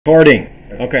Recording.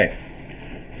 Okay,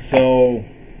 so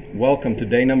welcome to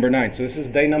day number 9. So this is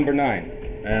day number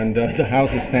 9, and the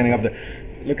house is standing up.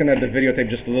 Looking at the videotape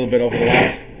just a little bit over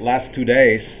the last 2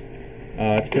 days,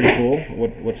 it's pretty cool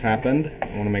what's happened. I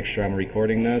want to make sure I'm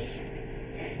recording this.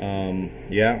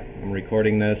 Yeah, I'm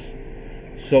recording this.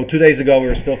 So 2 days ago we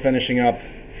were still finishing up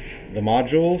the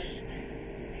modules,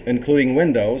 including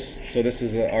Windows. So this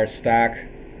is our stack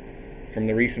from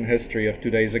the recent history of 2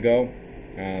 days ago.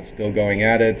 Still going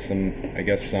at it. I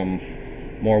guess some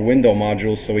more window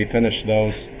modules. So we finished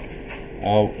those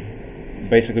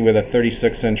basically with a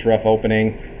 36-inch rough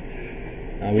opening.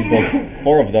 We built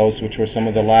 4 of those, which were some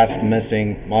of the last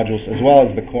missing modules, as well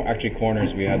as the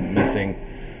corners we had missing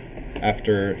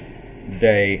after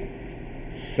day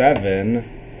 7.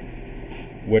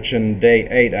 Which in day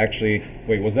 8 actually.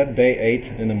 Wait, was that day 8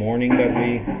 in the morning that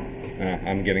we?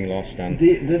 I'm getting lost on.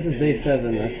 This is day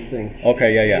 7, I think.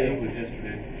 Okay, yeah. It was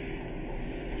yesterday.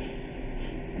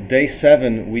 Day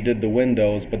 7 we did the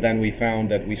windows, but then we found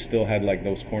that we still had like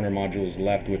those corner modules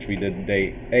left, which we did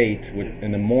day 8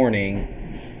 in the morning,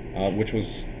 which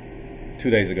was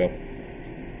 2 days ago.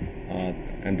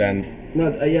 And then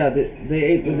day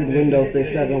 8 we did windows, day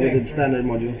 7 we did standard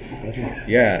modules, I think.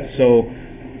 Yeah, so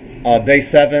day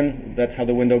 7, that's how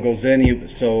the window goes in.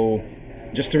 So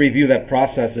just to review that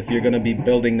process, if you're going to be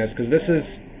building this, because this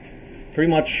is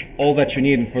pretty much all that you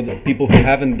need, and for the people who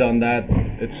haven't done that,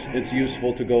 it's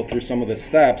useful to go through some of the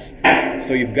steps.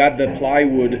 So you've got the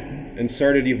plywood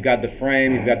inserted, you've got the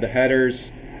frame, you've got the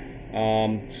headers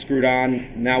screwed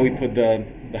on. Now we put the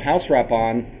house wrap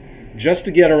on. Just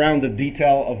to get around the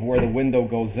detail of where the window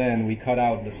goes in, we cut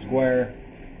out the square,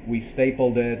 we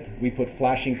stapled it, we put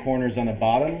flashing corners on the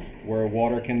bottom where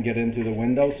water can get into the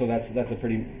window, so that's a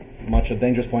pretty much a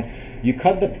dangerous point. You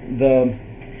cut the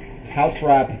house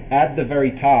wrap at the very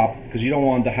top, because you don't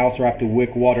want the house wrap to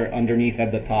wick water underneath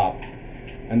at the top.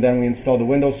 And then we installed the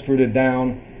window, screwed it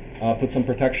down, put some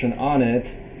protection on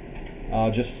it,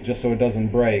 just so it doesn't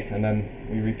break. And then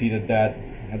we repeated that.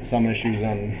 Had some issues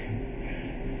on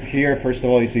here. First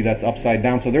of all, you see that's upside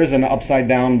down. So there's an upside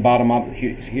down bottom up.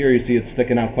 Here you see it's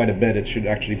sticking out quite a bit. It should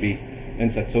actually be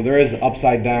inside. So there is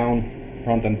upside down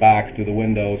front and back to the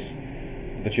windows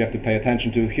that you have to pay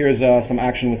attention to. Here's some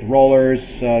action with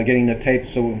rollers, getting the tape.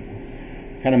 So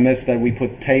kind of missed that we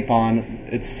put tape on.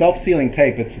 It's self-sealing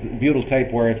tape. It's butyl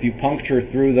tape where if you puncture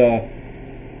through the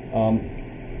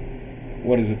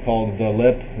what is it called? The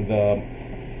lip.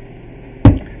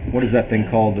 What is that thing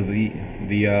called? The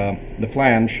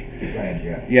flange. Flange,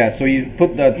 yeah. Yeah. So you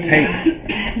put the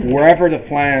tape wherever the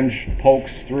flange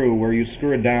pokes through. Where you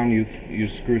screw it down, you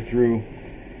screw through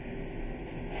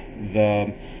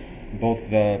both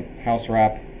the house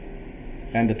wrap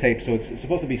and the tape, so it's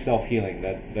supposed to be self-healing,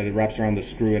 that it wraps around the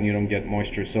screw and you don't get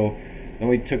moisture. So then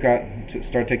we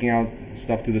start taking out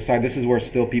stuff to the side. This is where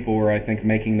still people were, I think,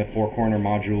 making the 4 corner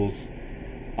modules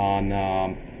on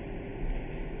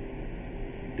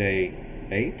day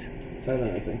 8?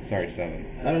 7, I think. Sorry, 7.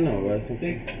 I don't know, but I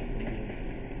think 6.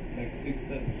 Like 6,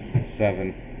 7.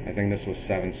 7. I think this was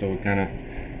 7, so we kind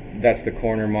of, that's the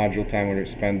corner module time when we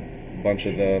spent a bunch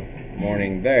of the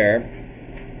morning there.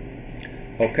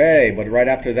 Okay, but right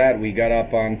after that we got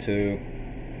up onto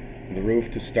the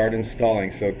roof to start installing.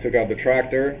 So took out the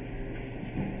tractor,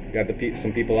 got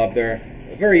some people up there.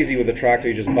 Very easy with the tractor,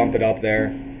 you just bump it up there,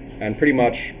 and pretty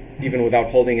much even without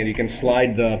holding it, you can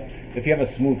slide if you have a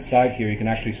smooth side here, you can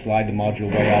actually slide the module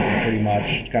way up and pretty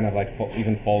much kind of like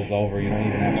even falls over. You don't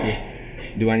even have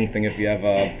to do anything if you have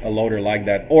a loader like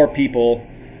that, or people.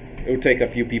 It would take a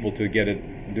few people to get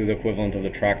it, do the equivalent of the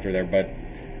tractor there, but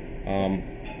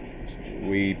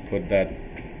we put that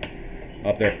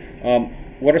up there.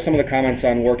 What are some of the comments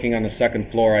on working on the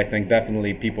second floor? I think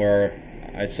definitely people are,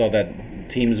 I saw that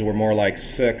teams were more like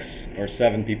 6 or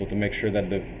 7 people to make sure that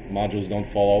the modules don't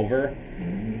fall over.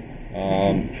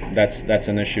 That's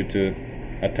an issue to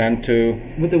attend to.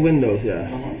 with the windows, yeah.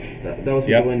 That was with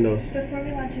the windows. Before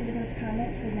we launch into those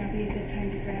comments, would now be a good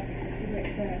time to grab the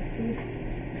food?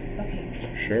 Okay.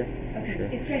 Sure. Okay, Sure.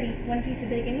 it's ready. 1 piece of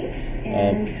bacon each.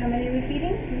 And how many are we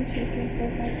feeding? 1, 2, 3, 4,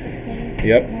 5, 6, 7,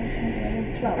 Yep. 9, 10,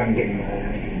 11, 12. I'm getting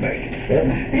some bacon.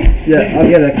 Yeah, I'll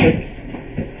get that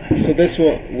quick. So this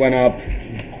went up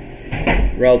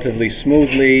relatively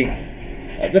smoothly.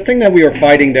 The thing that we were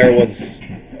fighting there was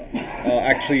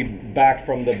actually back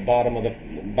from the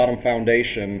bottom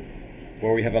foundation,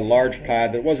 where we have a large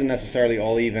pad that wasn't necessarily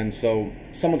all even. So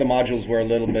some of the modules were a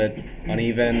little bit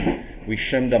uneven. We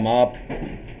shimmed them up,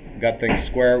 got things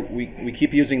square. We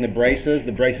keep using the braces.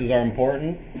 The braces are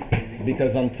important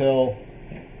because until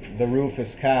the roof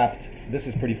is capped, this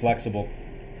is pretty flexible.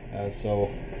 So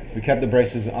we kept the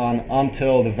braces on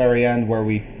until the very end, where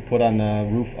we put on the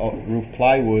roof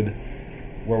plywood,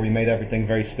 where we made everything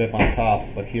very stiff on top.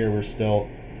 But here we're still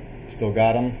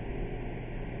got them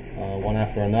one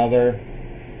after another.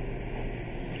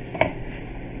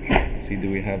 Let's see,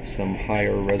 do we have some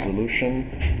higher resolution?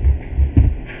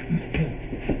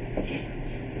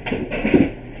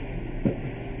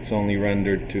 It's only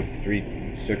rendered to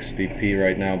 360p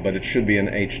right now, but it should be in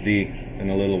HD in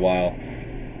a little while.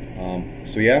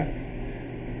 So yeah.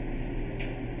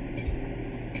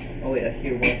 Oh wait,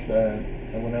 here once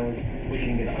when I was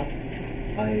pushing it up,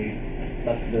 I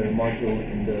stuck the module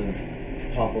in the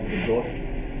top of the door.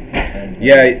 And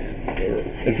Yeah,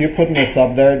 if you're putting this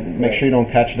up there, make sure you don't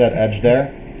catch that edge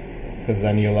there, because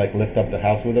then you like lift up the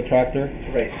house with the tractor.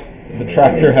 Right. The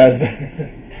tractor has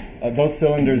those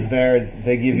cylinders there.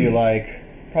 They give you like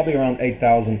probably around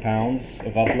 8,000 pounds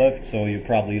of uplift, so you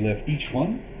probably lift Each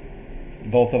one?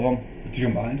 both of them.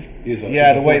 Combined? Is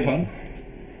Yeah, the a weight. 4 ton?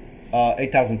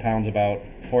 8,000 pounds, about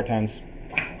 4 tons.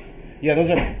 Yeah, those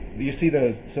are. You see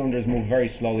the cylinders move very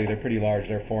slowly. They're pretty large.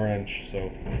 They're 4-inch,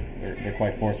 so they're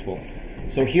quite forceful.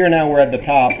 So here now we're at the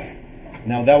top.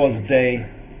 Now that was day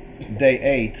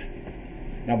 8.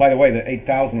 Now, by the way, the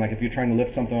 8,000. Like if you're trying to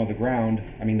lift something off the ground,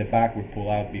 I mean the back would pull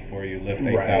out before you lift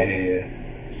 8,000. Right.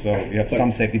 So you have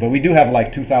some safety, but we do have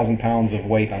like 2,000 pounds of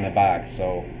weight on the back,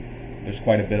 so there's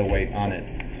quite a bit of weight on it.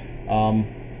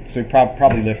 So you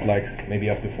probably lift like maybe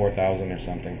up to 4,000 or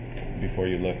something before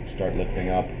you start lifting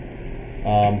up.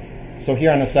 So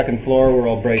here on the second floor, we're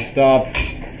all braced up.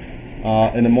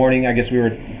 In the morning, I guess we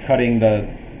were cutting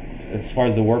as far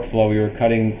as the workflow, we were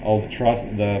cutting all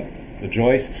the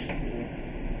joists.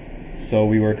 So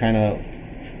we were kind of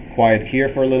quiet here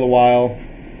for a little while.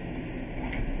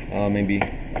 Maybe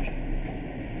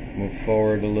move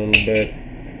forward a little bit.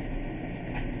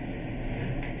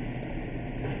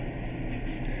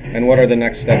 And what are the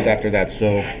next steps after that?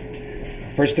 So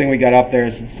first thing we got up there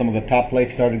is some of the top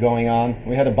plates started going on.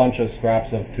 We had a bunch of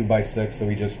scraps of 2x6, so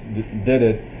we just did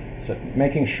it. So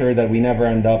making sure that we never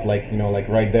end up like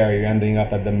right there. You're ending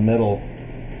up at the middle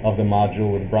of the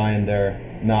module with Brian there,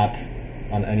 not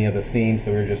on any of the seams.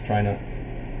 So we're just trying to.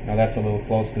 Now that's a little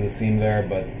close to the seam there,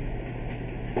 but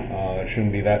it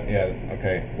shouldn't be that. Yeah.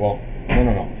 Okay. Well,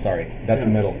 no. Sorry. That's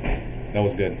middle. That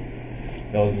was good.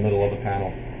 That was the middle of the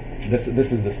panel. This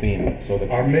is the seam. So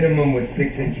Our minimum was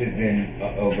 6 inches in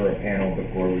over a panel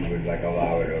before we would like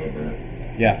allow it over.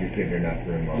 Yeah. Just give it enough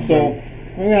room. On So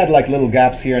we had like little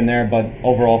gaps here and there, but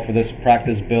overall for this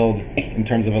practice build, in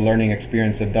terms of a learning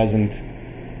experience, it doesn't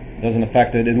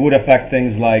affect it. It would affect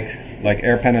things like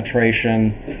air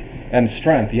penetration and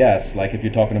strength. Yes, like if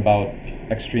you're talking about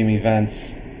extreme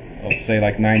events, of say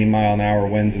like 90-mile-an-hour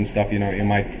winds and stuff, you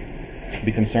might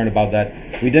be concerned about that.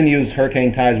 We didn't use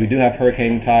hurricane ties. We do have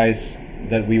hurricane ties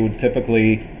that we would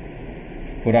typically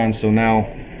put on. So now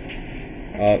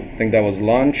I think that was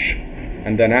lunch,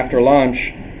 and then after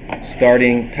lunch,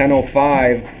 starting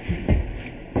 10:05.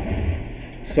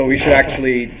 So we should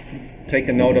actually take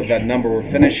a note of that number. We're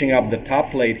finishing up the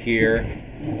top plate here,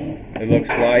 it looks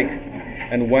like.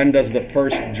 And when does the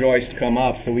first joist come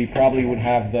up? So we probably would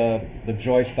have the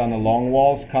joist on the long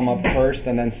walls come up first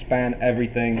and then span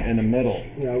everything in the middle.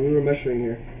 Yeah, we were measuring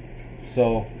here.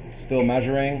 So still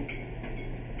measuring.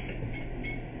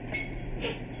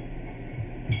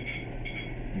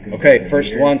 Okay,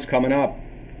 first one's coming up.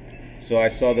 So I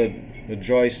saw the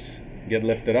joist get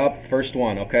lifted up. First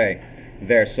one, okay,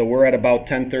 there. So we're at about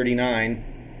 10:39.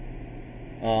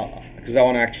 Because I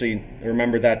want to actually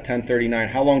remember that 10:39.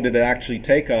 How long did it actually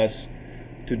take us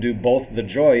to do both the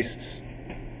joists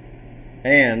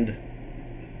and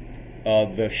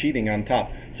the sheeting on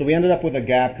top? So we ended up with a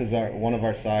gap because one of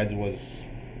our sides was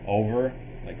over,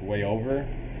 like way over,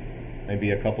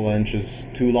 maybe a couple of inches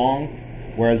too long,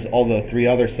 whereas all the 3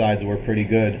 other sides were pretty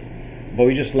good. But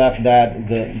we just left that.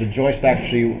 The joist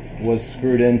actually was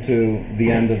screwed into the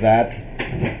end of that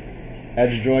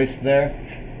edge joist there.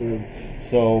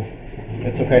 So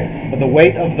it's okay. But the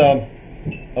weight of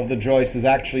the joist is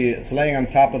actually, it's laying on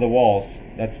top of the walls.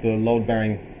 That's the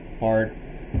load-bearing part.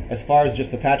 As far as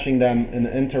just attaching them in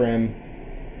the interim,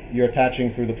 you're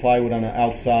attaching through the plywood on the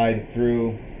outside,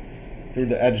 through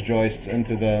the edge joists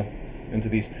into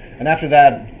these. And after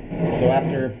that,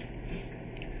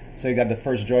 so you got the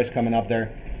first joist coming up there,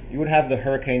 you would have the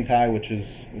hurricane tie, which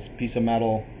is this piece of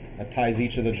metal that ties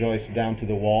each of the joists down to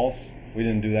the walls. We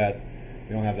didn't do that.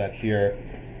 We don't have that here.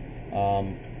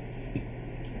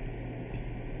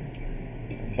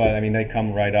 But I mean, they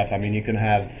come right up. I mean, you can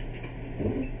have,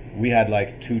 we had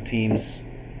like 2 teams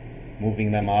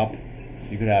moving them up.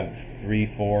 You could have 3,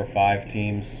 4, 5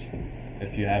 teams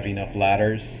if you have enough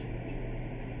ladders.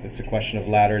 It's a question of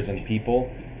ladders and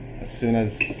people. As soon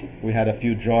as we had a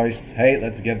few joists, hey,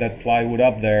 let's get that plywood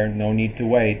up there. No need to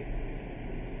wait.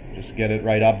 Just get it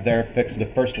right up there, fix the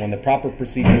first one. The proper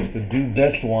procedure is to do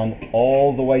this one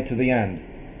all the way to the end.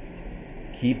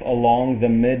 Keep along the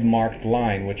mid-marked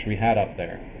line, which we had up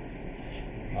there.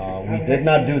 We did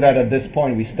not do that at this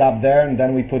point. We stopped there and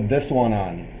then we put this one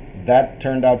on. That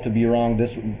turned out to be wrong.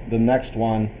 The next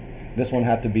one, this one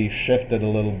had to be shifted a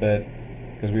little bit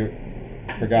because we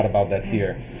forgot about that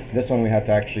here. This one we had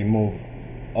to actually move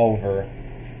over.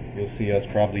 You'll see us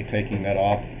probably taking that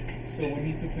off. So we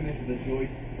need to finish the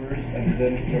joist first and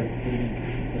then start putting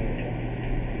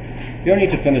You don't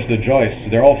need to finish the joists.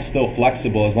 They're all still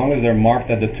flexible as long as they're marked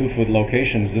at the 2-foot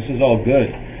locations. This is all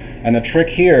good. And the trick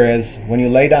here is when you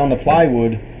lay down the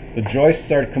plywood, the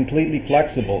joists are completely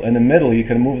flexible. In the middle, you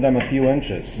can move them a few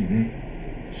inches.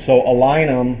 So align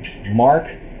them,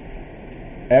 mark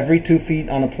every 2 feet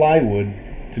on a plywood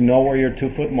to know where your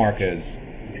 2-foot mark is.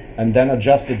 And then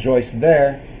adjust the joist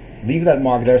there, leave that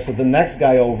mark there so the next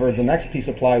guy over, the next piece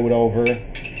of plywood over,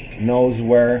 knows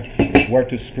where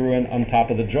to screw in on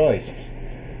top of the joists.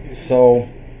 So,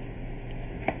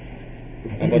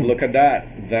 but look at that.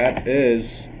 That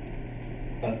is...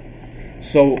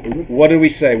 So what did we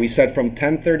say? We said from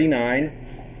 1039,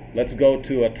 let's go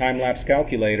to a time-lapse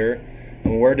calculator,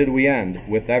 and where did we end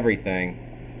with everything?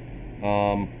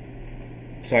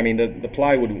 So I mean the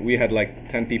plywood, we had like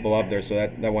 10 people up there, so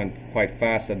that went quite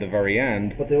fast at the very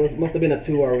end. But there must have been a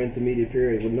 2-hour intermediate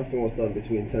period when nothing was done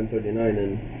between 10:39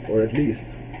 and, or at least.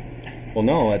 Well,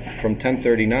 no, from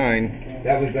 1039.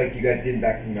 That was like you guys getting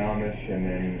back from the Amish and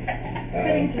then...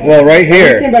 Well, right I came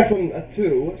here. back from at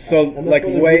 2. So and like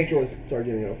that's when way. the joists started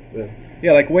getting up.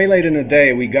 Yeah, like way late in the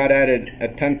day, we got at it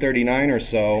at 10:39 or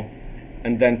so,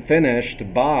 and then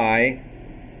finished by.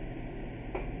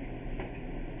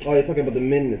 Oh, you're talking about the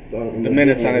minutes on The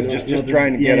minutes on it, just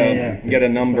trying to get a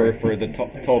number Sorry. for the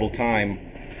total time,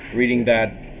 reading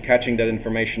that, catching that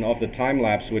information off the time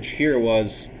lapse, which here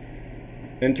was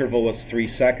interval was 3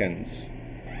 seconds.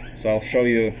 So I'll show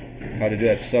you how to do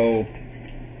that. So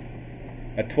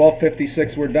at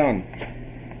 12:56 we're done.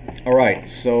 All right,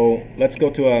 so let's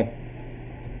go to a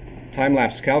time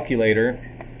lapse calculator.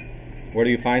 Where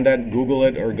do you find that? Google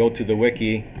it or go to the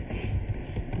wiki.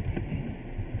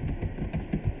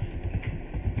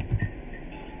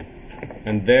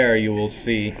 And there you will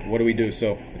see, what do we do?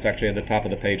 So it's actually at the top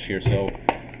of the page here. So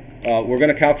we're going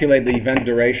to calculate the event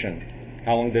duration.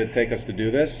 How long did it take us to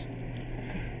do this?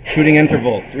 Shooting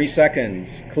interval, 3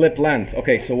 seconds. Clip length.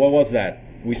 Okay, so what was that?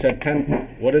 We said 10,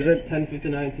 what is it?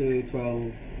 10:59 to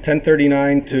 12.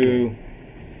 10:39 to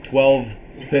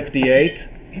 12:58.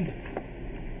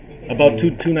 About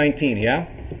 2:19, yeah?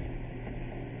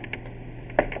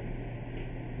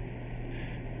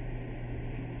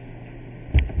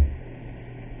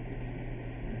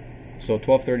 So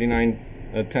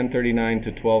 10:39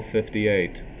 to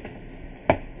 12:58.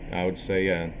 I would say,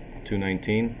 yeah,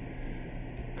 2:19.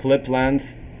 Clip length.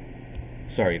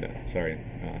 Sorry.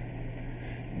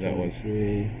 That was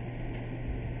 3.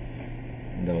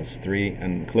 That was 3,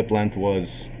 and clip length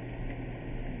was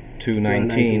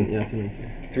 2:19. Yeah, 2:19.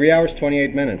 3 hours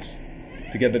 28 minutes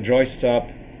to get the joists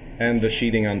up and the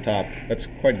sheeting on top. That's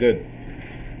quite good.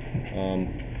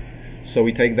 So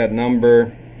we take that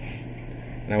number,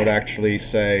 and I would actually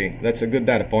say that's a good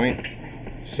data point.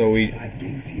 So we.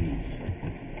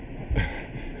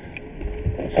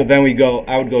 So then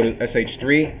I would go to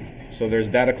SH3. So there's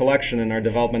data collection in our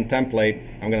development template.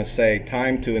 I'm going to say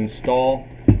time to install.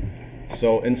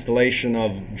 So installation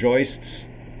of joists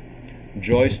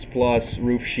plus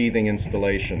roof sheathing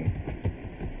installation.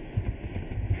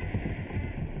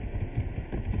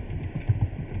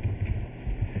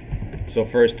 So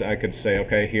first I could say,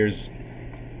 okay, here's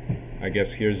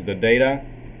the data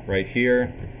right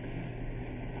here.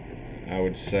 I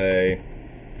would say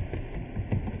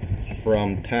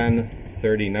from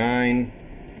 10:39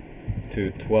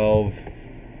 to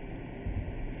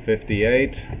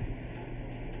 12:58.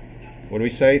 What do we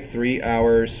say? 3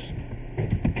 hours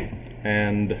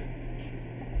and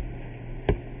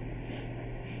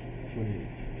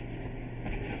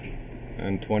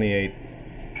 28.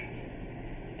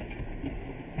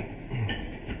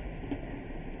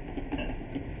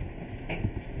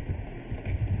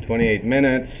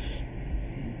 Minutes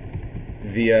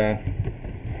via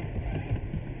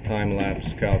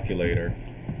time-lapse calculator.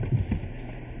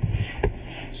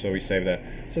 So we save that.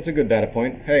 So it's a good data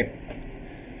point. Hey,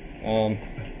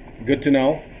 good to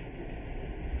know.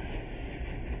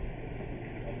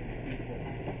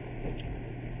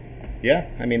 Yeah,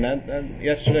 I mean that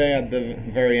yesterday at the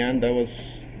very end, that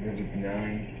was. It was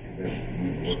 9 because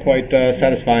It's quite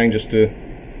satisfying just to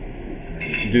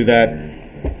do that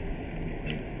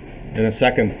in a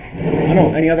second. I don't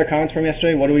know, any other comments from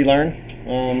yesterday? What did we learn?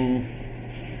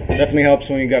 Definitely helps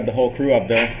when you got the whole crew up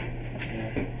there.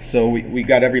 So we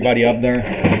got everybody up there.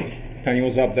 Penny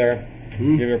was up there,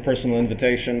 gave her a personal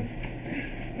invitation,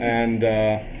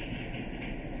 and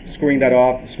screwing that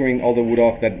off, screwing all the wood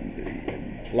off, that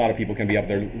a lot of people can be up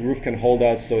there. The roof can hold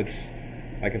us, so it's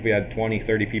like if we had 20,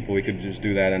 30 people, we could just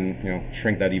do that and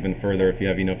shrink that even further if you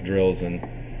have enough drills and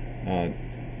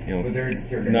But there is a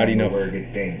certain not number enough. where it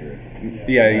gets dangerous.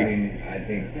 Yeah, I mean, I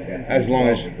think that's as long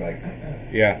as it's like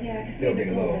yeah, Yeah, just still leave it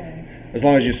getting low. open. as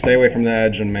long as you stay away from the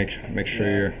edge and make sure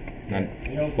you're not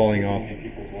You know, falling off. in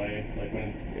people's way. Like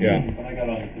when I got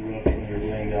on the roof when we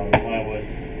were laying down the plywood,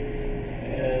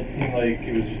 it seemed like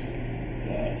it was just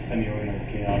semi-organized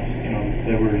chaos.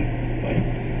 There were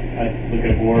I'd look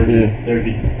at a board, there'd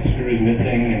be screws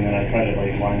missing, and then I try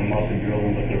to line them up and drill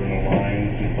them, but there were no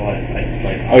lines, and so I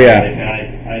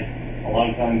a lot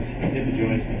of times hit the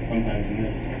joist, and sometimes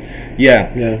miss.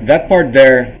 Yeah, Yeah. that part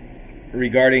there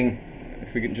regarding,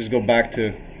 if we could just go back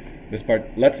to this part,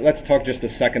 let's talk just a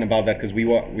second about that, because we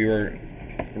were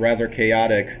rather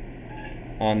chaotic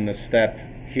on the step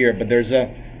here, but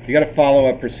you got to follow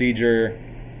a procedure,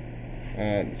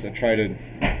 so try to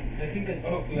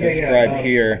describe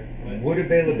here. Wood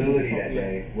availability that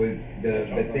day was the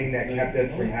thing that kept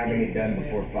us from having it done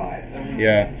before 5.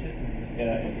 Yeah.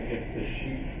 Yeah,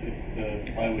 if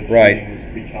the plywood Right. sheeting was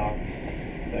pre-chopped,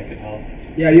 that could help.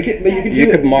 Yeah, you could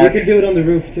could mark- You could do it on the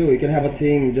roof too. You can have a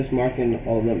team just marking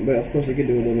all of them, but of course you could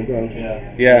do it on the ground. Yeah.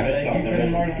 Yeah. You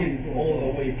can mark it all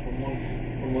the way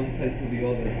from one side to the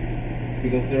other,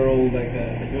 because they're all like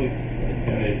a joist.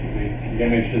 Yeah, basically, you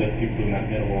gotta make sure that people doing that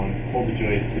middle one hold the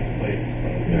joists in place.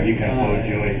 You can upload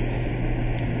joists.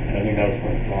 And I think that was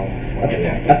part of the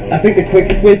problem. I think the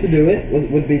quickest way to do it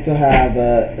would be to have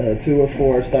 2 or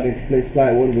 4 starting to place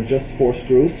plywood with just 4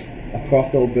 screws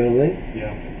across the whole building,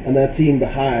 Yeah. and then a team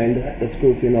behind that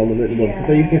screws in all the little ones.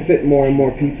 So you can fit more and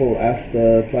more people as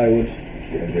the plywood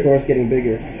floor is getting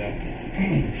bigger. Yeah.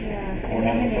 Yeah. Or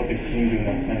have a focus team doing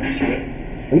that center strip.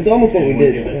 And it's almost what we And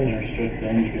once did. you get that center strip,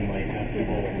 then you can have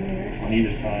people on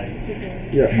either side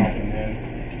Yeah. chopping in.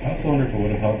 I also wonder if it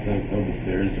would have helped to build the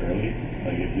stairs early.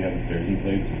 Like if you have the stairs in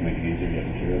place, just make it easier to get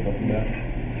materials up and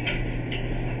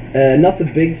down. Not the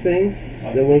big things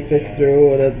that won't fit through,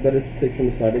 or that's better to take from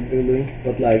the side of the building,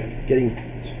 but like getting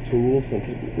tools and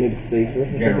maybe safer.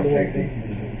 General safety.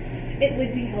 It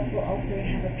would be helpful also to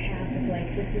have a path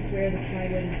of this is where the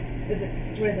plywood is, or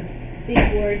this is where the big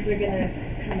boards are going to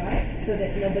come up, so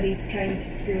that nobody's trying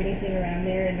to screw anything around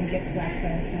there and then gets whacked by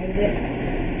the side of it.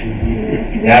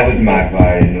 'Cause That was my part.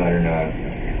 I didn't let her know I was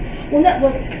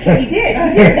going. you did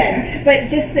then. But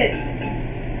just that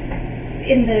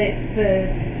in the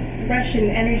rush and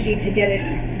energy to get it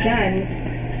done,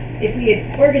 if we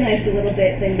had organized a little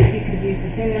bit, then you could have used the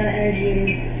same amount of energy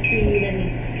and speed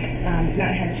and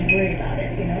not had to worry about it,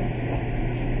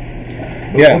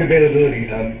 But Yeah. wood availability,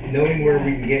 knowing where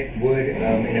we can get wood in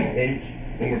a pinch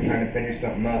when we're trying to finish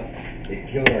something up, it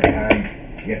killed our time.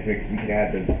 I guess we could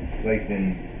have those plates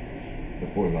in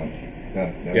before lunch. So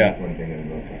that was Yeah. just one thing that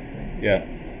was also frustrating. Yeah.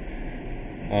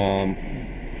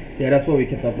 Yeah, that's why we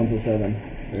kept up until 7,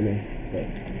 really. But,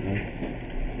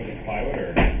 Was it plywood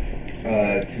or?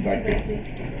 2x6.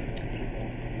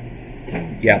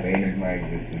 Yeah. Bane of my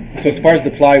existence. So as far as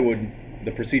the plywood,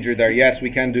 the procedure there, yes, we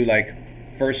can do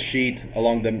first sheet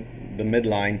along the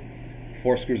midline,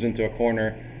 4 screws into a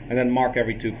corner, and then mark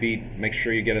every 2 feet. Make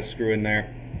sure you get a screw in there,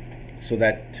 so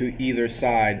that to either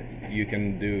side you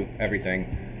can do everything.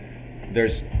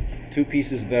 There's 2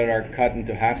 pieces that are cut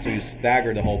into half, so you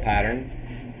stagger the whole pattern.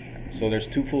 So there's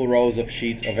 2 full rows of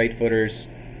sheets of 8-footers,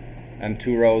 and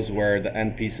 2 rows where the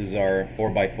end pieces are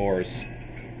 4x4s.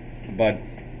 But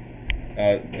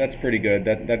that's pretty good.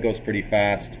 That goes pretty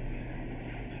fast,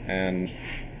 and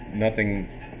nothing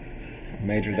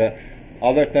major. The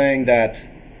other thing that,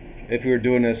 if we were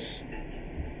doing this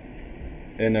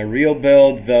in a real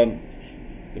build, the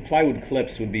plywood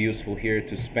clips would be useful here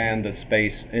to span the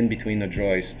space in between the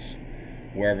joists,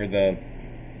 wherever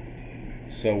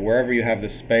you have the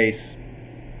space,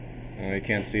 you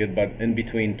can't see it, but in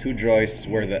between 2 joists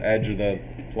where the edge of the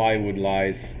plywood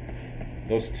lies,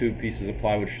 those 2 pieces of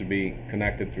plywood should be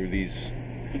connected through these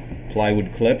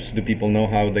plywood clips. Do people know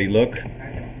how they look?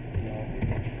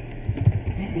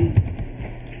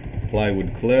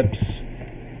 Plywood clips.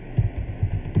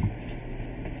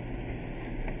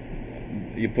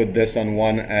 You put this on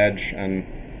one edge and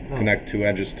connect 2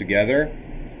 edges together,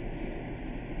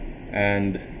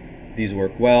 and these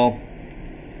work well.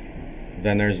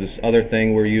 Then there's this other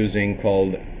thing we're using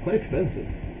called, Quite expensive.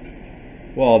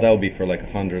 well, that would be for like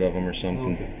 100 of them or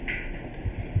something. Okay.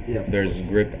 Yeah. There's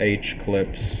grip H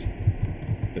clips.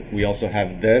 We also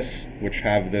have this, which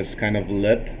have this kind of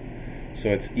lip, so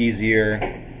it's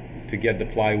easier to get the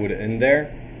plywood in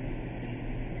there.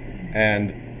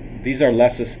 And these are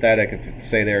less aesthetic if,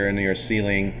 say, they're in your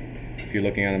ceiling, if you're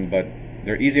looking at them, but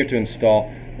they're easier to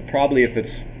install. But probably if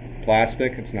it's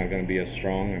plastic, it's not going to be as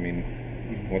strong. I mean,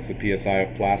 what's the PSI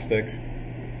of plastic?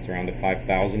 It's around the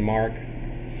 5,000 mark.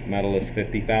 Metal is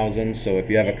 50,000. So if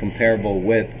you have a comparable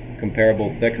width, comparable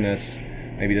thickness,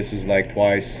 maybe this is like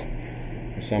twice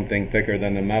or something thicker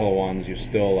than the metal ones, you're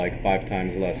still like 5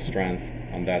 times less strength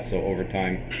on that. So over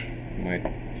time, you might.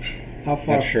 How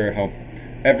far? Not sure how.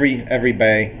 Every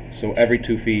bay, so every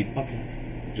 2 feet, Okay.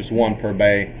 just one per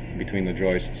bay between the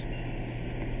joists.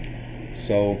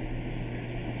 So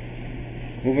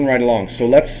moving right along. So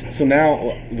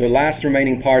now the last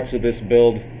remaining parts of this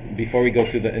build before we go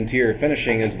to the interior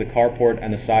finishing is the carport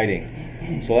and the siding.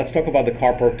 So let's talk about the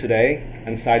carport today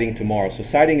and siding tomorrow. So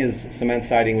siding is cement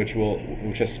siding, which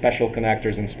has special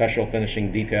connectors and special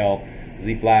finishing detail,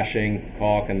 Z-flashing,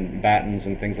 caulk, and battens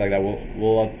and things like that.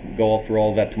 We'll go all through all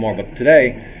of that tomorrow. But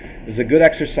today is a good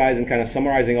exercise in kind of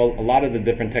summarizing a lot of the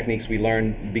different techniques we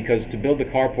learned, because to build the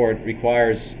carport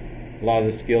requires a lot of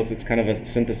the skills. It's kind of a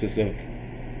synthesis of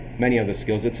many of the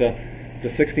skills. It's a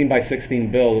 16 by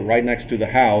 16 build right next to the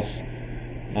house.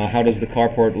 How does the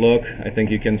carport look? I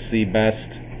think you can see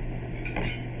best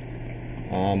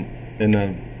in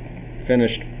the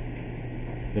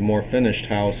more finished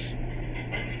house.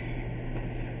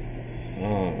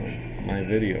 My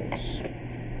videos.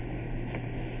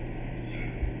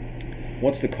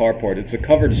 What's the carport? It's a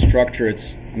covered structure.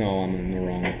 No, I'm in the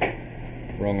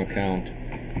wrong account.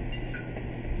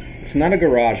 It's not a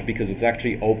garage because it's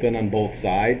actually open on both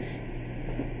sides,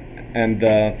 and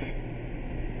the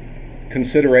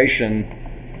consideration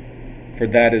for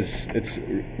that is it's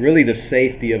really the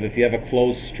safety of if you have a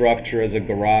closed structure as a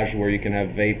garage where you can have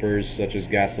vapors such as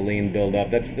gasoline build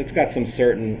up. That's got some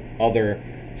certain other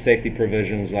safety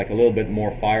provisions, like a little bit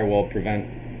more firewall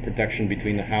protection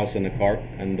between the house and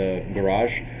the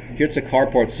garage. Here it's a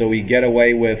carport, so we get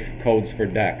away with codes for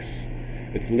decks.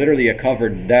 It's literally a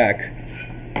covered deck.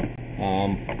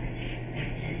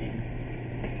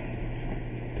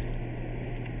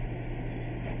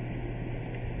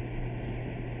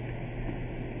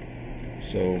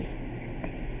 So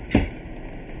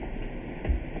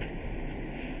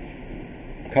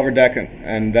covered deck,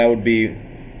 and that would be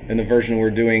in the version we're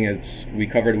doing. We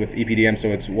covered with EPDM, so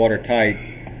it's watertight.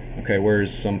 Okay,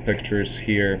 where's some pictures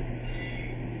here?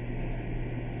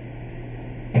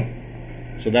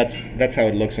 So that's how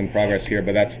it looks in progress here.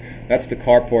 But that's the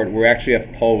carport. We actually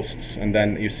have posts, and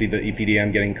then you see the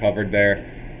EPDM getting covered there,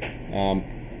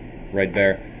 right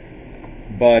there.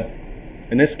 But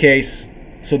in this case,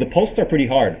 so the posts are pretty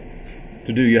hard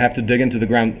to do. You have to dig into the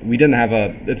ground. We didn't have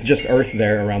it's just earth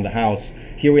there around the house.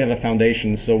 Here we have a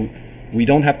foundation, so we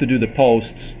don't have to do the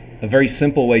posts. A very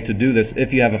simple way to do this,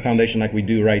 if you have a foundation like we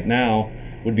do right now,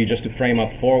 would be just to frame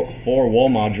up four wall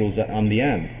modules on the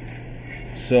end.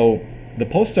 So the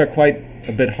posts are quite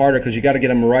a bit harder because you got to get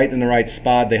them right in the right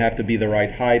spot. They have to be the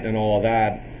right height and all of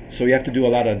that. So you have to do a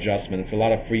lot of adjustment. It's a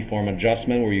lot of freeform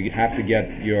adjustment where you have to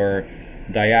get your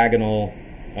diagonal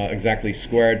exactly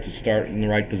squared to start in the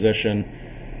right position.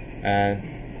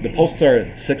 The posts are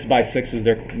 6x6s.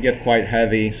 They get quite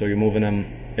heavy, so you're moving them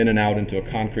in and out into a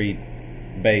concrete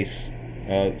base.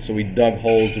 So we dug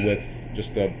holes with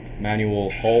just a manual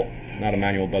hole, not a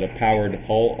manual, but a powered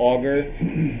hole auger.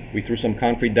 We threw some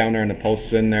concrete down there and the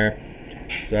posts in there.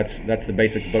 So that's the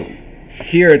basics. But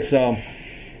here it's a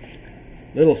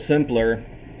little simpler.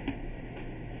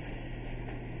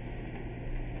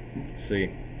 Let's see.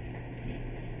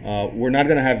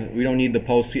 We don't need the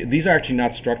posts. These are actually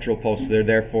not structural posts. They're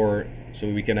there so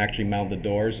we can actually mount the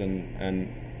doors and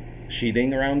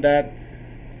sheathing around that.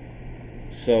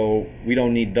 So we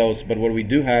don't need those. But what we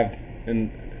do have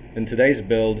in today's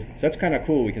build, so that's kind of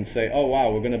cool. We can say, oh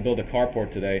wow, we're going to build a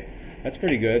carport today. That's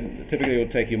pretty good. Typically it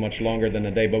would take you much longer than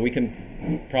a day, but we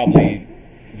can probably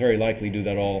very likely do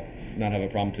that all, not have a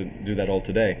problem to do that all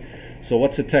today. So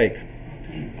what's it take?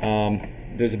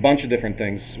 There's a bunch of different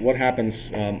things. What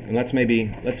happens, and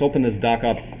let's open this doc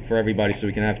up for everybody so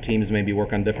we can have teams maybe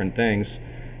work on different things.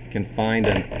 You can find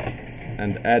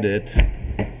and edit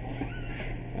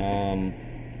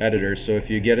editors. So if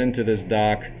you get into this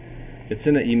doc, it's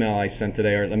in the email I sent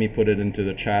today, or let me put it into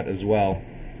the chat as well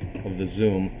of the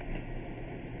Zoom.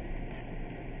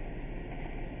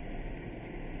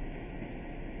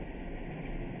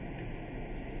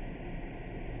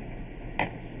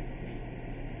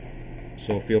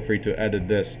 so feel free to edit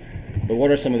this. But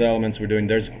what are some of the elements we're doing?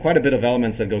 There's quite a bit of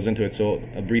elements that goes into it, so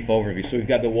a brief overview. So we've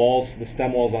got the walls, the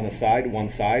stem walls on the side, one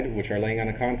side, which are laying on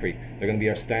the concrete. They're going to be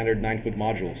our standard 9-foot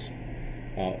modules.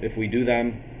 If we do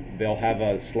them, they'll have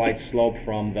a slight slope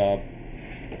from the,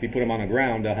 if we put them on the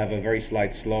ground, they'll have a very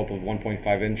slight slope of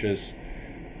 1.5 inches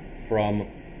from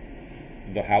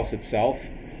the house itself.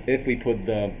 If we put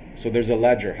the, so there's a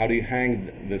ledger. How do you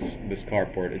hang this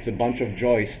carport? It's a bunch of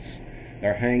joists that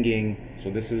are hanging.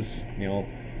 So this is, you know,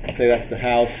 say that's the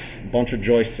house, a bunch of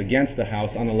joists against the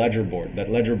house on a ledger board. That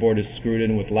ledger board is screwed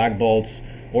in with lag bolts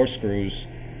or screws.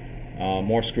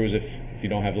 More screws if you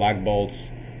don't have lag bolts.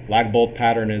 Lag bolt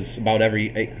pattern is about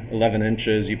every 11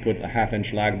 inches. You put a 1/2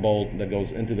 inch lag bolt that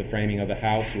goes into the framing of the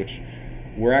house, which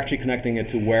we're actually connecting it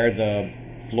to where the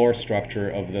floor structure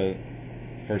of the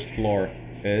first floor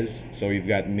is. So you've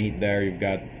got meat there, you've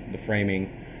got the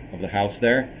framing of the house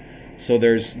there. So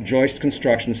there's joist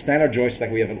construction, standard joists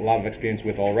that we have a lot of experience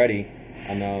with already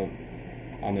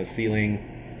on the ceiling,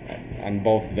 on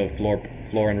both the floor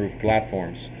and roof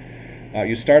platforms.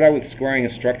 You start out with squaring a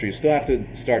structure. You still have to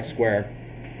start square,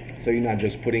 so you're not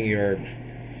just putting your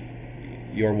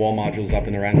wall modules up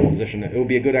in a random position. It would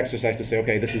be a good exercise to say,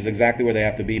 okay, this is exactly where they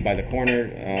have to be by the corner.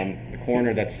 The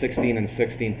corner that's 16 and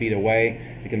 16 feet away.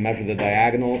 You can measure the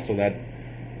diagonal so that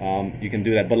you can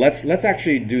do that. But let's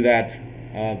actually do that.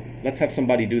 Let's have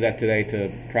somebody do that today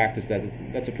to practice that.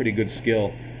 That's a pretty good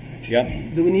skill.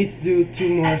 Yep. Do we need to do 2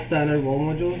 more standard wall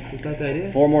modules? Is that the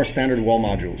idea? 4 more standard wall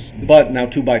modules, but now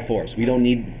 2x4s. We don't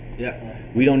need. Yeah.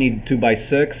 We don't need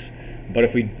 2x6, but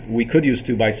if we could use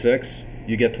 2x6,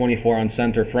 you get 24 on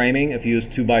center framing. If you use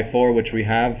 2x4, which we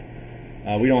have,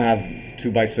 we don't have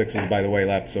 2x6s by the way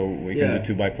left, so we can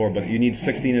do 2x4. But you need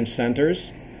 16-inch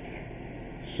centers,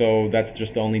 so that's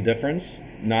just the only difference.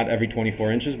 Not every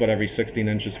 24 inches, but every 16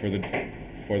 inches for the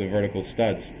vertical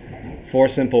studs. 4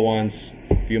 simple ones,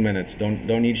 few minutes. Don't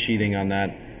need sheathing on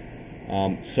that.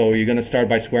 So you're going to start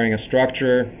by squaring a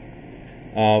structure.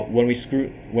 When we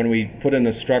put in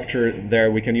a structure there,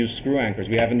 we can use screw anchors.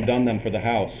 We haven't done them for the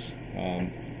house. I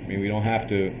mean, we don't have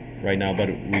to right now,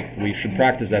 but we should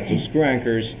practice that. So screw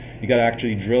anchors, you got to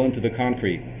actually drill into the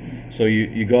concrete. So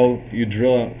you drill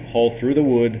a hole through the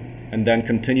wood and then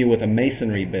continue with a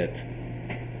masonry bit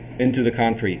into the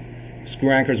concrete.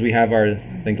 Screw anchors we have are,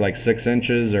 I think, like 6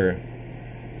 inches or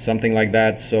something like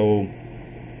that. So,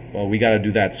 well, we got to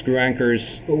do that. Screw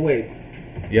anchors. But wait.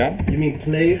 Yeah. You mean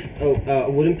place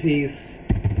a wooden piece,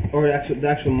 or the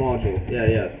actual module?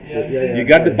 Yeah. You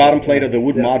got the bottom plate of the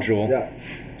wood module. Yeah.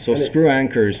 So and screw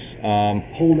anchors.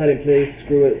 Hold that in place.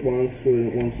 Screw it once. Screw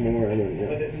it once more, and then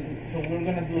So we're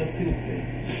gonna do a seal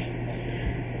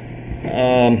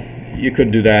plate. You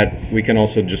could do that. We can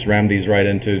also just ram these right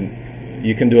into.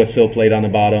 You can do a sill plate on the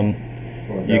bottom.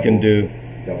 You can do.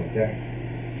 Double stack.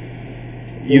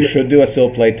 You should do a sill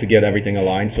plate to get everything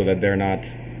aligned so that they're not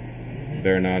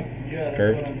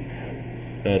curved.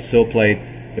 Sill plate.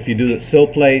 If you do the sill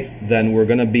plate, then we're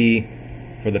going to be,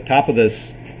 for the top of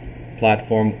this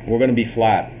platform, we're going to be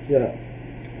flat. Yeah.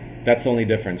 That's the only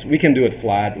difference. We can do it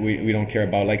flat. We don't care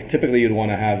about, like, typically you'd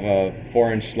want to have a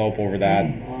 4-inch slope over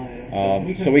that.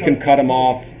 So we can cut them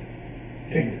off.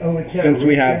 Since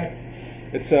we have,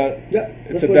 it's a deck.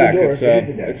 It's a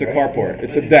carport.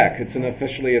 It's a deck. It's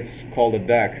called a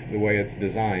deck the way it's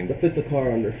designed. That fits a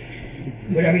car under.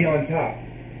 But I mean on top.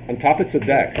 On top it's a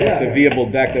deck. Yeah. It's a viable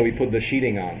deck that we put the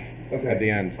sheething on Okay. at the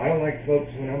end. I don't like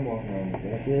slopes when I'm walking on the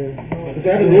deck. Yeah. Because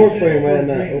I have a door frame right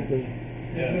now open.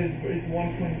 It's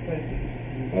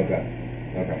 1.5. Okay.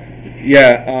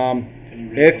 Yeah.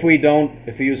 If we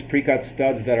use pre-cut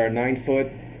studs that are 9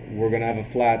 foot, we're gonna have a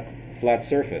flat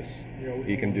surface.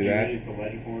 You can do that.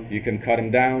 You can cut them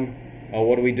down.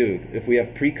 What do we do? If we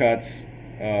have pre-cuts,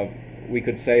 we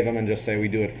could save them and just say we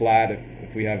do it flat.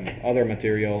 If we have other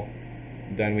material,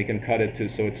 then we can cut it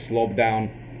so it's sloped down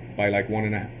by like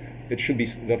 1.5. It should be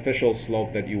the official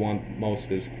slope that you want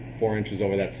most is 4 inches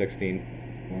over that 16,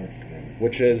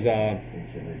 which is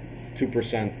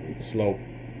 2% slope,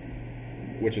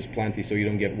 which is plenty, so you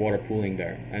don't get water pooling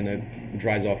there, and it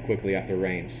dries off quickly after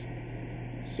rains.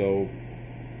 So,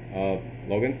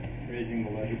 Logan? Raising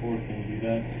the ledger board, can you do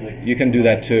that? You can do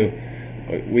that too.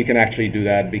 We can actually do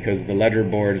that because the ledger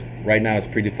board right now is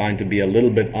predefined to be a little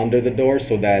bit under the door,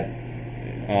 so that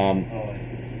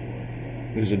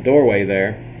there's a doorway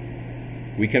there.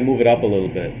 We can move it up a little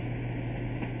bit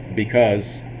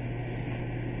because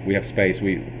we have space.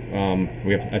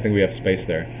 I think we have space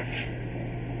there.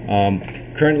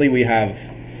 Currently, you have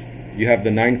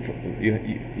the 9.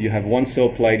 You have one sill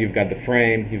plate. You've got the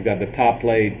frame. You've got the top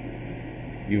plate.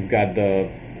 You've got the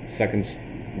second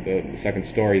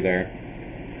story there.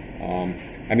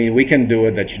 I mean, we can do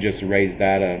it that you just raise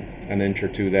that an inch or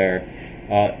two there.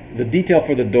 The detail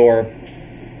for the door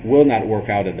will not work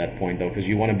out at that point though, because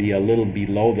you want to be a little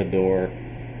below the door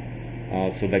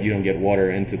so that you don't get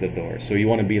water into the door. So you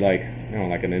want to be like, you know,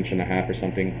 like an inch and a half or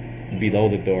something below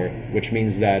the door, which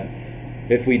means that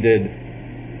if we did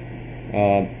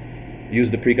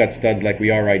use the pre-cut studs like we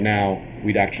are right now,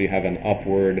 we'd actually have an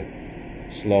upward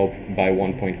slope by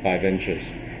 1.5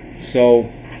 inches. So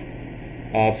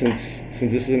since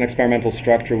this is an experimental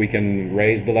structure, we can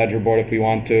raise the ledger board if we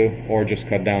want to, or just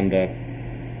cut down the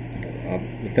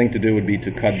thing to do would be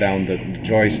to cut down the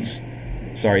joists,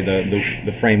 sorry,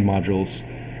 the frame modules.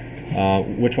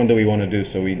 Which one do we want to do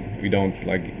so we don't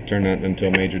like turn that into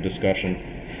a major discussion?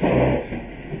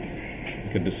 We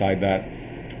could decide that.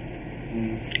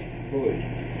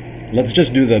 Let's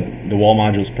just do the wall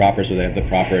modules proper so they have the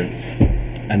proper,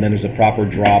 and then there's a proper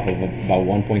drop of about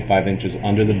 1.5 inches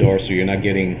under the door so you're not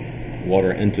getting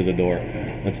water into the door.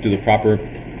 Let's do the proper,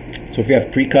 so if you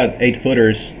have pre-cut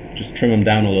 8-footers, just trim them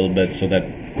down a little bit so that,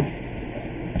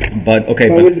 but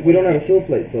we don't have a sill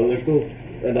plate, so they're still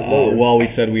at the lower. well, we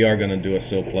said we are going to do a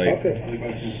sill plate. Okay. Other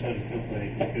question, instead of sill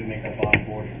plate, you could make a bottom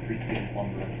board of pre-treated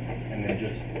lumber and then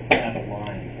just snap a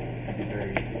line. It'd be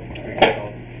very quick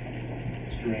about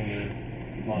screwing your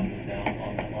modules down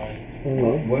on that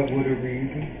line. What wood are we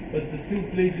using? But the sill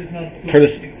plate is not For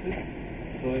this- 2.6,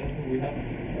 so I don't think we have.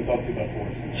 It's all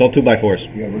 2x4s. It's all 2x4s.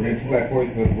 Yeah, we're doing 2x4s,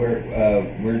 but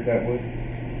where's that wood?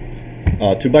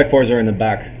 2x4s are in the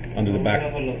back, under the We back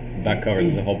have a lot. back cover.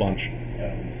 There's a whole bunch.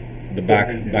 Yeah. The So back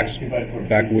there's 2x4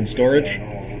 back wood storage. I don't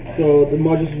know what wood. So the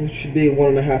modules should be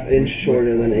 1.5 inch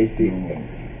shorter than 8 feet.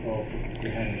 Well,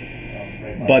 behind,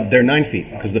 right by But they're 9 feet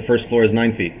because the first floor is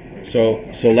 9 feet. So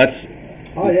let's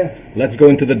Oh yeah. let's go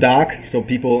into the dock so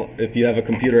people, if you have a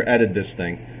computer, edit this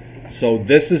thing. So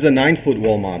this is a 9-foot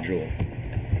wall module.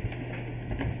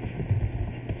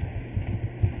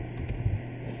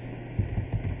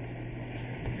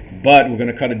 But we're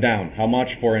going to cut it down. How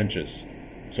much? 4 inches.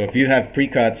 So if you have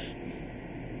pre-cuts,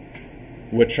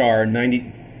 which are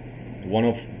 90,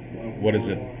 what is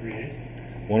it? 3/8?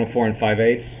 104 and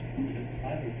 5/8. Is it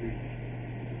 5 or 3?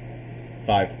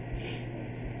 5.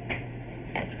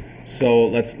 So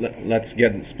let's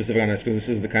get specific on this because this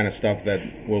is the kind of stuff that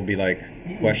we'll be like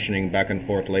questioning back and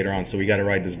forth later on. So we got to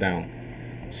write this down.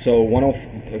 So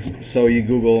so you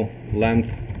Google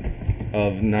length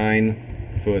of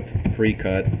 9-foot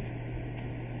pre-cut,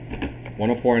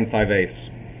 104 and 5/8.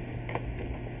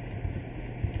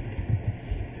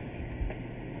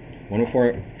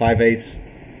 104 5/8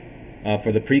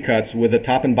 for the pre-cuts. With the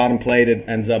top and bottom plate, it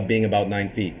ends up being about 9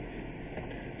 feet.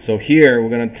 So here we're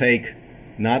going to take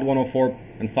not 104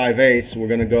 and 5/8, we're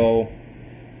going to go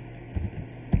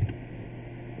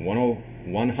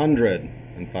 100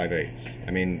 and 5/8.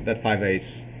 I mean, that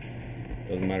 5/8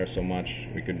 doesn't matter so much.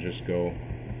 We could just go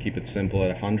keep it simple at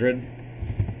 100.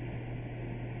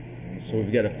 So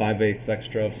we've got a 5/8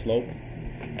 extra of slope.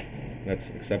 That's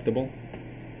acceptable.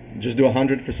 Just do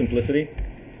 100 for simplicity.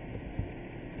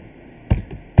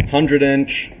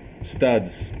 100-inch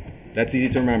studs. That's easy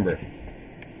to remember.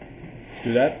 Let's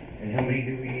do that. And how many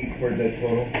do we need for the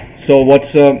total? So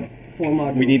what's 4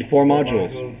 modules. we need 4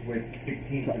 modules. With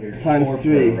 16, so there's Times 4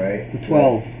 3, per, right? so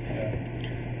 12.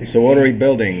 So what are we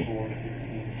building? 4,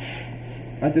 16.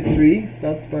 I did 3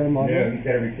 studs per No, module. he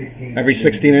said every 16. Every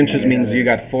 16 inches means you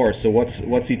got 4. So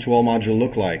what's each wall module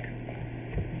look like?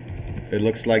 It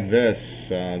looks like this.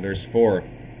 There's 4.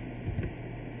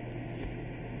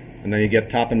 And then you get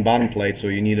top and bottom plate, so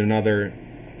you need another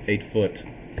 8 foot.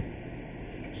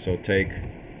 So take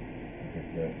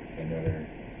That's another.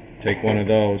 one of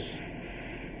those.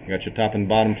 You got your top and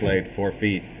bottom plate, 4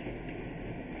 feet.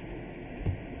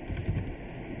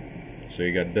 So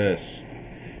you got this.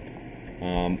 There's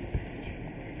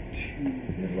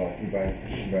a lot of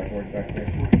 2x4s back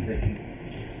there.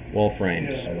 Wall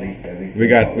frames. At least. We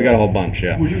got a whole bunch,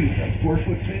 yeah. We're doing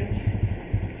 4-foot spans?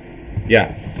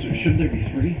 Yeah, So shouldn't there be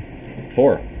 3?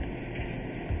 4.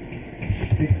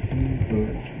 16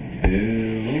 foot.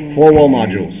 4 wall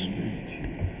modules.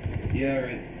 Yeah,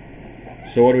 right.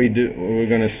 So what do? What are we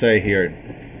going to say here?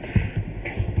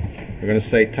 We're going to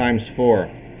say times 4.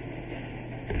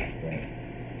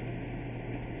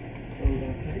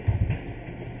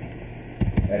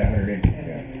 At 100 inches,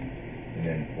 yeah. And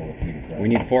then 4 feet across. We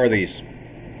need 4 of these.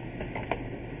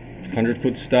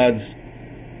 100-foot studs,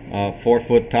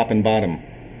 4-foot top and bottom.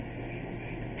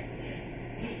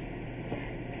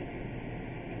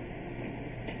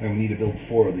 And we need to build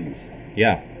 4 of these.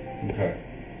 Yeah. Okay.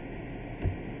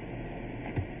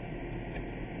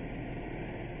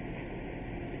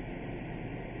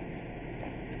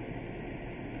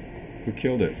 Who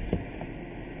killed it?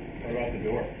 What about the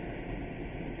door?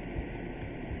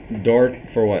 Door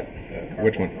for what? The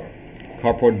Which carport one? Door.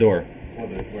 Carport door. Well,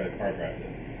 where the car drives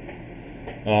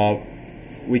in.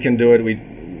 We can do it.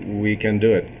 We can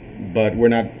do it, but we're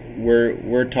not.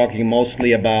 We're talking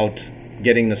mostly about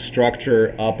getting the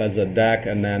structure up as a deck,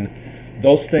 and then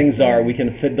those things are, we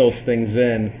can fit those things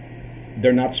in.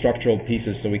 They're not structural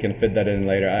pieces, so we can fit that in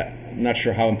later. I'm not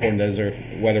sure how important that is, or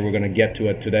whether we're going to get to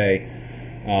it today.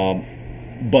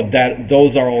 But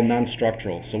those are all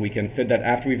non-structural, so we can fit that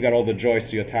after we've got all the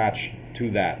joists you attach to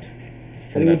that.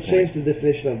 And it would change the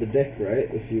definition of the deck, right?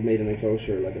 If you made an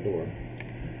enclosure like a door.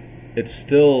 It's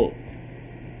still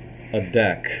a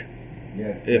deck.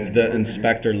 Yeah, If the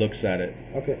inspector looks at it.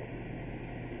 Okay.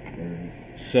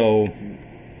 So,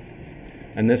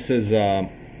 and this is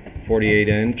 48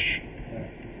 inch.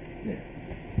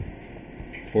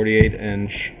 48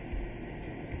 inch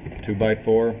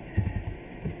 2x4.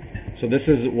 So this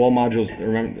is wall modules.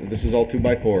 Remember, this is all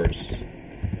 2x4s.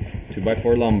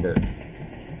 2x4 lumber.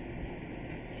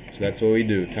 So that's what we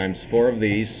do. Times 4 of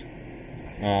these.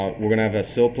 We're gonna have a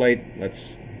sill plate.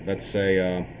 Let's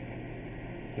say.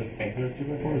 This things are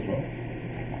 2x4 as well.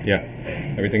 Yeah,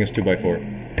 everything is 2x4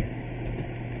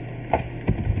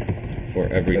 for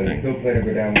everything. So the sill plate will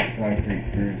go down with concrete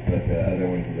screws, but the other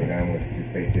ones will go down with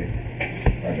just basic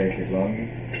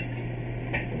longies.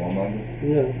 The wall modules.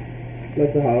 Yeah,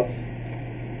 like the house.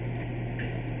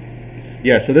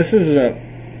 Yeah, so this is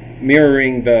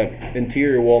mirroring the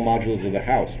interior wall modules of the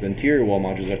house. The interior wall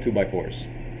modules are 2x4s.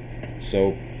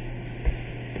 So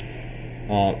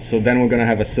then we're going to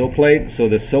have a sill plate. So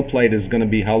the sill plate is going to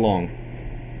be how long?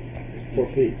 4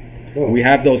 feet. Oh. We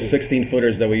have those 16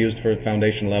 footers that we used for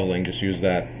foundation leveling. Just use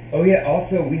that. Oh yeah,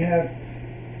 also we have,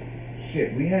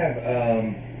 if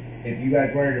you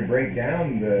guys wanted to break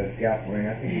down the scaffolding,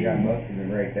 I think we got most of it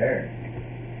right there.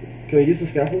 Can we use the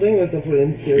scaffolding or is that for the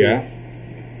interior? Yeah,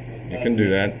 you can do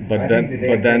that. But I then, think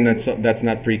that that's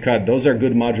not pre-cut. Those are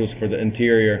good modules for the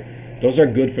interior. Those are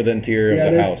good for the interior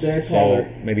of the house. They're So taller.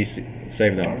 maybe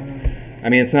save them. I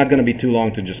mean, it's not going to be too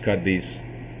long to just cut these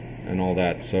and all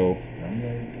that. So.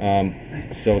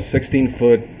 So 16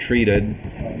 foot treated,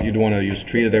 you'd want to use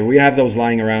treated there. We have those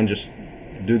lying around, just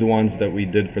do the ones that we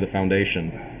did for the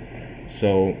foundation.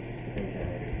 So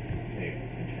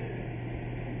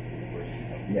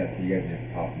yeah, so you guys just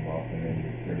pop them off and then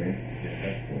just put them in. Yeah,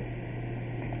 that's cool.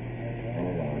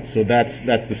 so that's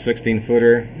the 16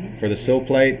 footer for the sill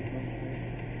plate.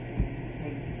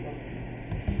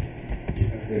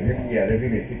 There's going to be a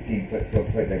 16-foot sill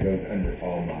plate that goes under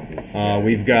all modules.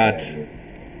 We've got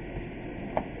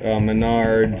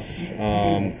Menards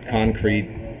concrete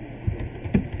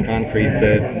It's on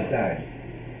bit. the side.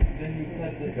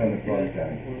 It's on the far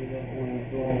side.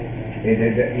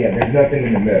 There's nothing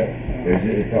in the middle.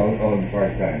 It's all on the far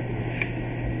side. I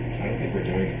don't think we're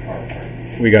doing the car part.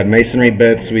 We got masonry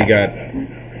bits. We got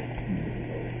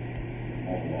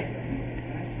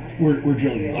We're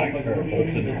drilling like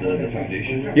bolts into the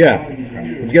foundation. yeah.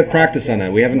 Let's get practice on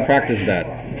that. We haven't practiced that.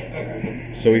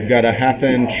 So we've got a 1/2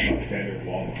 inch.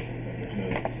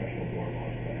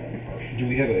 Do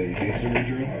we have a masonry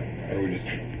drill? Or are we just...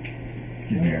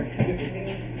 Excuse me.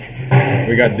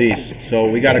 We got these. So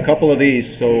we got a couple of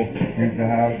these. So Here's the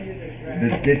house.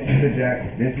 This is the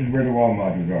deck. This is where the wall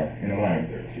modules are in a line.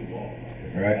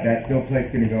 Alright, that sill plate's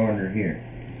going to go under here.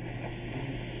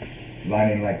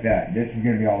 Lining like that. This is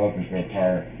going to be all open so a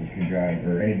car can drive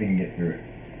or anything can get through it.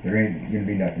 There ain't going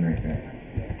to be nothing right there.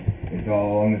 It's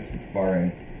all on this far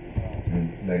end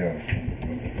and laid over.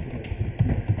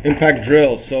 impact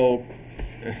drill. So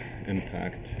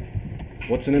impact.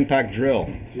 What's an impact drill?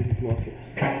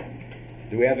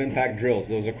 Do we have impact drills?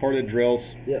 Those are corded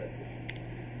drills. Yep.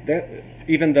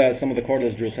 Even some of the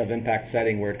cordless drills have impact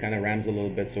setting where it kind of rams a little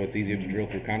bit, so it's easier to drill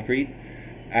through concrete.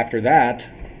 After that,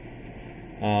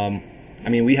 I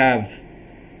mean, we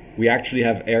actually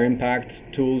have air impact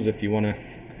tools if you want to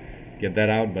get that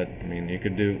out. But I mean, you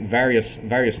could do various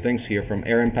things here, from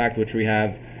air impact, which we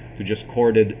have, to just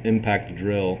corded impact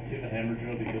drill. Do you have a hammer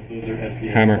drill, because those are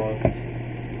SDS Hammer. plus.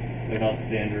 They're not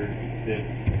standard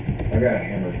bits. I got a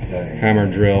hammer setting. Hammer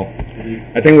drill. It needs-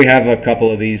 I think we have a couple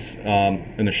of these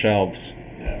in the shelves.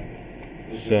 Yeah.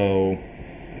 So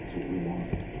That's what we want.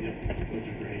 Yep. Those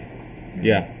are great.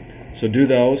 yeah, so do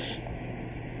those.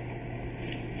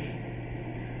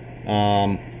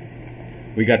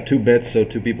 We got 2 bits, so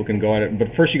 2 people can go at it.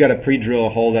 But first, you got to pre-drill a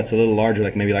hole that's a little larger,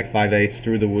 like maybe like 5/8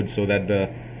 through the wood, so that the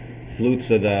flutes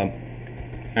of the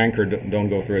anchor don't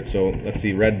go through it. So let's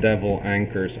see, Red Devil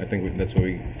anchors. I think that's what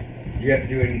we Do you have to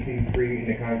do anything pre in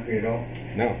the concrete at all?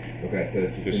 No. Okay, so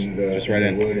it's just in the, just right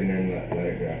in the in. wood and then let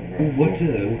it dry. What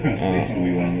kind of spacing do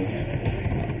we want on this?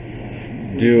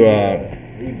 Do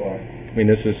Rebar. I mean,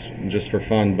 this is just for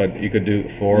fun, but you could do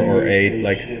 4 or 8,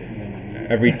 like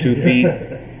every 2 feet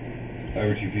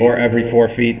Every 2 feet? or every 4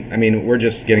 feet. I mean, we're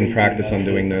just getting practice on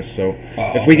doing this. So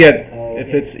if we get,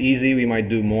 if it's easy, we might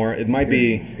do more. It might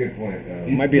be, It's a good point.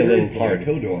 it might be a There little is, like, hard. a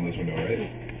code on this window, right?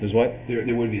 There's what?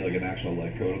 There would be like an actual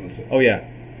like code on this. Oh yeah,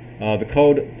 the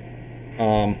code.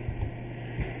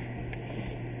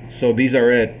 So these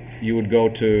are it. You would go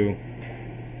to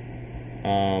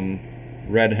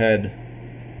redhead.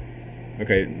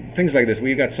 Okay, things like this.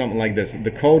 We've got something like this. The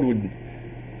code would.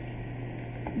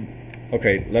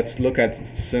 Okay, let's look at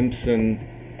Simpson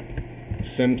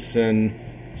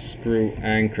screw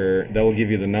anchor. That will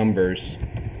give you the numbers.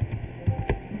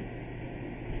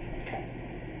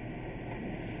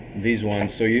 These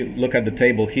ones. So you look at the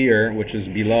table here, which is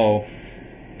below,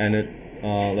 and it.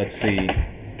 Let's see,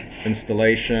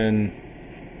 installation,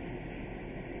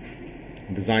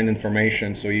 design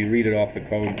information. So you read it off the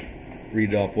code.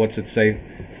 Read off what's it say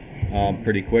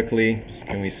pretty quickly.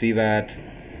 Can we see that?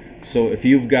 So if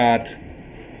you've got,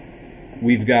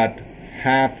 we've got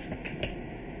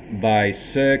 1/2 by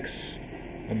 6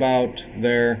 about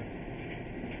there.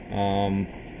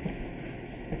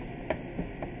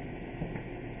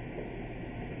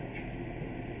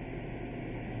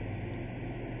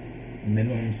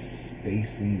 Minimum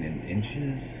spacing in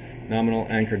inches. Nominal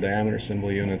anchor diameter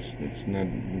symbol units. It's not.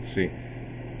 Let's see.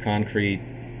 Concrete.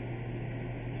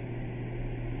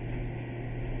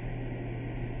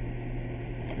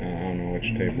 I don't know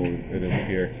which table it is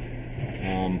here.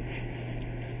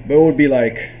 But it would be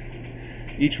like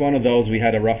each one of those. We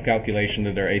had a rough calculation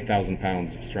that they're 8,000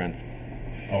 pounds of strength.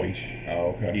 Oh, each.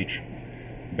 Oh, okay. Each,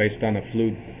 based on a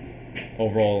flute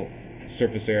overall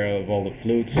surface area of all the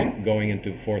flutes going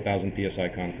into 4,000 psi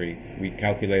concrete. We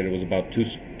calculated it was about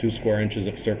 2 square inches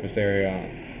of surface area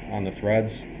on the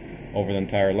threads over the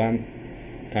entire length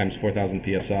times 4,000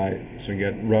 psi. So you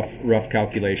get rough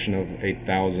calculation of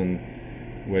 8,000,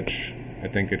 which I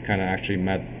think it kind of actually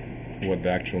met what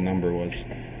the actual number was.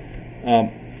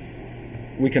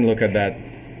 We can look at that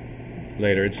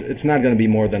later. It's not going to be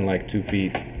more than like 2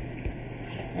 feet.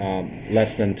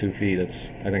 Less than 2 feet.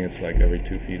 I think it's like every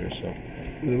 2 feet or so.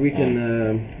 We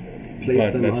can place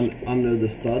but them that's- under the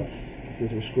studs,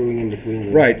 since we're screwing in between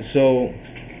them. Right. So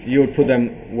you would put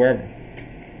them where?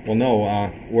 Well, no.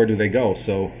 Where do they go?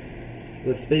 So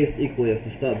They're spaced equally as the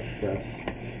studs, perhaps.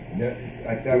 No,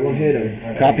 I thought We won't hit 'em.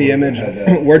 kind of Copy looked image. at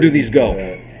the- Where do these go?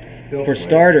 the sill For plate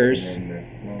starters, and then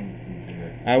the long ones in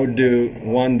there. I would do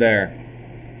 1 there.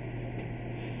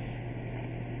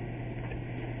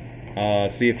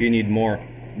 See if you need more.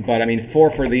 But I mean, 4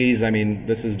 for these. I mean,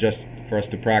 this is just for us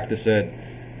to practice it.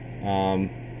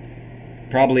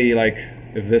 Probably like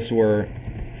if this were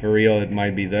for real, it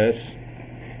might be this.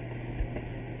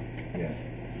 Yeah.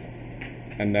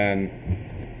 And then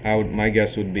my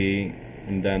guess would be,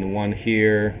 and then 1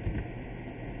 here,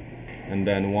 and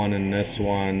then 1 in this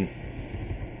one,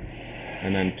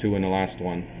 and then 2 in the last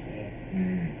one.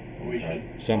 We should,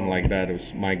 Something like that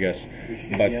was my guess. we should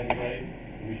get But the ends right.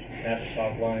 We should snap a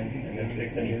stock line and then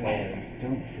fix any holes.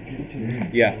 Don't forget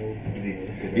to. Yeah.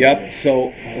 Yep.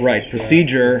 So right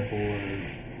procedure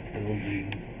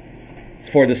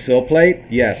for the sill plate.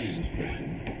 Yes.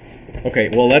 Okay.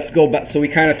 Well, let's go back. So we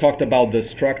kind of talked about the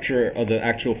structure of the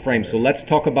actual frame. So let's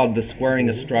talk about the squaring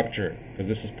the structure, because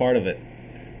this is part of it.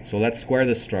 So let's square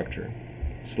this structure.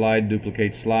 Slide,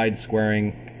 duplicate, slide,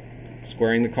 squaring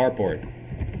the carport.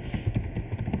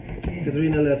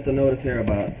 Katrina left a notice here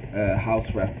about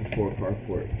house wrap before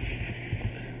carport.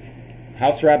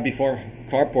 House wrap before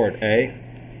carport, eh?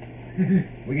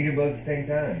 We can do both at the same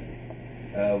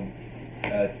time.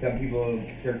 Some people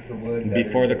search for wood.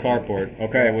 Before the carport.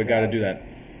 Okay, we got to do that.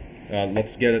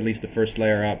 Let's get at least the first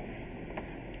layer up.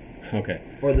 Okay.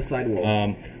 Or the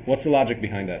sidewall. What's the logic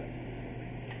behind that?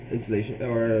 Insulation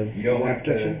or You don't water have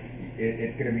to. protection.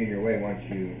 It's going to be in your way once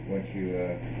you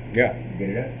Yeah. get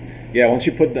it up. Yeah, once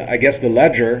you put I guess the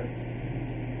ledger,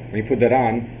 when you put that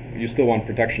on, you still want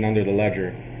protection under the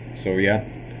ledger. So yeah.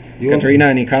 Katrina,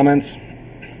 any comments?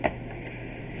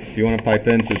 If you want to pipe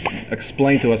in to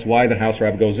explain to us why the house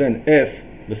wrap goes in, if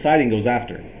the siding goes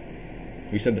after.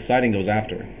 We said the siding goes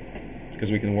after,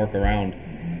 because we can work around.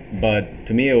 But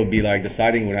to me it would be like the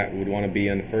siding would want to be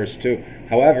in first too.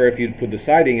 However, if you put the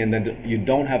siding in, then you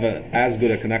don't have as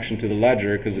good a connection to the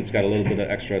ledger, because it's got a little bit of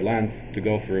extra length to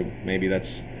go through. Maybe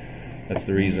that's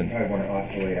the reason. You probably want to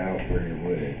oscillate out where your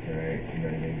wood is, right? You know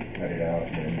what I mean? Cut it out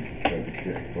and then so it can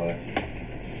sit flush.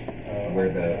 where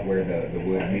the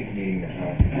wood meeting the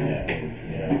house is.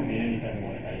 Yeah. I mean, anytime you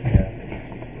want to add a gap, it needs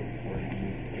to be sloped 40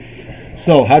 feet.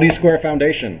 So, how do you square a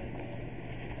foundation?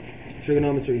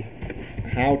 Trigonometry.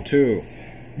 How to?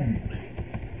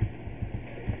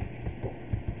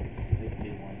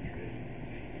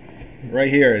 Right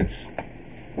here, it's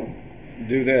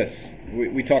do this.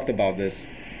 We talked about this,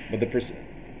 but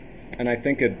and I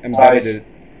think it embodied it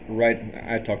right.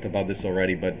 I talked about this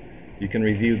already, but you can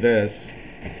review this.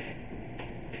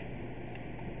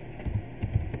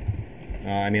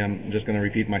 I mean, I'm just going to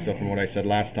repeat myself from what I said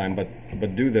last time,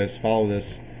 but do this, follow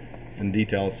this in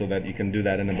detail, so that you can do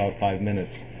that in about 5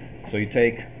 minutes. So you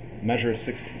measure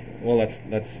 6. Well,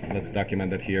 let's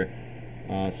document it here.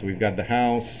 So we've got the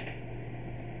house.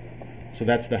 So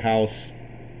that's the house.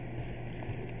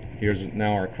 Here's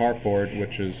now our carport,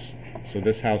 which is, so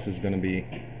this house is going to be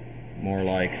more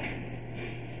like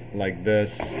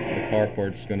this. The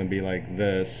carport's going to be like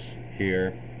this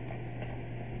here.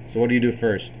 So what do you do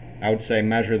first? I would say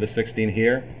measure the 16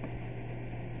 here.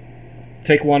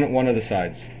 Take one of the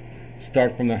sides.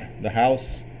 Start from the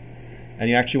house, and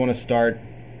you actually want to start.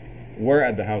 Where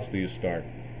at the house do you start?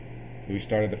 Do we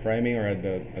start at the framing or at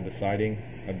the siding,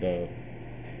 at the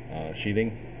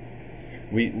sheathing?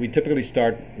 We typically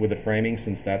start with the framing,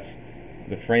 since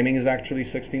the framing is actually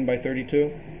 16 by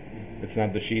 32. It's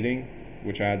not the sheathing,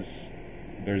 which adds,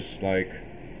 there's like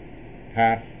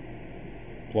half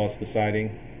plus the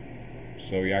siding,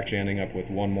 so you're actually ending up with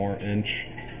 1 more inch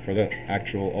for the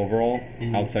actual overall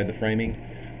outside the framing.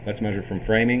 Let's measure from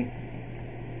framing.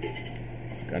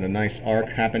 Got a nice arc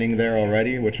happening there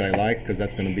already, which I like, because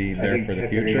that's going to be there for the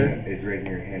future. Is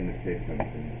raising your hand to say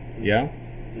something. Yeah?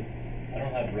 I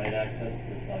don't have write access to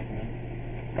this document.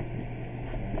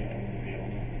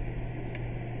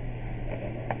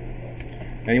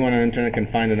 Anyone on the internet can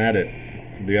find and edit.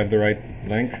 Do you have the right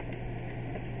link?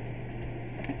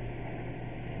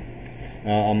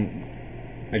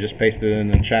 I just pasted it in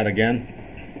the chat again.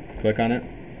 Click on it.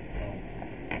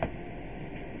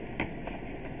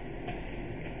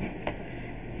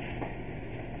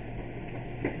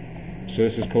 So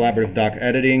this is collaborative doc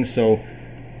editing. So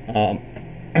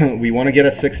we want to get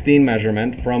a 16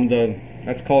 measurement from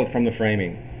let's call it from the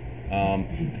framing,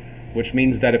 which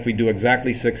means that if we do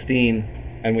exactly 16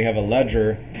 and we have a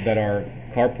ledger, that our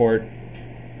carport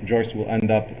joist will end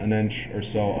up an inch or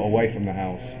so away from the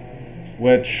house,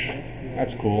 which,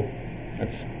 that's cool.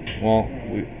 That's, well,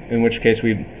 in which case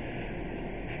do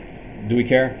we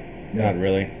care? No. Not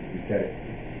really. You said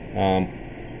it.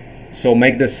 So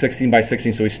make this 16 by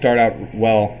 16, so we start out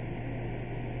well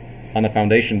on the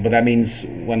foundation, but that means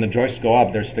when the joists go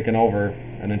up, they're sticking over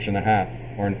 1.5 inches,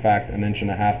 or in fact 1.5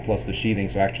 inches plus the sheathing,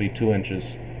 so actually 2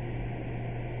 inches.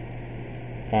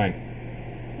 Fine.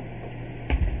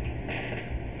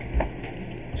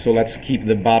 So let's keep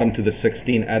the bottom to the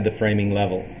 16 at the framing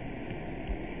level.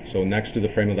 So next to the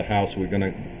frame of the house, we're going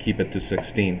to keep it to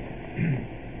 16.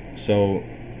 So,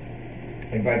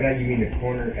 and by that you mean the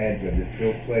corner edge of the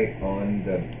sill plate on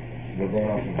the, we're going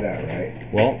off of that, right?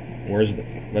 well,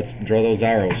 let's draw those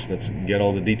arrows. Let's get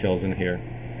all the details in here.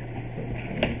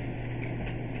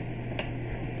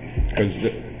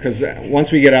 Because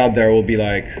once we get out there, we'll be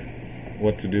like,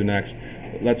 what to do next.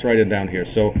 Let's write it down here.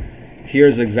 So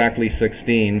here's exactly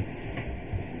 16.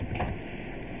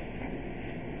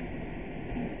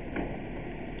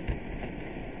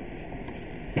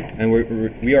 And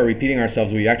we are repeating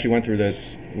ourselves. We actually went through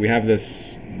this. We have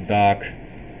this doc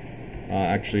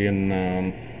actually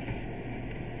in,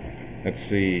 let's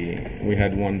see, we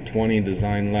had 120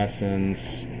 design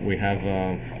lessons. We have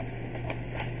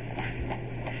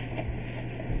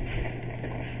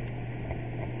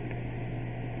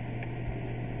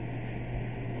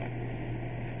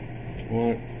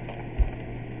what?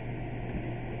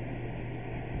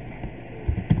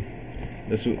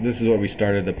 This is what we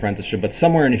started the apprenticeship, but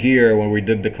somewhere in here when we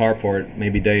did the carport,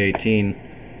 maybe day 18,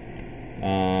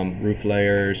 roof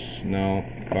layers, no,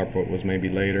 carport was maybe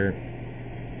later,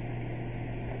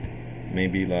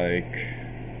 maybe like,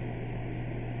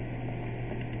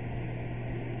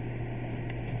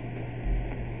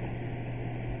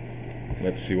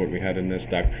 let's see what we had in this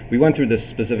doc. We went through this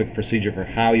specific procedure for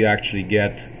how you actually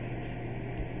get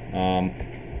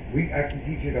I can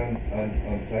teach it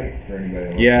on site for anybody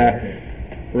that wants to learn it.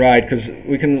 Right, because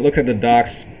we can look at the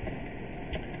docs,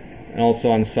 and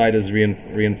also on site is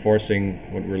reinforcing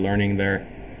what we're learning there.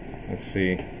 Let's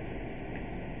see.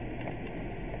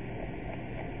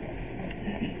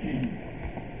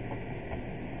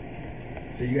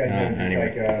 So you guys know just anyway.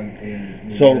 like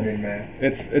in math?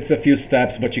 It's a few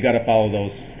steps, but you got to follow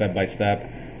those step by step.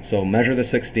 So measure the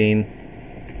 16.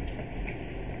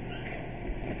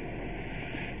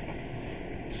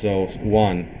 So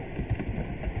 1,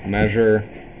 measure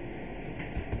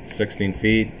 16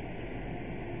 feet.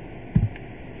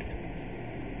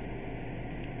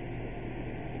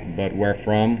 But where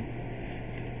from?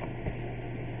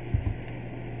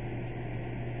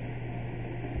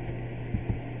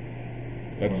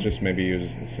 Let's just maybe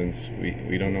use, since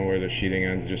we don't know where the sheeting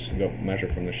ends, just go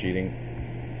measure from the sheeting,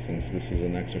 since this is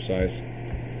an exercise.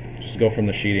 Just go from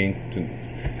the sheeting to,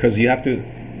 because you have to,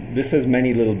 this has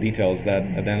many little details that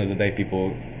at the end of the day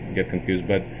people get confused,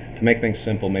 but to make things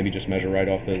simple, maybe just measure right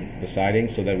off the siding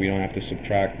so that we don't have to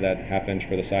subtract that ½ inch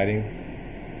for the siding.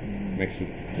 Makes it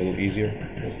a little easier.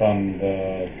 Just on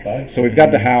the side? So we've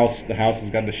got the house has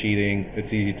got the sheeting,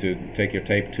 it's easy to take your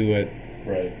tape to it.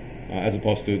 Right. As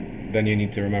opposed to, then you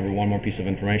need to remember one more piece of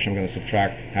information. I'm going to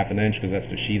subtract ½ inch because that's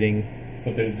the sheeting.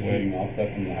 But there's the sheeting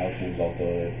offset from the house, and there's also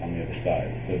on the other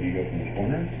side. So do you go from the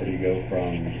corner, or do you go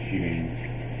from sheeting?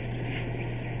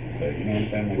 So you know what I'm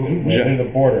saying? Like there's a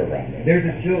border around it. There's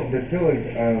a sill. The sill is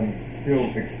still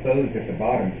exposed at the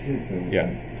bottom too. So yeah,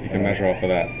 you can measure off of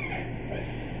that.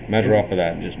 Measure off of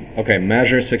that. Just okay.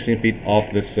 Measure 16 feet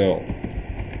off the sill.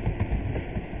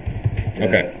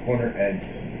 Okay. Corner edge.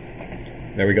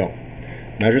 There we go.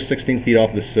 Measure 16 feet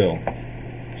off the sill.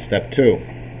 Step 2.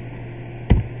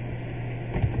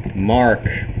 Mark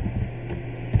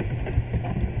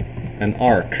an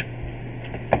arc.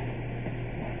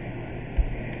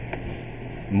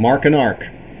 Mark an arc.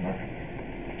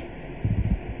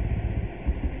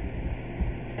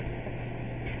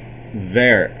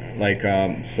 There. Like,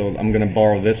 so I'm going to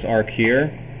borrow this arc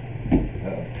here.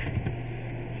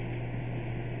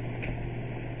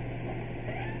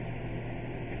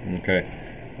 Okay.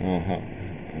 Oh, how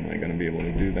am I going to be able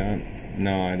to do that?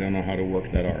 No, I don't know how to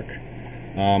work that arc.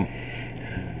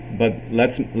 But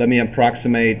let me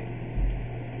approximate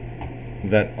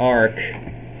that arc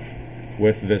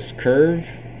with this curve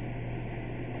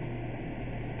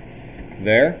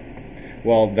there.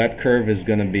 Well, that curve is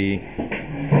going to be,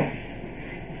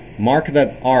 mark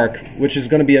that arc, which is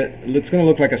going to be it's going to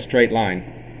look like a straight line.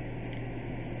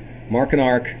 Mark an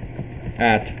arc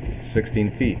at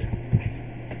 16 feet.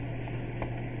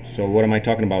 So what am I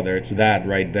talking about there? It's that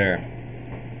right there.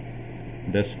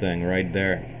 This thing right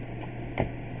there.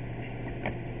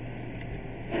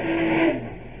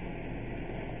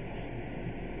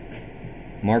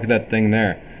 Mark that thing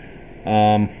there.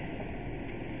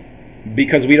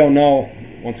 Because we don't know,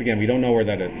 once again, we don't know where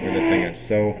the thing is.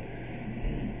 So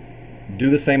do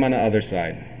the same on the other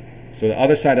side. So the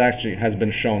other side actually has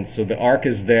been shown. So the arc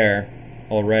is there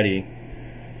already.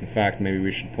 In fact, maybe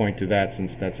we should point to that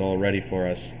since that's all ready for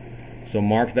us. So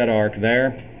mark that arc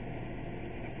there.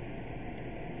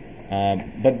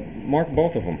 But mark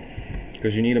both of them,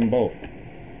 because you need them both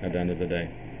at the end of the day.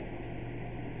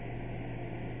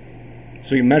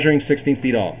 So you're measuring 16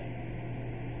 feet off.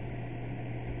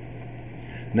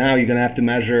 Now you're going to have to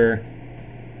measure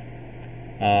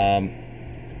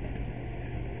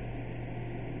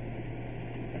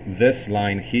this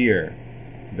line here,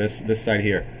 this side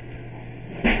here.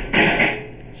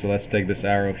 So let's take this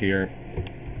arrow here.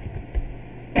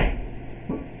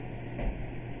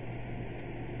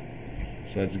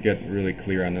 So let's get really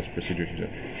clear on this procedure.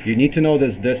 You need to know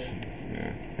this.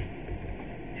 Yeah.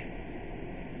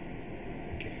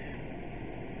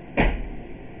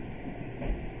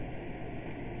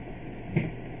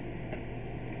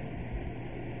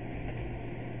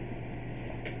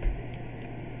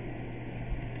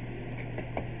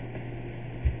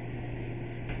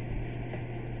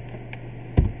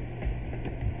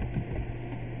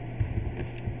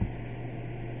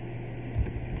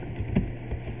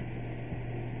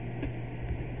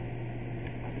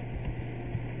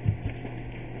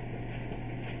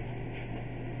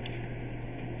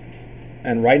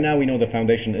 And right now we know the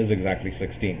foundation is exactly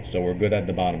 16, so we're good at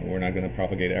the bottom. We're not going to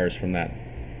propagate errors from that.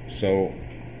 So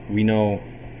we know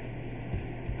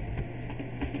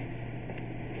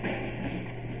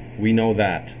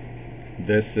that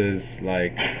this is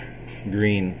like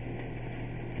green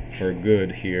for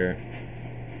good here.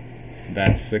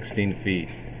 That's 16 feet.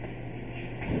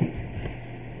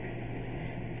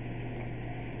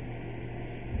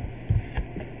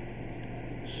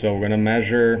 So we're going to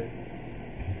measure.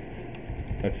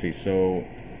 Let's see, so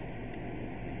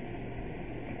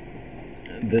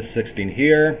this 16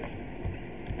 here,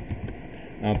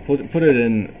 put it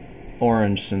in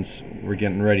orange since we're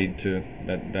getting ready to,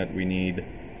 that we need.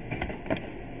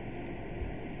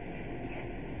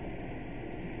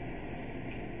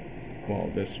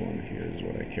 Well, this one here is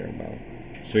what I care about.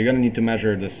 So you're going to need to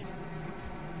measure this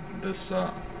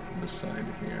side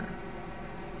here.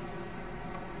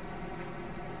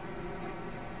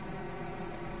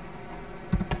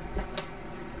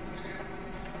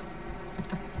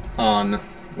 on,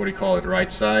 what do you call it,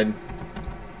 right side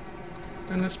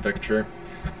in this picture.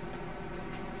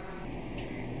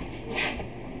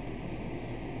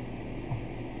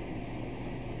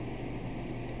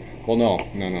 Well, no.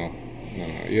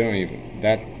 You don't even,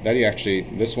 that you actually,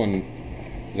 this one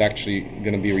is actually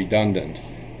going to be redundant.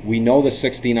 We know the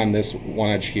 16 on this one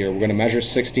edge here. We're going to measure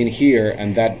 16 here,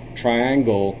 and that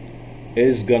triangle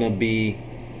is going to be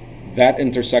that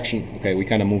intersection. Okay, we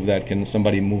kind of move that. Can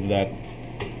somebody move that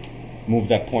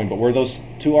point? But where those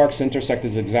two arcs intersect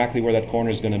is exactly where that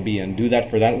corner is going to be, and do that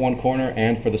for that one corner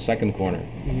and for the second corner.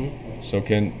 Mm-hmm. So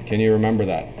can you remember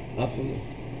that? Absolutely.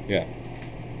 Yeah.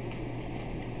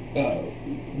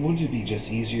 Wouldn't it be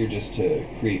just easier just to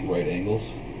create right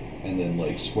angles and then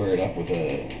like square it up with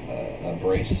a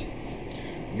brace?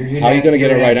 How are you going to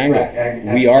get a right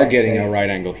angle? We are getting a right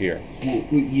angle here. Well,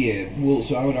 yeah. Well,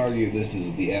 so I would argue this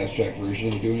is the abstract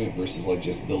version of doing it versus like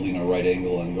just building a right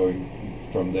angle and going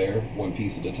from there one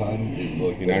piece at a time. Is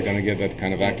like You're not going to get that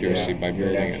kind of accuracy by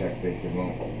building abstract it. space, it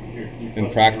won't.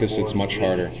 In practice, it's much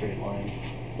harder.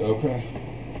 Okay.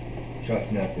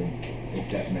 Trust nothing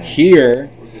except math. Here,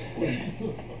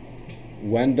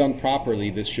 when done properly,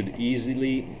 this should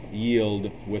easily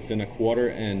yield within a 1/4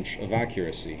 inch of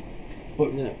accuracy.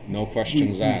 But No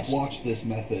questions asked. We've watched this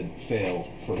method fail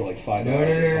for like 5 No.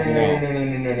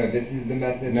 hours. This is the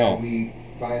method No. that we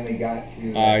finally got to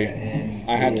at the end.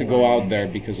 I had to go out there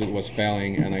because it was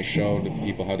failing, and I showed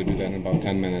people how to do that in about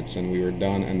 10 minutes, and we were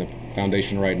done, and the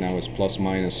foundation right now is plus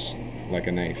minus like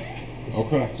an eighth.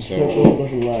 Okay. Circle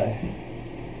doesn't lie.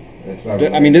 That's why we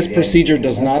I mean, this again. procedure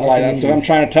does not lie. That's what I'm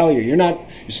trying to tell you. You're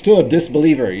still a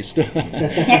disbeliever. You're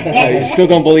still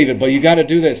don't believe it, but you got to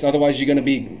do this. Otherwise, you're going to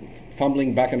be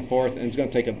fumbling back and forth, and it's going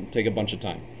to take a bunch of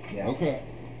time. Yeah. Okay.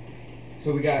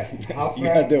 So we got house You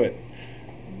got to wrap, do it.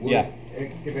 wood Yeah.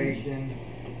 excavation,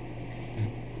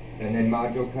 and then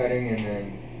module cutting, and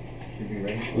then should be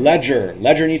ready.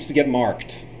 Ledger needs to get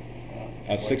marked.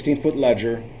 A 16-foot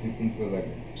ledger. 16-foot ledger.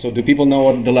 So do people know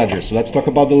what the ledger is? So let's talk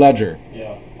about the ledger.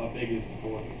 Yeah, how big is the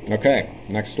board? Okay,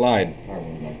 next slide.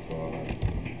 Probably about 12.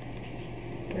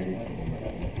 Maybe 12.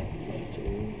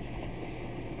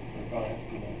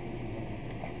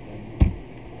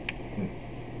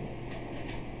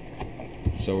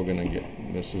 So we're gonna get,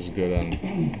 this is good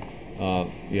on,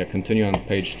 yeah, continue on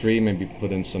page 3, maybe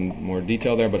put in some more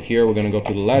detail there, but here we're gonna go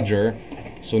to the ledger.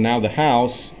 So now the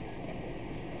house,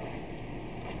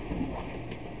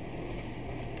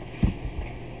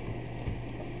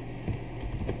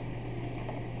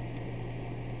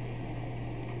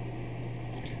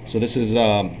 so this is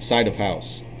side of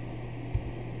house.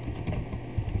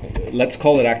 Let's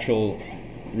call it actual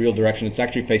real direction. It's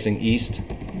actually facing east.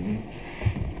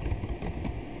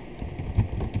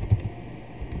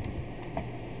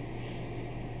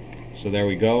 So there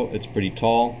we go. It's pretty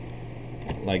tall,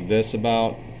 like this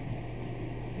about.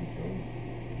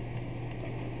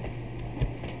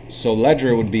 So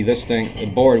ledger would be this thing, a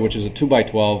board, which is a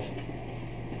 2x12.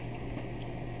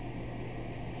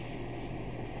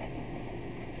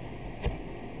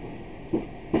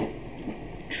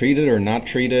 Treated or not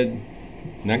treated,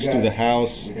 next to the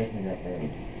house. We definitely got that.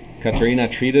 Katerina,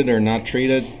 treated or not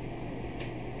treated?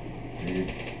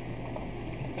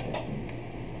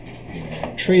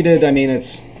 Treated, I mean,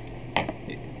 it's,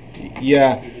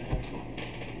 yeah,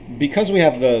 because we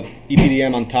have the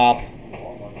EPDM on top,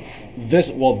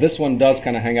 this one does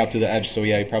kind of hang out to the edge, so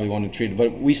yeah, you probably want to treat it,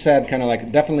 but we said kind of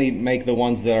like, definitely make the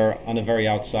ones that are on the very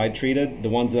outside treated. The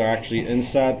ones that are actually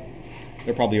inset,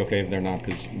 they're probably okay if they're not,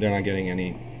 because they're not getting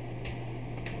any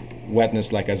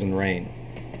wetness like as in rain.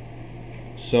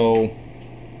 So,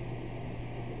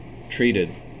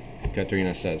 treated,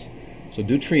 Katerina says. So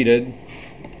do treated.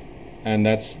 And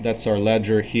that's our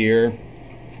ledger here.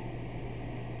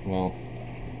 Well,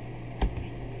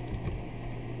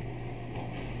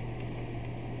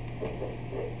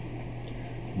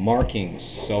 markings.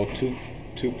 So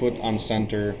two put on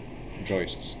center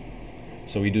joists.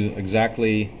 So we do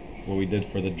exactly what we did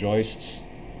for the joists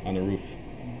on the roof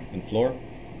and floor.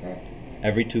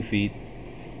 Every 2 feet.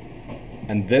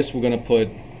 And this we're gonna put.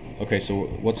 Okay. So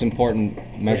what's important?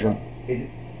 Measure.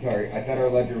 Sorry, I thought our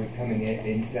ledger was coming in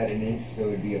inset an inch, so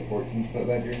it would be a 14-foot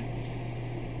ledger.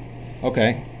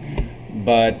 Okay,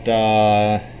 but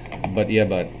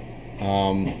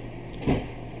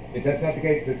if that's not the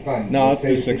case, that's fine. No, Let's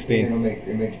let's do say 16. It'll make,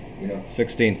 you know.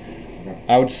 16. Okay.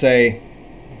 I would say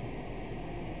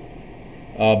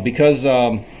because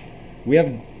we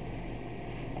have,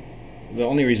 the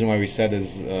only reason why we said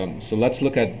is so let's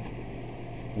look at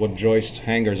what joist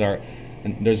hangers are.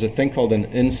 And there's a thing called an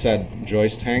inset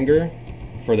joist hanger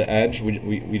for the edge.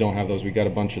 We don't have those. We got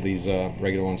a bunch of these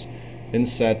regular ones.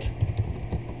 inset.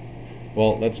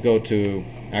 Well, let's go to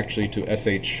actually to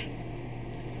SH.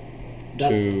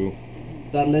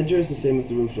 That ledger is the same as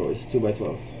the roof joist,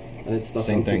 2x12s, and it's stuck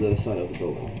Same onto thing. the side of the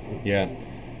building. Yeah.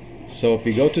 So if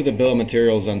we go to the bill of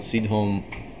materials on Seed Home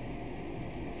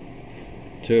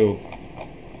 2,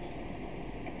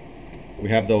 we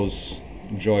have those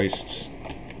joists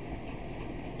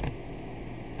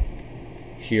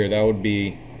here. That would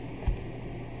be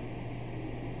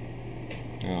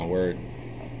where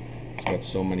it's got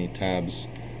so many tabs.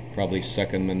 Probably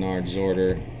second Menard's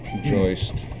order,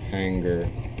 joist, hanger.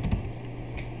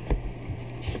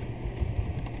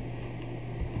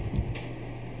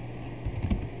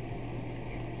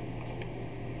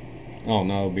 Oh,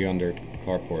 now it'll be under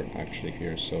Carport actually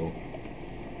here, so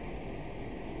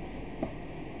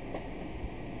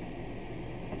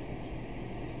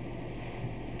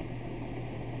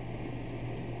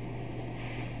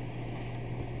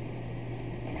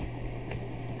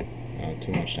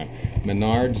too much time.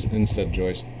 Menard's inset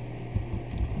joist.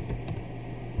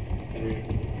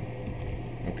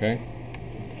 Okay.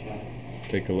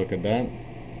 Take a look at that.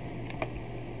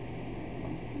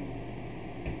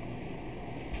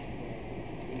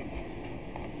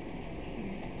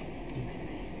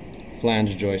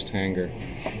 Flange joist hanger.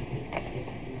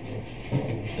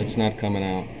 It's not coming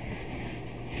out.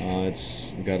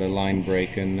 It's got a line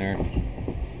break in there.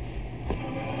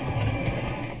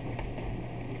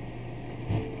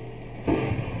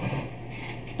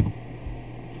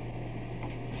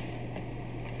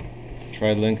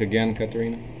 Try link again,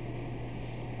 Katerina.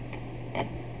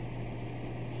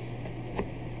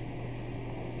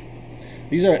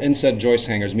 These are inset joist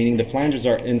hangers, meaning the flanges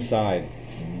are inside.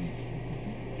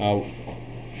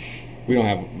 We don't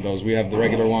have those. We have the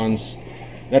regular ones.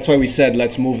 That's why we said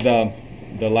let's move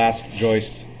the last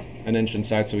joist an inch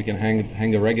inside so we can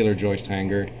hang a regular joist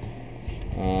hanger.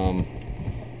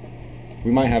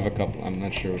 We might have a couple. I'm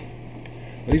not sure.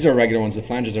 But these are regular ones. The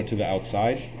flanges are to the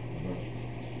outside.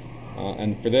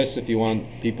 And for this, if you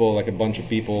want people, like a bunch of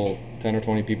people, 10 or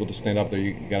 20 people to stand up there,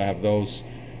 you gotta have those.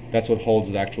 That's what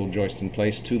holds the actual joist in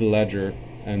place to the ledger.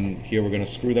 And here we're gonna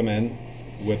screw them in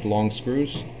with long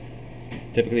screws.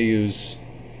 Typically use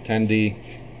 10D,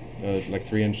 like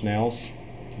 3-inch nails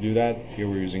to do that. Here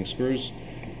we're using screws.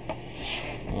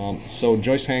 So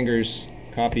joist hangers,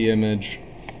 copy image.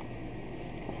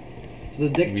 So the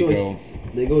deck joists,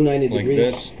 they go 90 like degrees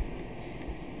this.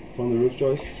 from the roof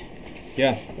joist?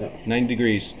 Yeah, 90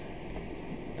 degrees.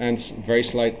 And very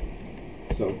slight.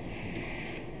 So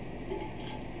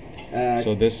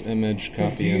this image,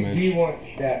 copy image. Do you want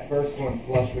that first one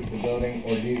flush with the building,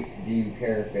 or do you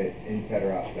care if it's inside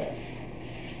or outside?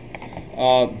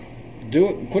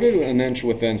 Put it an inch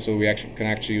within so we can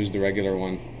actually use the regular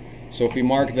one. So if we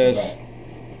mark this,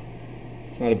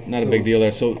 Right. it's not a big deal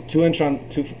there. So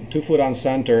 2 foot on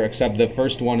center, except the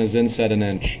first one is inset an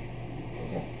inch.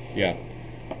 Okay. Yeah.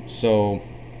 So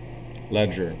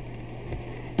ledger.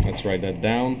 Let's write that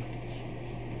down.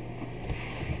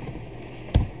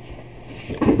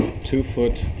 2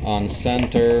 foot on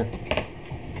center,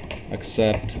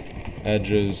 except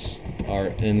edges are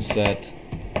inset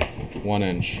 1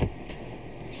 inch.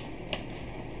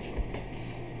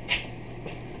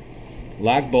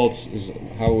 Lag bolts is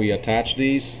how we attach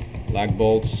these. Lag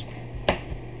bolts,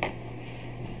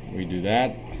 we do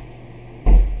that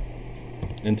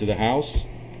into the house.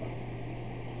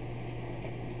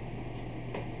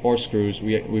 Or screws.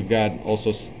 We've got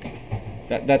also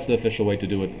that's the official way to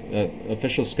do it.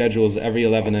 Official schedule is every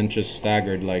 11 inches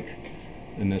staggered, like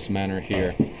in this manner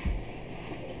here.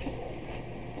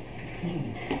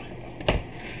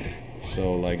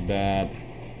 So like that.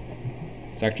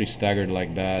 It's actually staggered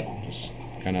like that, just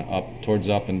kind of towards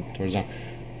up and towards down.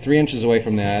 3 inches away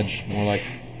from the edge, more like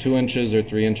 2 inches or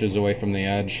 3 inches away from the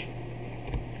edge.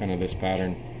 Kind of this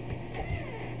pattern.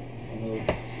 And those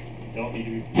don't need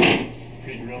to be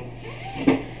pre-drilled?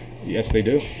 Yes, they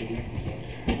do.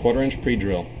 1/4 inch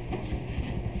pre-drill.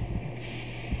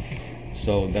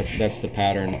 So that's the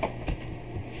pattern.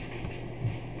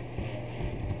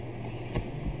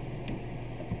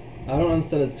 I don't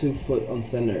understand a 2 foot on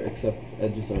center except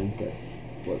edges are inset.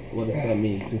 What does that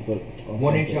mean? 2 foot on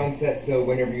 1 inch center? onset, so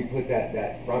whenever you put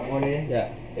that front one in, Yeah.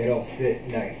 it'll sit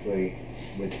nicely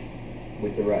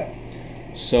with the rest.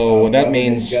 So what that rather than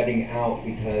means, jutting out,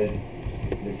 because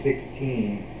the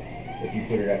 16, if you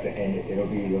put it at the end, it'll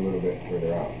be a little bit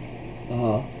further out.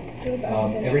 Uh-huh. It was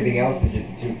offset. Everything else is just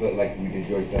a 2 foot, like we did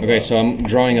joist. okay, so I'm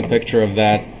drawing a picture of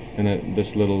that in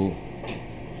this little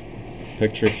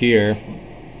picture here.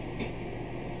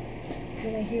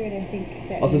 When I hear it, I think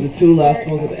that Also, the needs to two last start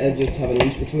ones at the offset. edges have an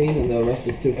inch between, and the rest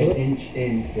is 2 an foot. inch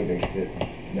in, so they sit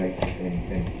nice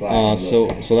and flat. So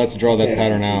let's draw that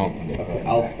pattern out. Okay,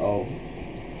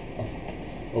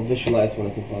 I'll visualize when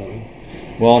it's in front of me.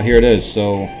 Well, here it is.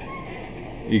 So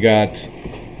you got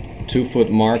 2 foot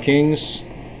markings.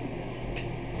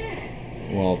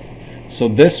 Well, so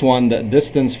this one, the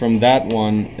distance from that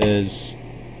one is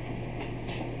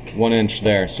 1 inch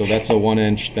there. So that's a 1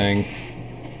 inch thing.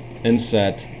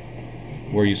 Inset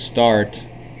where you start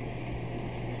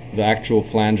the actual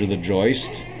flange of the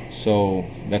joist. So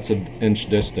that's an inch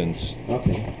distance.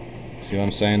 Okay. See what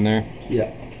I'm saying there?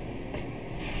 Yeah.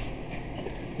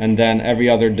 And then every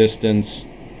other distance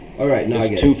All right. Now I is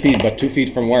get 2 it. feet. But 2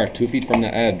 feet from where? 2 feet from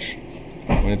the edge.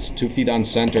 When it's 2 feet on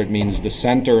center, it means the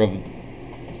center of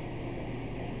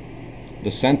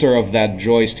that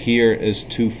joist here is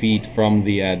 2 feet from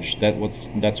the edge.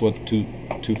 That's what 2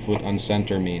 foot on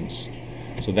center means.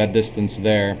 So that distance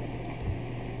there.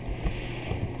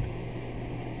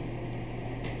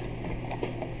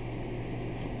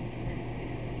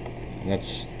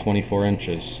 That's 24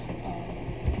 inches.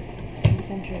 From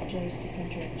center of joist to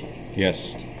center of joist.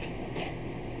 Yes.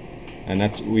 And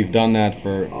we've done that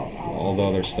for all the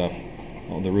other stuff,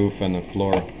 all the roof and the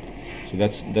floor. So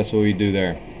that's what we do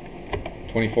there.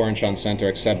 24 inch on center,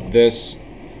 except this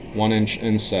 1 inch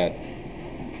inset.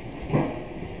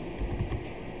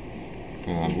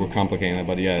 We're complicating it,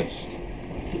 but yeah, it's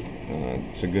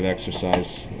a good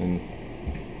exercise in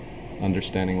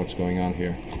understanding what's going on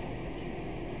here.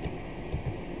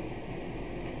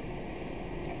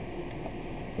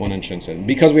 One inch inset.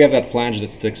 Because we have that flange that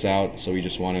sticks out, so we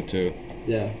just wanted to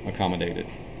accommodate it.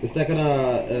 Is that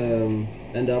gonna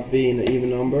end up being an even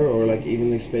number or like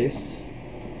evenly spaced?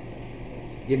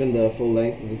 Given the full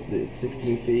length of this, it's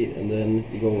 16 feet, and then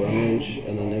you go 1 inch,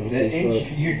 and then The everything.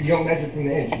 inch, you don't measure from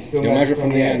the inch. You still You'll measure from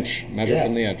the edge. inch. Measure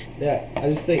from the edge. Yeah, I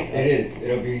just think It is.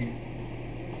 It'll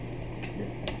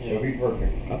be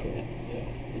perfect. Okay.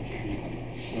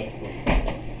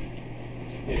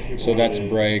 So that's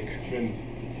break. Trimmed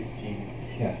to 16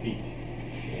 feet.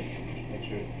 Make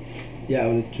sure. Yeah, I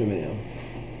will need to trim it now.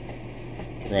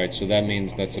 Right, so that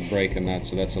means that's a break in that.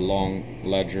 So that's a long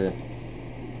ledger.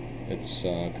 It's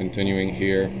continuing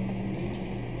here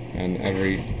and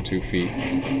every 2 feet.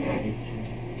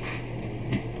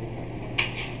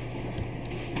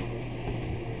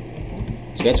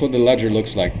 So that's what the ledger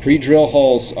looks like. Pre-drill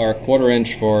holes are 1/4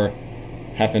 inch for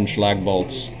 1/2 inch lag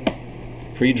bolts.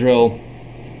 Pre-drill.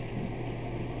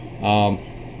 All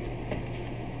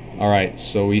right,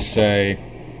 so we say.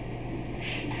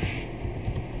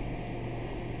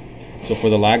 So for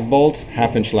the lag bolt,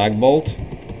 1/2 inch lag bolt.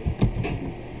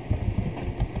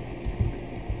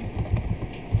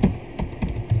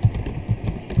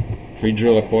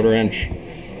 Pre-drill a 1/4 inch.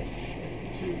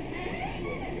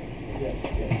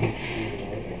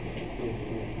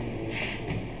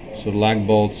 So the lag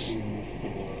bolts,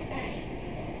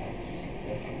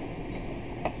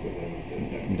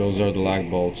 those are the lag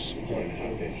bolts.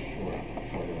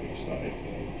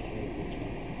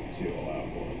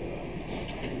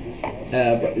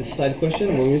 But a side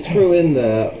question: when we screw in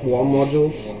the wall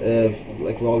modules,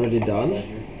 like we're already done,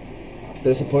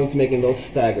 there's a point to making those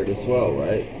staggered as well,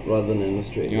 right? Rather than in a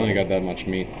straight. You only got that much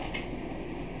meat.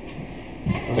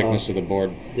 Thickness of the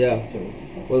board. Yeah.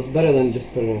 Well, it's better than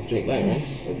just putting in a straight line, right?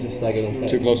 Or just stagger them.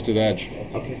 Too close to the edge.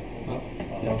 Okay.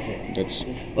 That's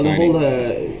well, they tiny. hold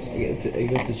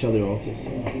against each other also. So.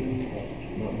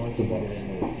 It's a box.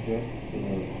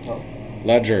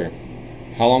 Ledger.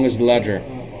 How long is the ledger?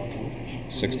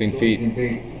 16 feet. 16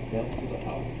 feet.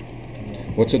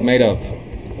 What's it made of?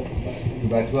 2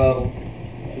 by 12.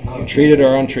 Treated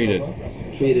or untreated?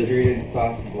 Treated. Treated,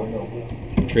 possible.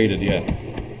 Treated, yeah.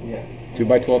 2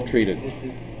 by 12 treated.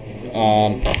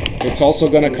 It's also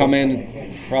going to come in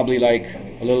probably like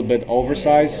a little bit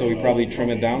oversized, so we probably trim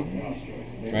it down,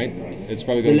 right? It's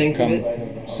probably going to come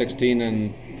 16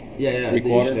 and 3/4. Yeah,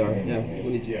 we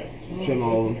need to trim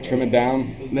all of them. Trim it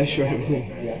down. Measure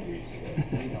everything.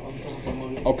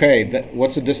 Okay,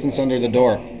 what's the distance under the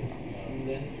door?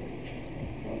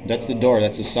 That's the door.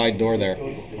 That's the side door there.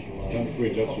 That's we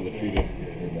adjust for the treated.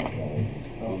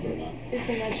 Is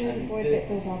the ledger the board that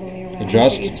goes all the way around?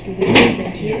 Adjust. That you screw the base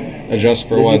into? Adjust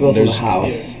for If what? you go from the There's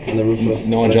house and the roof was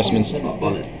no adjustments.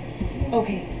 on it.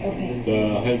 Okay.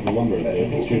 The height of the lumber,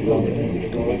 the treated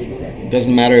lumber.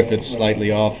 Doesn't matter if it's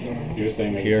slightly off. You're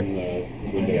saying like Here. from the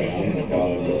window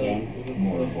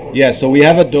down. Yeah, so we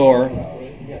have a door.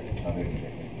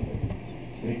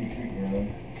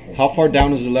 How far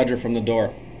down is the ledger from the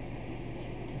door?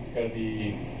 It's got to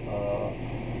be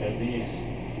at least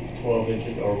 12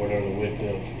 inches or whatever the width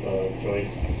of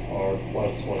joists are,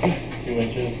 plus 2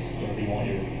 inches, whatever you want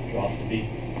your drop to be.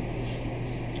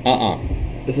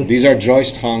 These are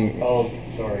joist hung. Oh,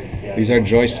 sorry. Yeah. These are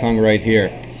joist hung right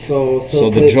here. So So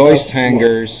the joist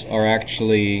hangers are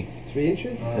actually 3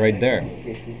 inches? right there.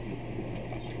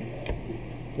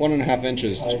 1.5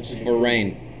 inches for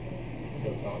rain.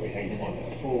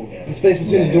 The space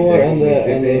between the door and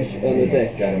the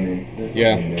deck.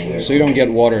 Yeah. So you don't get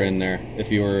water in there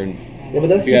if you were in. Yeah, but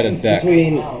that's if you had a distance deck.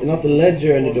 between not the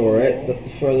ledger and the door, right? That's the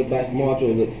further back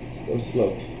module that's on the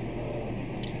slope.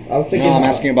 I was thinking. No, I'm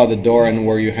asking about the door and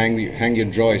where you hang your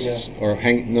joists or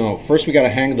hang. No, first we got to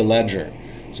hang the ledger.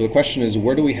 So the question is,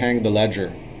 where do we hang the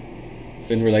ledger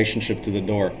in relationship to the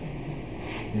door?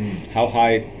 How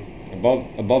high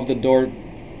above the door?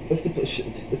 What's the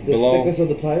Below. thickness of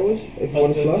the plywood? If you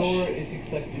want to The flush. door is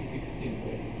exactly 16,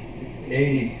 right? 16.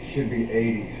 80 should be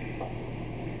 80.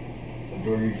 The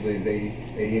door usually is 80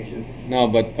 inches. No,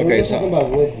 but We're okay. not talking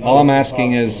about So width. all I'm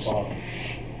asking is, what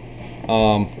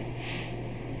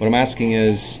I'm asking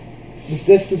is, The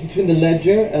distance between the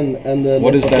ledger and the.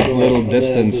 What is lip of the that door, little of the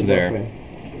distance door there? frame.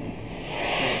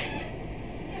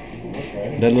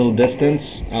 that little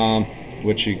distance,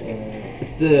 which you.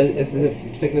 It's the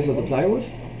thickness of the plywood,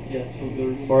 Yeah, so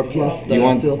there's or plus the You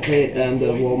want- sill plate and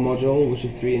the wall module, which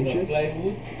is 3 the inches.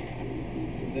 plywood,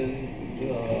 then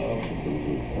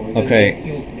Okay. the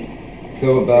sill plate.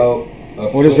 So about a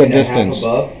What is foot the and a half distance?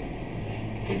 above?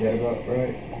 Is that about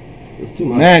right? It's too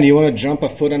much. Man, you want to jump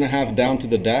 1.5 feet down to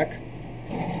the deck?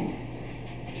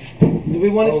 Do we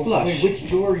want it Oh, flush? wait, which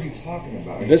door are you talking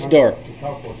about? This door.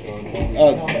 Carport door.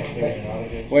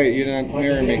 Wait, you're not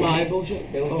mirroring me. My bullshit.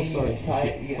 Oh, sorry.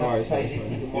 Sorry.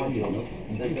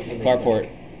 Carport.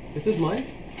 Is this mine?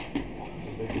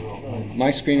 My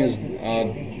screen is.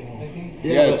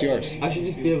 Yeah, but it's yours. I should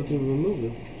just be able to remove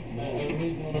this.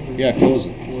 Yeah, close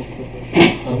it.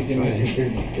 There's a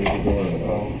door on the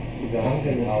bottom. He's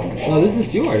asking how. No, this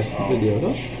is yours video, no?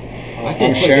 I I'm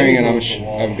can't click sharing and anything.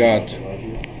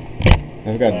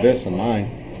 I've got this on mine.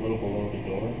 A little below the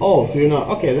door. Oh, so you're not.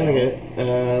 Okay, then I get it.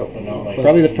 But not like.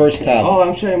 Probably the first tab. Oh,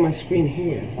 I'm sharing my screen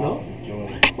here. No?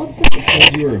 Joist. What the?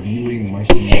 As you are viewing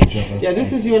Marcin Yeah,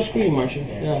 this is your screen, Marcin.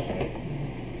 Yeah.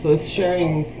 So it's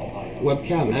sharing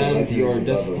webcam But the and ledger your is above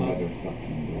desktop. another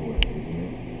fucking door, isn't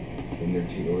it? And there are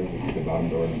two doors, the bottom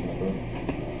door and the top door.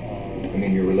 I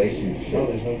mean, your relationship. No,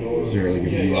 there's no door. Is there like a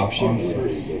view options?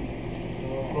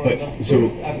 But so-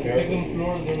 at the second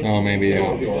floor, there's Oh, maybe, yeah.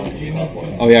 because you need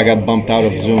to Oh, yeah, I got bumped out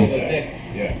of Zoom. the deck.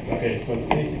 Yeah. Okay, so it's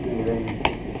basically wherever the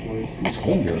joist. It's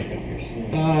colder.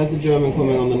 It's a German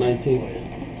coming on the 19th.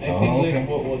 I Oh, think okay. like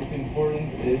what's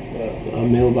important is I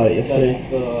mailed about it yesterday.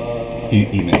 that He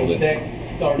emailed the it. deck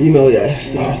starts. Email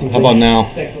yesterday or something. How about now?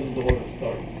 Second door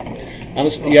starts.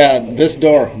 Yeah, this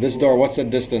door. What's the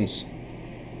distance?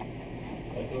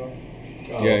 That door.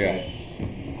 Yeah.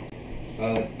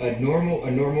 A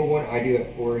normal one I do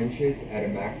at 4 inches at a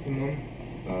maximum.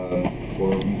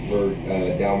 For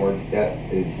downward step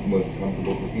is most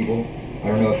comfortable for people. I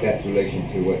don't know if that's relation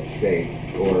to what's safe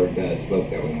or the slope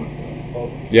that we want.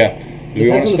 Yeah. Do we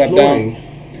want to Depends on the step flooring. down?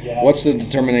 Yeah. What's the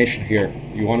determination here?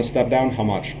 You want to step down? How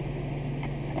much?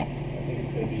 I think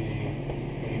it's going to be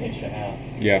like an inch and a half.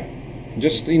 Yeah.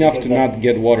 Just enough to Because not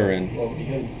get water in. Well,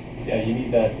 because you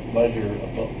need that ledger.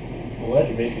 The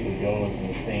ledger basically goes in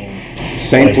the same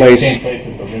Same place. Same place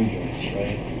as the rim joist,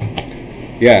 right?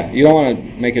 Yeah, you don't want to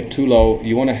make it too low.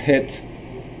 You want to hit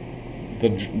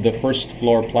the first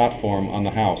floor platform on the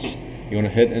house. You want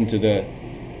to hit into the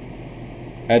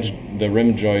edge, the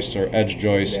rim joist or edge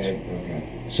joist. Okay.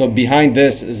 So behind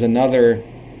this is another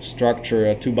structure,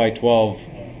 a 2x12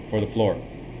 for the floor.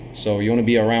 So you want to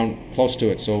be around close to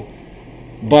it. So,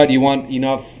 but you want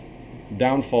enough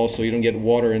downfall so you don't get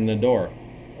water in the door.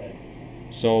 Right.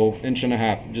 So 1.5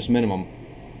 inches, just minimum.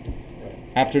 Right.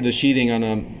 After the sheathing you're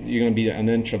going to be an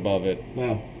inch above it.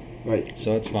 Wow. Right.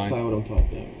 So that's fine. Plywood on top,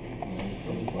 yeah.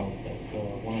 That's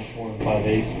 104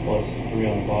 5/8 plus 3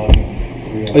 on the bottom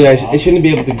and 3 on Oh yeah, the top. it shouldn't be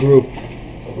able to group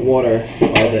So water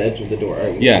by the edge of the door.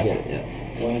 Right? Yeah.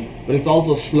 One, But it's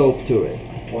also slope to it.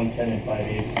 110 and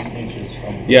 5/8 inches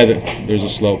from. Yeah, there's a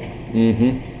slope.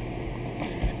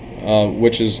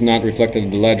 Which is not reflected in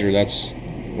the ledger. That's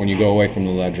when you go away from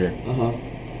the ledger. Uh-huh.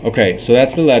 Okay, so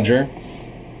that's the ledger.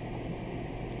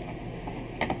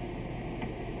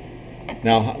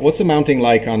 Now, what's the mounting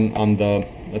like on the?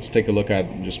 Let's take a look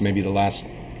at just maybe the last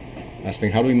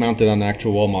thing. How do we mount it on the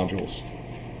actual wall modules?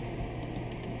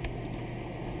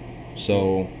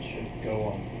 So Should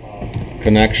go on top.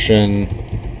 connection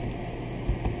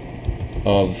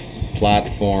of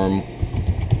platform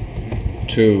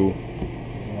to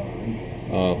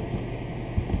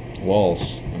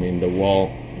walls. I mean the wall.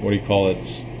 What do you call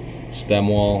it? Stem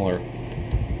wall or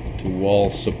to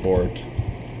wall support.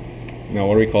 No,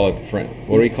 what do we call it?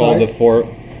 What do we call the four?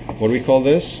 What do we call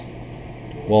this?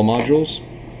 Wall modules?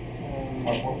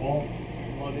 Carport wall.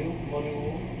 Module.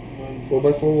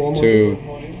 4x4 wall Two.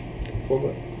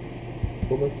 Module.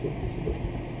 4x2.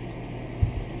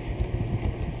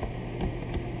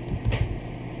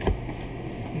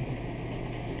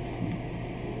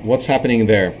 What's happening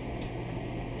there?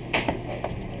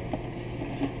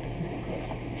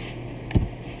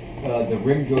 The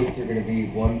rim joists are going to be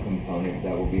one component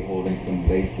that will be holding some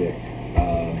basic.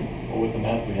 Well, with the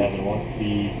map we have, it won't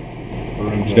be a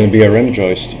rim It's going to be a rim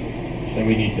joist. Then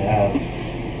we need to have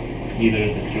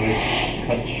either the joist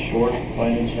cut short by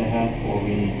 1.5 inches, or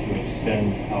we need to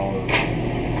extend our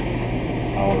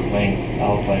length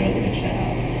out by another 1.5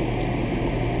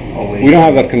 inches. We don't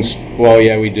have that well,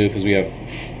 yeah, we do, because we have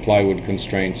plywood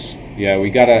constraints. Yeah, we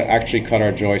got to actually cut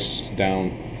our joists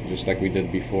down, just like we did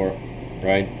before,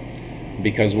 right?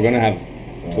 Because we're going to have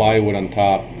plywood on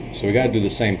top, so we got to do the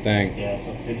same thing. Yeah,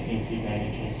 so 15 feet 9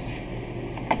 inches.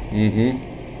 Mm-hmm.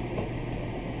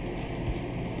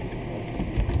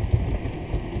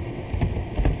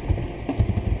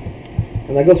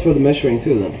 And that goes for the measuring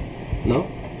too, then? No?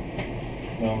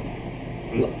 No,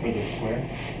 for the square.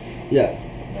 Yeah.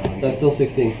 No, That's still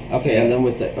 16. Okay, and then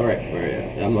with the alright,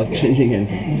 yeah. I'm not changing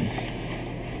anything.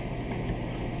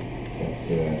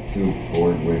 That's 2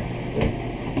 board widths.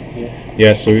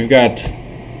 Yeah, so we've got.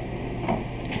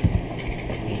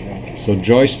 So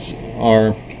joists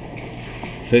are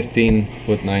 15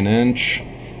 foot 9 inch.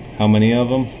 How many of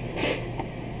them?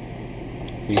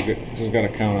 Who's got a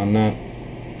count on that?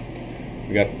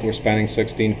 We're spanning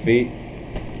 16 feet.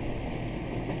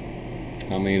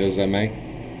 How many does that make?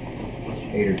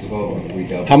 8 or 12 if we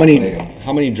double How plate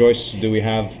 'em. many joists do we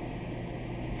have?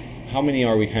 How many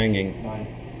are we hanging? 9.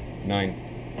 9.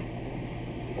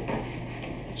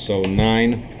 So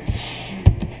 9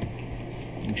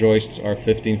 joists are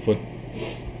 15 foot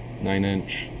 9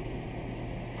 inch.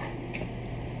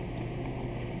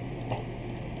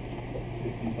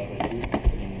 65 by 2.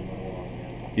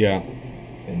 Yeah.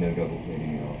 And no double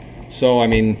plating at all. So I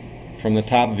mean, from the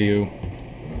top view,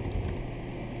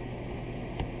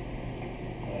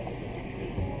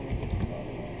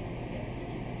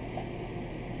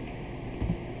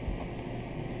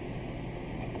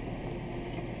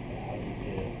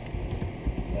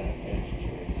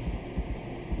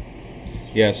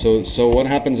 yeah. So what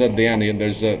happens at the end?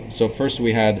 There's so first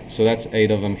we had, so that's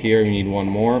 8 of them here. We need 1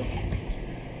 more.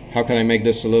 How can I make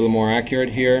this a little more accurate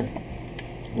here?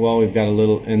 Well, we've got a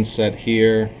little inset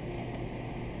here.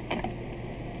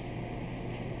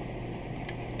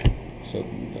 So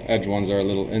the edge ones are a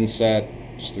little inset,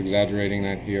 just exaggerating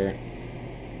that here.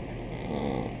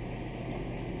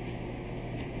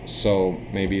 So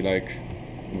maybe like,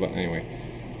 but anyway.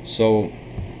 So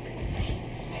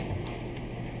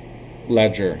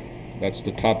ledger, that's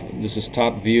the top, this is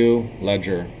top view,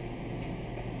 ledger.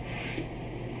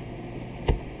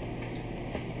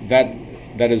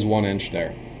 That is 1 inch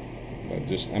there. But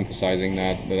just emphasizing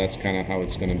that's kind of how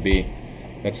it's going to be.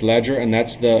 That's ledger, and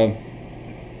that's the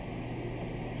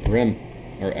rim,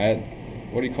 or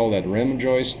what do you call that? Rim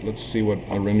joist? Let's see what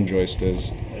a rim joist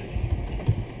is.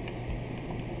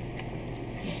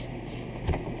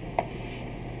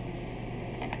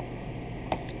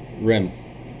 Rim.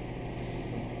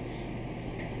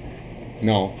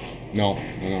 No.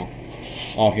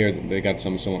 Oh, here they got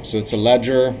some. So it's a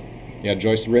ledger. Yeah,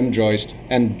 joist, rim joist,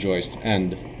 end joist,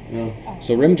 end. No.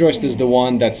 So rim joist is the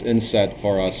one that's inset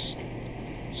for us.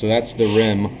 So that's the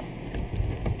rim.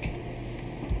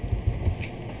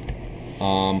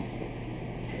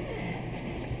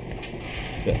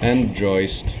 The end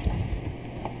joist,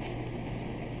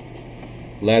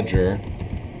 ledger.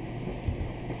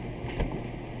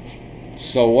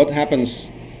 So what happens?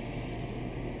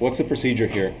 What's the procedure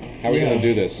here? How are we going to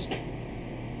do this?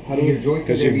 How do your joists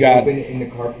are Because going to you've be got- open in the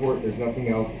carport? There's nothing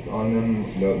else on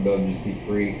them. They'll just be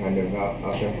free, kind of out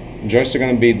there. Joists are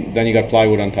going to be. Then you got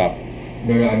plywood on top.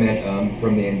 No, I meant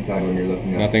from the inside when you're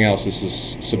looking up. Nothing else. This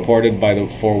is supported by the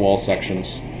 4 wall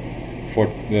sections. For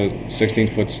the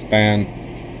 16-foot span,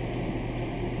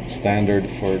 standard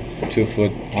for 2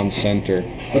 foot on center.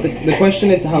 But the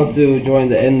question is how to join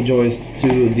the end joist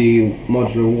to the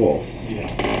modular walls.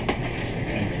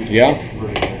 Yeah.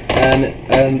 And the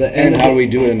end And how do we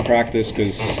do it in practice?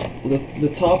 Because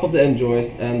the top of the end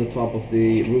joist and the top of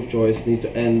the roof joist need to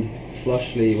end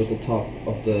flushly with the top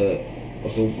of the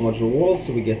modular walls,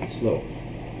 so we get the slope.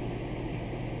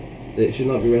 They should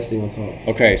not be resting on top.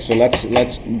 okay, so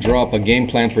let's draw up a game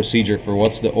plan procedure for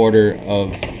what's the order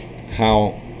of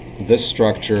how this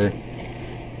structure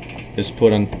is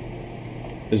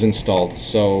installed.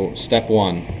 So step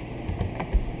 1.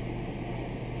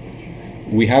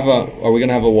 we have a. Are we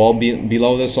gonna have a wall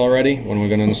below this already when we're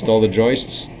gonna install the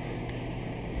joists?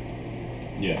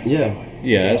 Yeah. Yeah.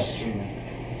 Yes.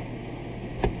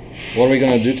 What are we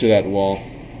gonna do to that wall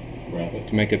Wrap it.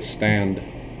 to make it stand?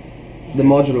 The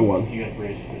modular one. You gotta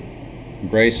brace it.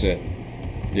 Brace it.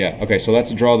 Yeah. Okay. So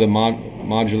let's draw the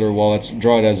modular wall. Let's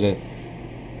draw it as a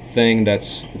thing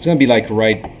that's. It's gonna be like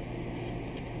right.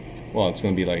 Well, it's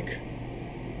gonna be like.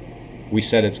 We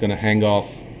said it's gonna hang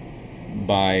off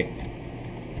by.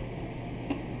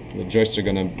 The joists are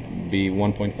gonna be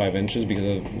 1.5 inches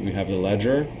because we have the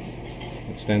ledger.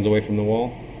 It stands away from the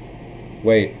wall.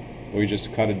 Wait, we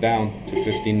just cut it down to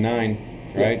 15.9,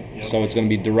 right? Yep. So it's gonna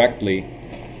be directly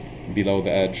below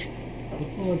the edge.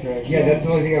 What's the ledger actually? Yeah, that's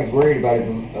the only thing I was worried about is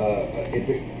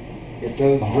if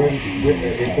those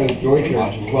joists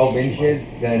are 12 inches,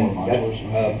 then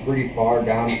that's pretty far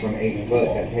down from 8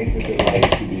 foot. That takes us at like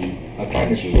a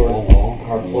kind of short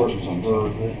carport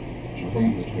from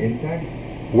inside.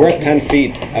 We're at 10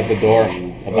 feet at the door,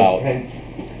 about. 10.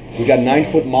 We got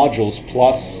 9-foot modules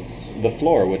plus the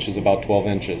floor, which is about 12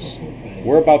 inches.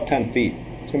 We're about 10 feet.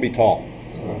 It's gonna be tall.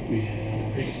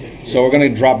 So we're gonna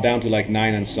drop down to like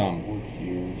 9 and some.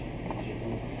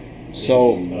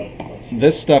 So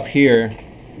this stuff here,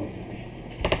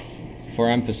 for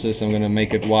emphasis, I'm gonna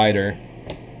make it wider,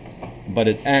 but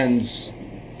it ends.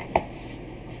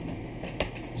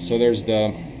 So there's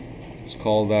the, let's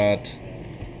call that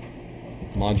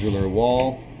modular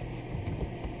wall.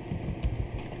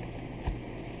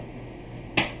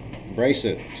 Brace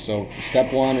it. So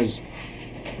step one is,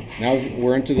 now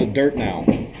we're into the dirt now.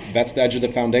 That's the edge of the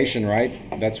foundation, right?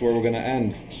 That's where we're going to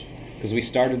end. Because we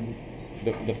started,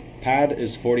 the pad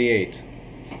is 48.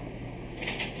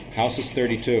 House is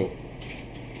 32.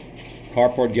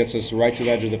 Carport gets us right to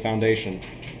the edge of the foundation.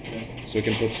 So we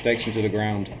can put stakes into the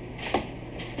ground.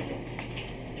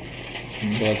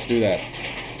 So let's do that.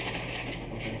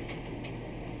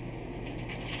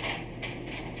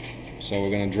 So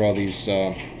we're going to draw these,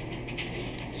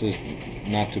 this is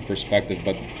not to perspective,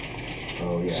 but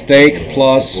stake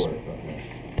plus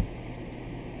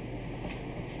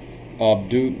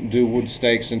do wood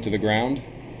stakes into the ground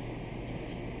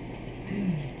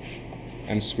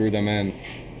and screw them in.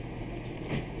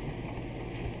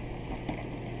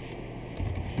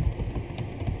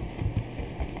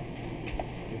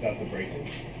 Is that the bracing?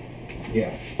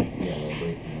 Yeah. Yeah, no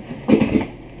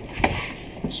bracing.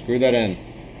 Screw that in.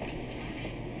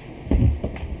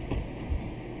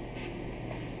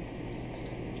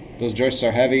 Those joists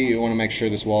are heavy. You want to make sure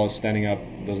this wall is standing up,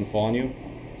 doesn't fall on you.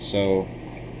 So,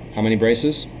 how many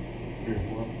braces? 3 or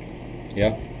 4.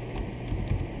 Yeah.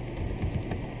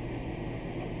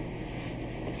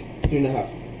 3.5.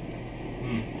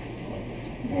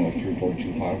 Oh,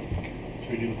 3.25. Should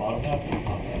we do the bottom half or the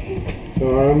top half?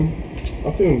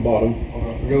 I'm thinking bottom.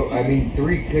 Okay. No, I mean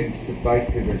 3 could suffice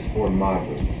because there's 4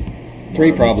 modules.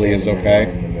 3 probably is One okay.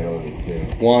 in the middle of it too.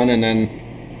 1 and then,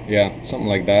 yeah, something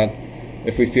like that.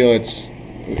 If we feel it's,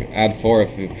 add 4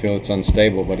 if we feel it's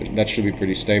unstable, but that should be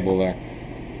pretty stable there.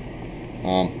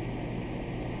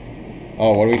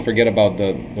 Oh, what do we forget about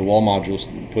the wall modules?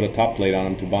 Put a top plate on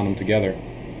them to bond them together.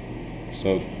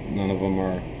 So none of them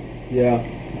are. Yeah.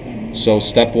 So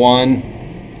step 1,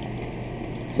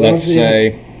 let's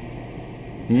say.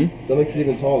 That makes it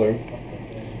even taller.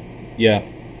 Yeah.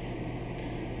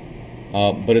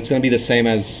 But it's going to be the same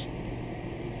as.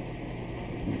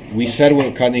 We said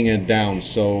we're cutting it down,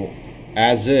 so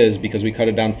as is, because we cut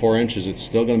it down 4 inches, it's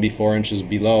still going to be 4 inches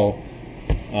below,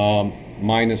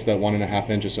 minus that 1.5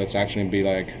 inches, so it's actually going to be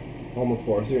like Almost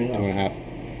 4, 3.5.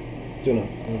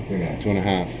 2.5.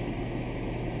 2.5.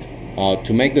 2.5.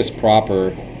 To make this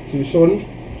proper, To shorten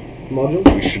module?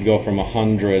 we should go from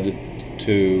 100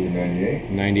 to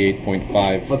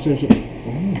 98.5 Let's change it.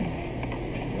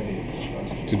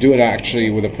 to do it actually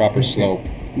with a proper slope.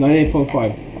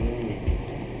 98.5.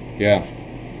 Yeah.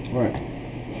 Alright.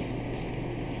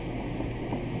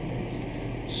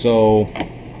 So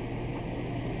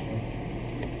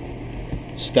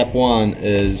step 1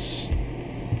 is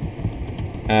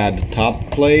add top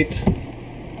plate,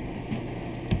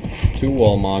 2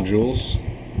 wall modules.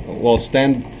 Well,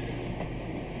 stand.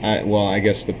 Well, I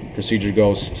guess the procedure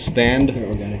goes stand,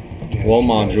 wall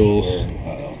modules,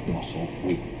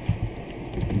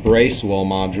 brace wall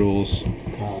modules,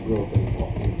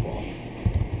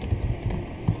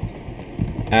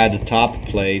 add top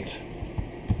plate,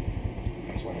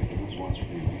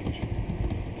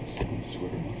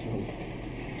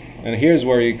 and here's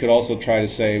where you could also try to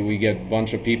say we get a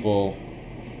bunch of people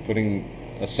putting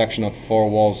a section of 4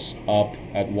 walls up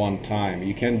at one time.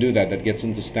 You can't do that. That gets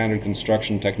into standard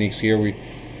construction techniques. Here we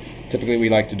typically we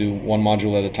like to do one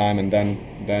module at a time and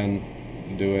then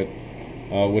do it.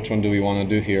 Which one do we want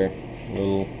to do here? A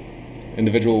little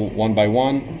individual one by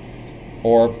one,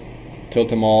 or tilt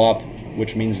them all up,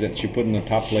 which means that you put in the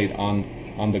top plate on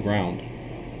the ground.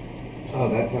 Oh,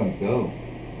 that sounds dope.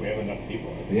 We have enough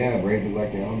people. I think. Yeah, raise it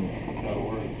like they own it. That'll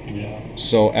work. Yeah.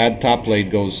 So add top plate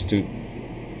goes to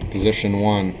position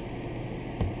 1.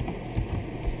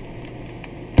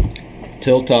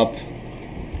 Tilt up.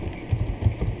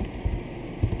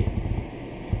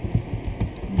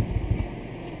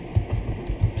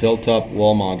 Tilt up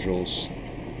wall modules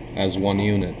as one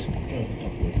unit.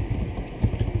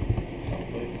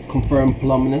 Confirm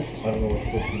plumbness. I don't know what's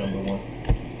question number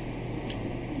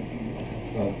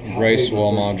 1. Brace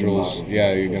wall modules.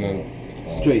 Yeah, you're gonna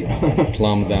Straight.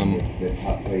 plumb them. The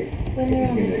top plate When they're is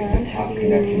on the gonna ground, the how top do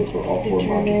connection you for all 4 modules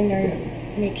determine together.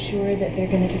 or make sure that they're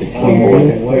going to be It's square? on board,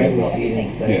 that's Where what to it's see it on.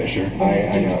 inside. Yeah, sure. I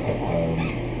know.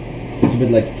 It's a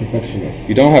bit like perfectionist.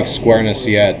 You don't have squareness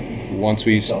yet. Once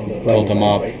we tilt them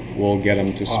up, we'll get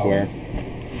them to square.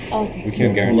 Okay. We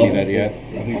can't guarantee that yet. I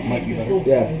think it might be better.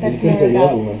 Yeah, That's you can more say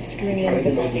about levelness. screwing in with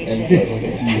the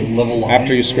foundation. See level lines.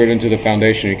 After you screw it into the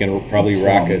foundation, you can probably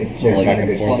rack it It's just back like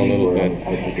and forth a little bit. this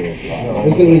particular spot.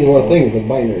 It's only one thing, it's like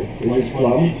binary. You Like, just for the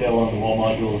plumb. detail on the wall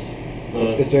modules,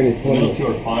 Is there any the middle point? two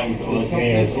are fine with the OSB.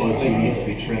 The OSB needs to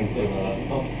be trimmed to the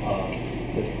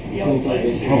outside.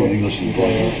 Probably English is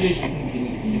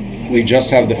like We just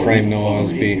have the frame, no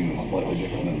OSB. slightly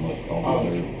different than like all the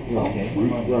other Okay.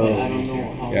 root. I don't know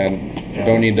how. Yeah, you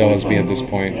don't need the OSB at this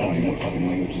point. I don't even know what fucking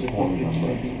language is formed from,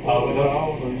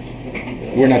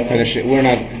 We're not finishing. We're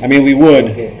not. I mean, we would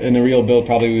in the real build.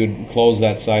 Probably we would close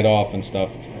that side off and stuff.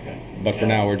 But for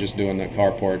now, we're just doing the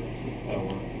carport. That'll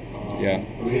work. Yeah.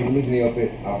 We're gonna leave the open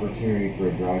opportunity for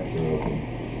a drive-through open.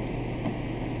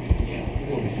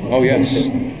 Oh yes,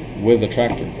 with the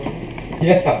tractor.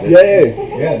 Yeah. Yay!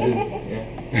 Yeah, just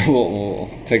yeah. we'll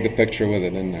take the picture with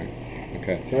it in there.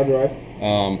 Okay. Can I drive?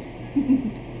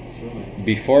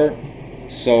 Before,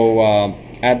 so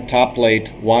add top plate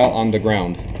while on the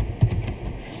ground.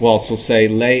 Well, so say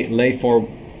lay four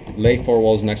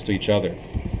walls next to each other.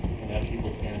 And have people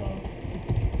stand on.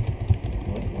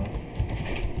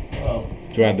 Oh.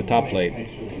 To add the top plate. Make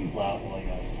sure they're flat while you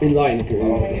got. In line.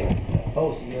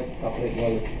 Oh, so you have top plate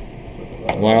while it's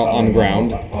While on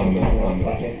ground. On the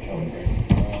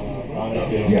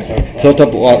Tilt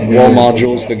up wall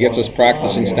modules that gets us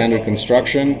practice in standard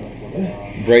construction.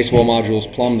 Brace wall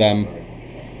modules, plumb them.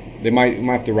 You might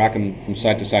have to rack them from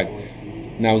side to side.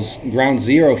 Now ground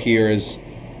zero here is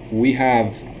we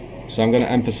have. So I'm going to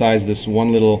emphasize this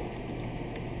one little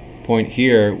point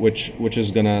here, which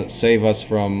is going to save us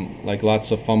from like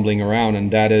lots of fumbling around,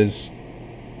 and that is.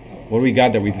 What do we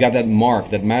got there? We've got that mark,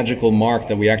 that magical mark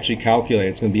that we actually calculate.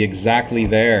 It's going to be exactly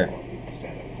there.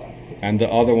 And the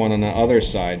other one on the other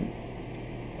side.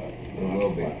 It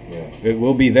will be, yeah. It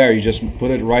will be there. You just put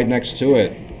it right next to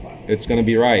it. It's going to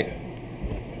be right.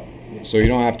 So you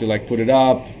don't have to like put it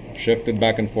up, shift it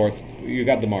back and forth. You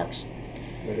got the marks.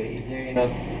 Is there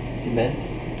enough cement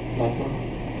platform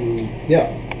to? Yeah.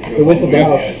 It's the width of the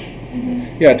house.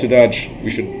 Yeah, to the edge.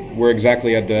 We're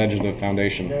exactly at the edge of the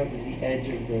foundation. No, because the edge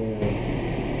of the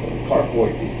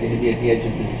carport is going to be at the edge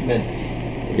of the cement.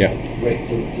 Yeah. Right.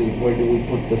 So where do we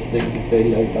put those things if they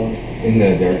lie down? In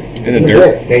the dirt. In the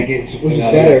dirt. Stake it. Which is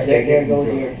No, better. stake There it goes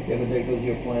and your there goes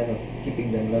your plan of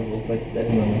keeping them level by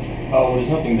setting them. Oh, well, there's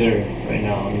nothing there right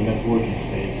now. I mean, that's working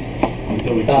space.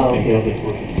 Until we put Oh, things okay. up, it's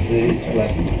working So space. it is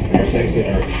flat. You're saying the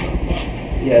dirt is not flat.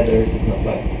 Yeah, there is not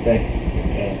bad. Thanks.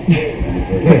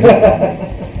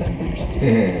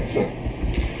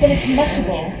 But it's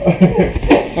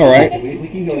mushable All right. We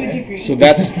can go to a there. degree. So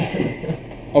that's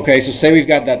okay. So say we've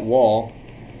got that wall.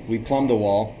 We plumb the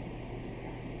wall.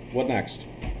 What next?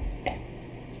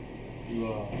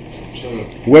 You show the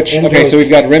Which Rim okay? joists. So we've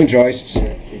got rim joists.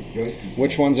 It's joisted.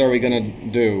 Which ones are we gonna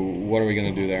do? What are we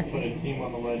gonna do there? put a team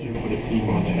on the ledger, put a team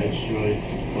on the edge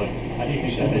joist. But how do you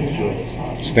make that edge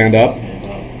joist Stand up? stand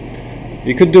up?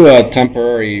 You could do a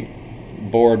temporary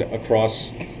board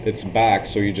across its back,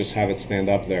 so you just have it stand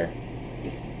up there,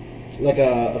 Like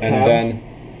a and tab. then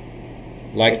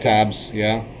like tabs,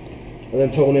 yeah. And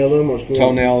then toenail them or screw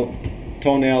Toenail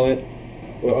it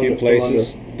Or a few under-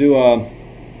 places. Do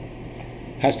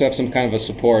has to have some kind of a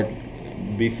support.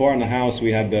 Before in the house,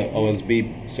 we had the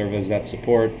OSB serve as that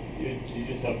support. You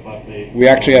just have flat plate. We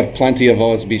actually have plenty of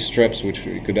OSB strips, which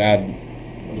we could add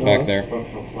back there.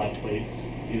 Structural flat plates.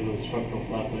 You have those structural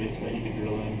flat plates that you can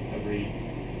drill in every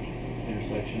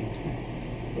intersection.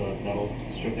 The metal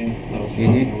stripping, metal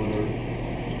stripping or whatever.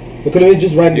 But couldn't we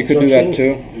just write You could do that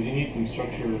instruction? too. Because you need some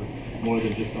structure more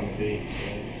than just on the base,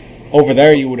 right? over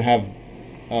there you would have,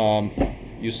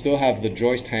 you still have the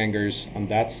joist hangers on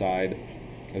that side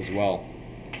as well.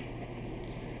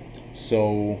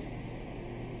 So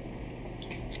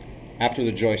after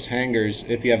the joist hangers,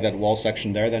 if you have that wall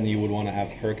section there, then you would want to have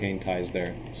hurricane ties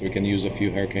there. So we can use a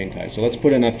few hurricane ties. So let's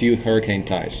put in a few hurricane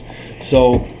ties.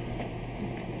 So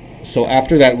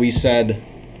after that we said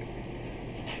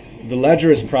the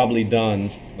ledger is probably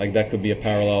done, like that could be a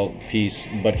parallel piece,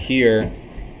 but here,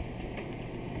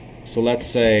 so let's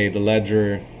say the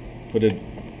ledger,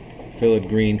 fill it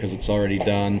green because it's already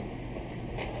done.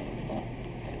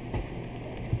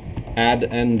 Add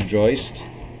end joist.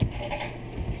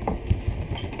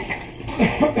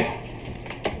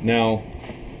 Now,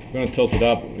 we're going to tilt it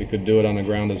up. We could do it on the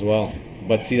ground as well.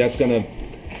 But see, that's going to,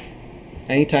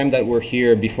 anytime that we're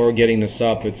here before getting this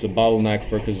up, it's a bottleneck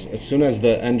because as soon as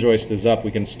the end joist is up,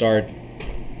 we can start,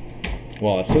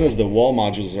 well, as soon as the wall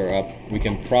modules are up, we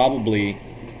can probably,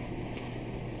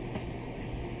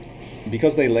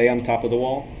 because they lay on top of the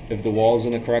wall, if the wall is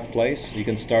in the correct place, you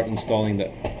can start installing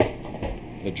the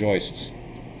joists.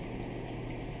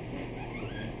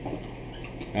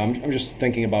 I'm just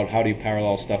thinking about how do you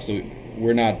parallel stuff so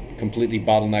we're not completely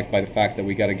bottlenecked by the fact that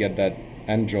we got to get that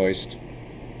end joist.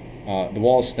 The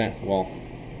wall is well.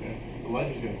 Yeah. The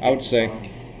ledger's going to I would say. time.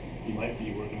 You might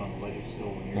be working on the ledger still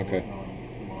when you're working on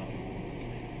the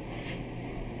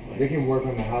module. They can work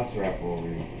on the house wrap over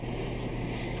you.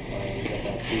 We got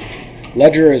that too.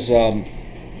 Ledger is the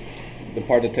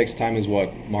part that takes time is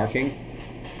what? Marking?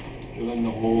 Drilling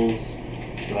the holes,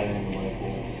 driving the light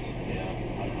holes. Yeah,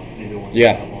 I don't know. Maybe it won't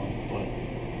Yeah. take that long,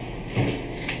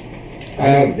 I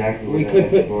know exactly we where could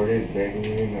that put- board is, baby. We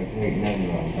ain't gonna take nothing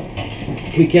wrong.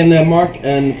 We can mark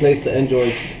and place the end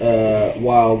joist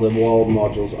while the wall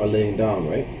modules are laying down,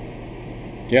 right?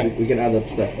 Yeah. We can add that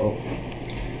step. Oh,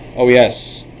 Oh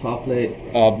yes. top plate.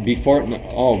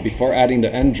 Before adding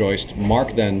the end joist,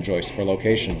 mark the end joist for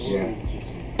locations. Yeah.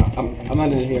 I'm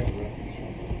adding it here.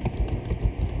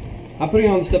 I'm putting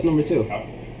on step number 2.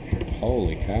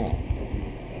 Holy cow.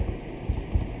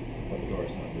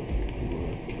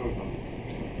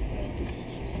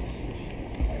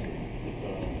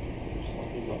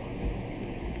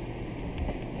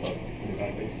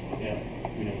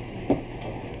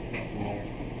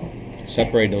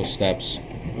 Separate those steps.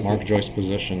 Mark joist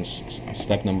positions,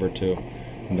 step number 2.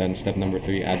 And then step number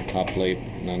 3, add top plate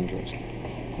and end joist.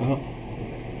 Uh-huh.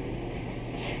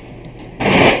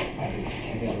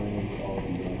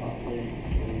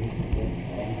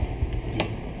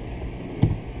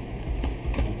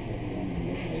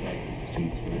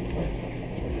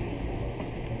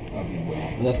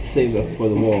 And that's the same, that's for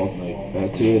the wall.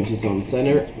 2 inches on the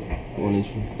center, 1 inch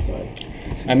from the side.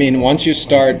 I mean, once you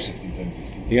start,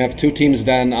 you have 2 teams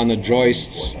then on the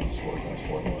joists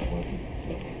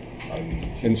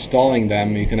installing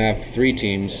them. You can have 3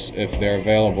 teams if they're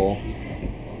available.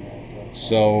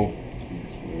 So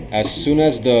as soon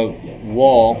as the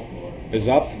wall is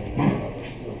up,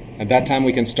 at that time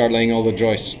we can start laying all the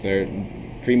joists. They're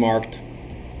pre-marked.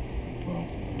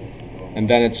 And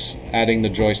then it's adding the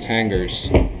joist hangers.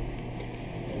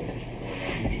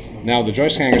 Now the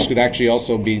joist hangers could actually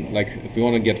also be, like, if you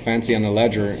want to get fancy on the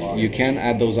ledger, you can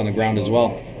add those on the ground as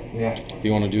well. Yeah. If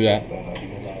you want to do that.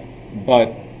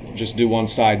 But just do one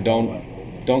side.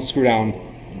 Don't screw down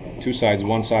 2 sides,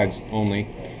 1 side only.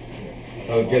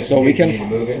 Oh, just So we in case can, you need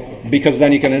to move it? because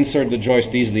then you can insert the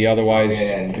joist easily, otherwise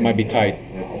Yeah, it might be tight.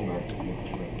 That's smart.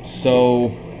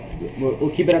 So We'll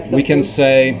keep it at step we can 2.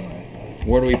 say,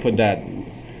 where do we put that?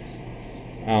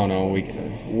 I don't know.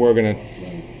 We're gonna.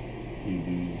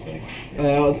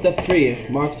 Step 3,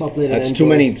 mark top plate and That's end too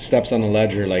many joist. steps on the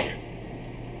ledger. Like,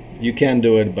 you can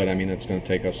do it, but I mean it's gonna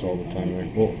take us all the time.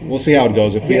 Right? We'll see how it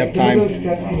goes. If we Yeah, have some time. of those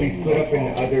steps can be split up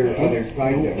into other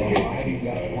sides that we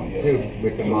get too,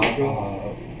 with the modules.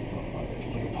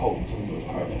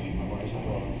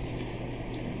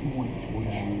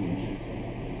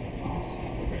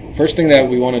 First thing that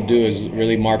we want to do is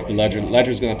really mark the ledger. The ledger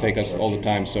is going to take us all the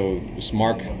time, so just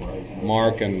mark,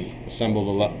 and assemble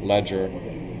the ledger.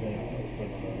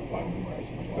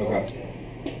 Okay.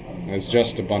 It's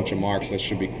just a bunch of marks. That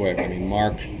should be quick. I mean,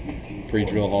 mark,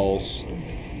 pre-drill holes.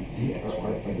 So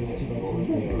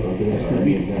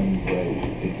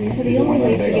the only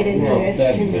way to get into this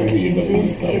to make changes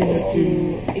is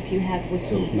to, if you have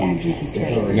wiki access,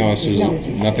 right? No, this is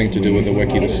nothing to do with the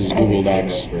wiki. This is Google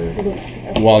Docs. Google Docs,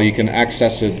 okay. While you can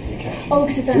access it Oh,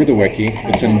 because it's on through the wiki,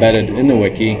 it's embedded in the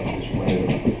wiki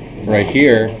right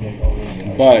here.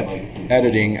 But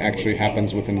editing actually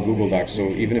happens within Google Docs. So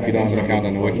even if you don't have an account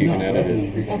on the wiki, you can edit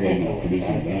it.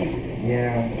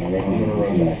 Yeah, I'm gonna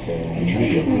run that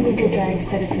there. On Google Drive,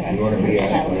 set it You wanna be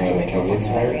file type a account. That's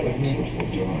wood right.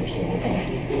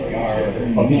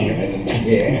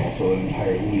 Yeah. Also an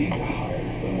entire league higher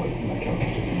than what my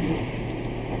company can do.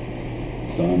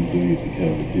 So I'm doing it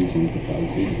because it's usually for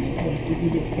privacy, it's like the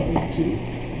Google product too.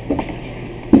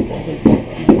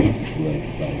 Like,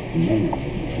 I can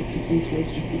memorize it, like 16 squares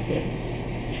should be 6.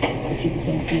 It should be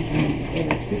 17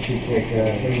 better. This should take 20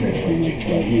 And minutes. it's a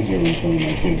lot easier when some of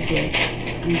my kids say,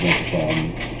 we've got the problem,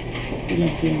 we're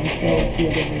not doing my child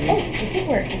field over Oh, it did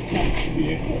work this time. to be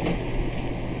able to.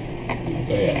 I'm like,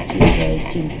 oh yeah, it's good guys,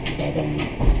 students, this item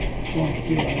is strong to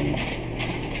see what I need.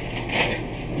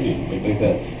 So, you know, I think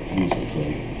that's useful, so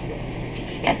it's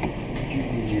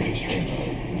You're just trying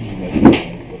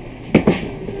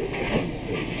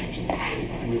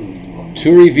To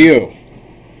review,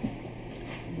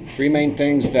 3 main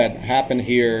things that happen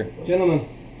here. Gentlemen.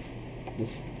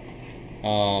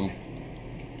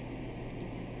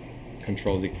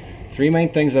 Control Z. 3 main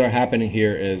things that are happening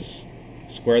here is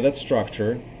square that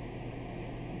structure,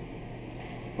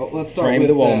 Oh, let's start frame with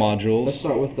the wall modules. Let's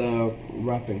start with the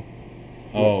wrapping.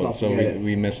 Oh, Let's not so forget it.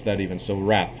 we missed that even. So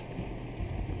wrap.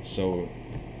 So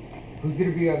Who's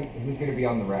gonna be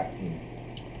on the rap team?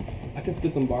 I can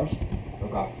spit some bars.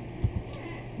 Okay.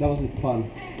 That wasn't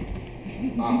fun.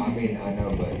 I mean, I know,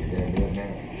 but you're gonna do it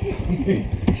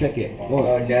now. Check it.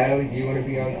 Natalie, do you want to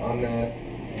be on the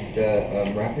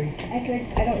rapping? I could.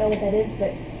 I don't know what that is,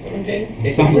 but I'm good.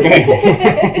 It sounds great.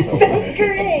 It sounds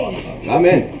great. I'm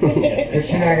in.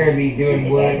 Christian and I are gonna be doing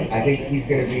wood. I think he's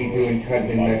gonna be doing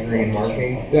cutting and measuring and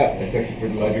marking. Yeah. Especially for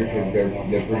the ledger because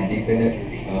they're pretty deep in it.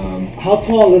 How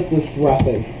tall is this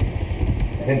wrapping?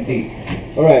 10 feet.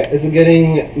 All right. Is it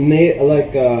getting Yeah,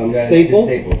 it's just stapled?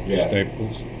 staples. Yeah.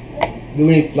 staples. Do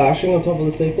we need flashing on top of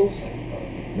the staples?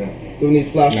 No. Do we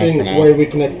need flashing Not for now. where we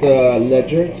connect the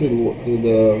ledger to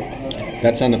the?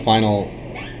 That's on the final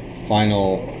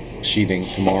sheeting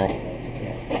tomorrow.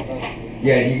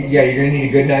 Yeah, you're gonna need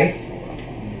a good knife.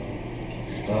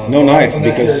 No knife I'm not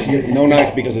because sure. no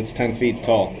knife because it's 10 feet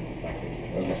tall.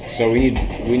 Okay. So we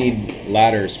need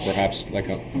ladders perhaps like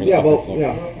for the Yeah. upper Well. floor.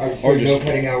 Yeah. So Or no just-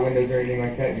 cutting out windows or anything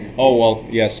like that. You just Oh well,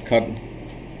 yes, cut.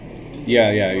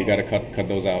 Yeah, you gotta cut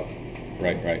those out.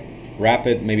 Right. Wrap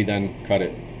it, maybe then cut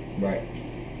it. right.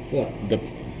 Yeah.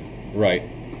 Right.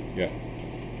 Yeah.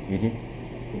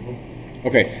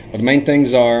 Okay, but the main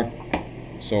things are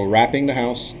so wrapping the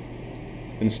house,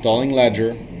 installing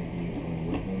ledger.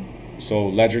 So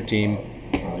ledger team,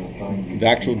 the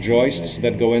actual joists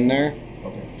that go in there,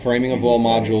 framing of wall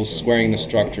modules, squaring the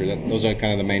structure. Those are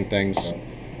kind of the main things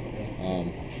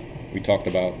we talked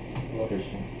about.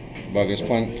 But there's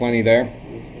plenty there.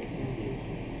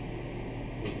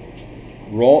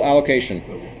 Roll allocation.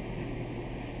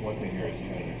 One thing here is you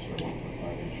had an extra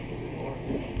 1.5 inch for the door.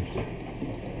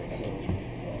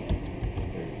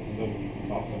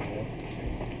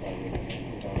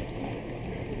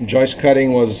 Joist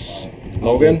cutting was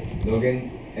Logan.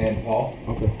 Logan and Paul.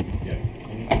 Okay.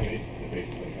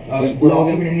 We're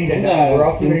also gonna need a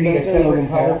separate Logan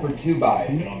cutter Paul. for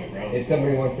 2x. If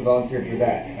somebody wants to volunteer for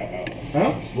that.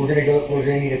 Huh? We're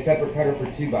gonna need a separate cutter for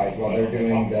 2x while they're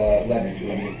doing the ledger, so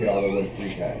we can just get all the wood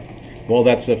pre-cut. Well,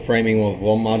 that's the framing of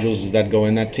wall modules. Does that go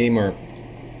in that team or?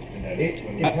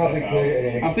 It probably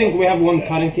could. I think we have one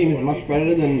cutting team is much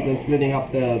better than splitting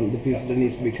up the pieces that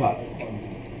needs to be cut.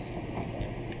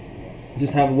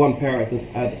 Just have one pair at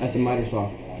the miter saw.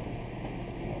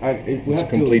 It's a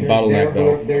complete bottleneck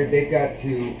though. They've got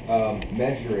to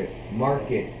measure it, mark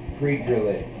it, pre-drill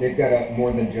it. They've got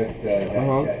more than just that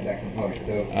component.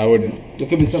 So I would There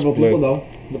could be several split. people though,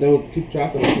 but they would keep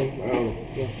track of everything. I don't know.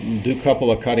 Yeah. do a couple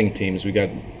of cutting teams. We got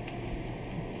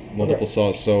multiple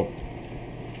saws. So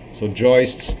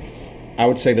joists. I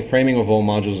would say the framing of all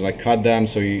modules. I cut them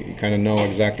so you kind of know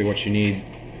exactly what you need.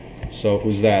 So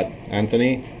who's that?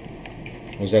 Anthony?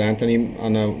 Was that Anthony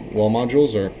on the wall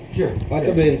modules or? sure, I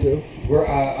could be into. We're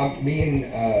me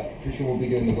and Christian will be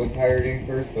doing the wood pirating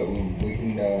first, but we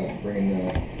can bring in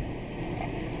the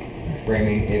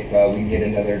framing if we can get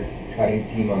another cutting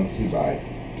team on 2x.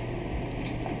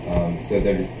 So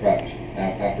they're just prepped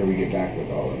after we get back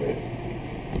with all of it.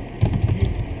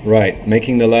 Right,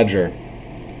 making the ledger.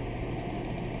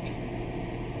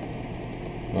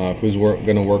 Who's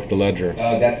going to work the ledger?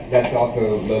 That's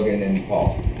also Logan and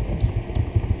Paul.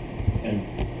 And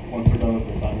once we're done with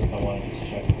the assignments, I want to just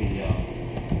check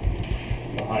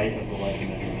the height of the ledger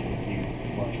measurement with you,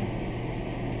 Marcin.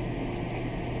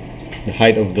 The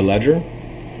height of the ledger?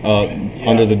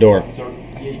 Under the door. So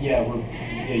yeah, we're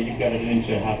yeah, you've got it 1.5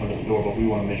 inches under the door, but we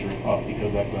want to measure it up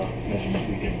because that's a measurement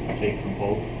we can take from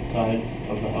both sides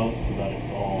of the house so that it's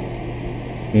all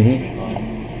straight line.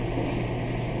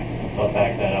 And so I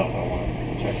back that up. I want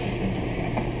to check some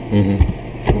things.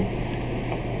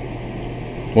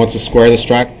 Wants to square the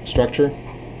structure?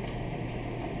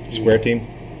 Square team?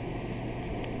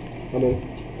 I'm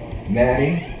in.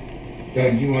 Maddie,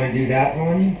 don't you want to do that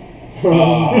one?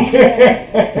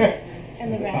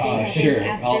 And the wrapping happens sure.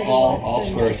 after I'll the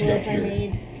square a modules are structure.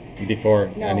 made. Before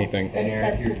No, anything.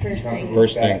 that's the first thing.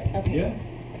 First thing. Okay.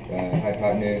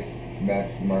 Hypotenuse,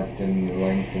 match marked in the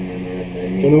length, and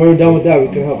then When we're done with that, we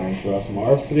can help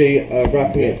help. us 3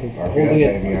 wrapping it, because holding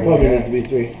it probably needs to be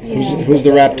 3. Yeah. Who's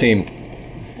the wrap team?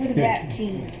 We're the wrap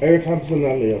team. Eric, Hampus, and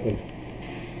Natalie, I think.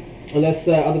 Unless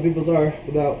other people's are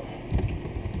without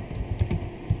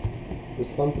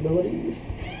responsibilities.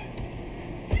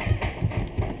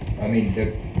 I mean,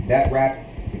 that wrap,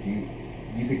 if you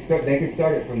could start, they could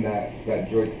start it from that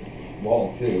joist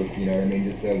wall too. You know what I mean?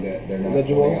 Just so that they're not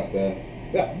Ledger holding wall? up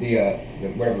the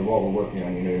whatever wall we're working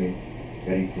on. You know what I mean?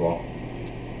 That east wall,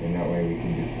 and that way we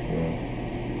can just.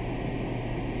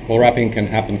 Well, wrapping can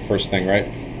happen first thing, right?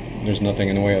 There's nothing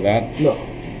in the way of that. No.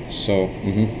 So,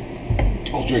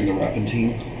 I'll join the rapping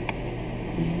team.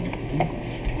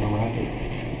 I'll rap it.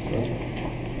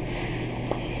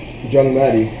 John and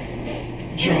Maddie.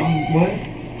 John, what?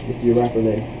 This is your rapper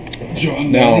name.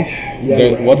 John now,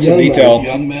 Maddie. what's the Young detail?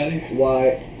 Young Maddie.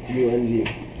 Y-U-N-G.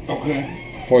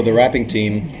 Okay. For the wrapping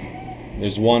team,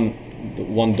 there's one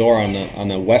door on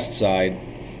the west side.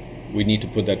 We need to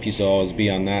put that piece of OSB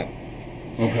on that.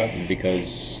 Okay.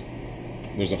 Because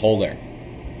there's a hole there.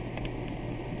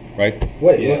 Right?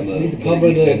 Wait, Yeah, you the need to cover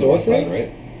east the and the door west side, frame?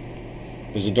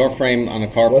 right? There's a door frame on the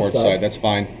carport West side. side. That's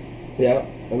fine. Yeah,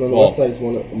 and then the Well, west side is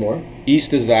one more.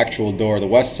 East is the actual door. The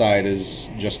west side is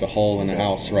just a hole in the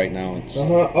house right now. It's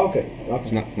Okay.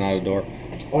 it's not a door.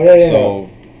 Oh yeah. So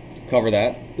cover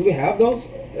that. Do we have those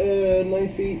 9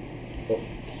 feet,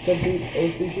 10 feet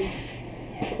OSB sheets?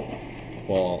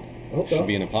 Well, I hope should so.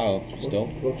 be in a pile still.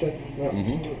 Go check. Yeah.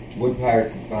 Wood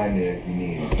pirates can find it if you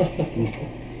need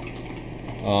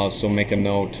it. So make a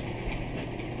note.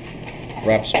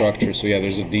 Wrap structure. So yeah,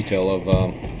 there's a detail of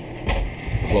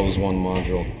close one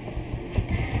module.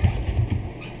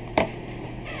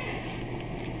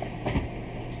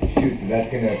 Shoot, so that's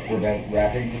gonna prevent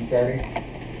wrapping from starting?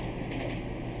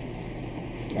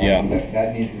 Yeah.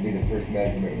 That needs to be the first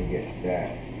measurement we get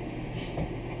stat.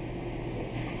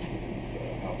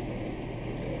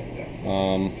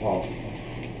 Paul,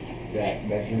 that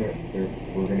measurement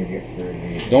we're gonna get for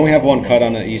the. Don't we have one cut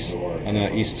on the east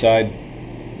side?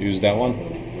 Use that one.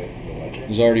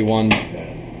 There's already one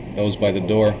that was by the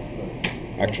door,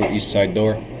 actual east side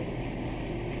door.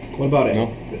 What about it?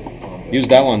 No. Use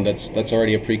that one. That's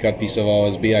already a pre-cut piece of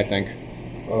OSB, I think.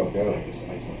 Oh, dope.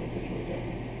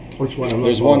 Which one?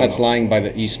 There's one that's lying by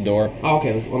the east door. Oh,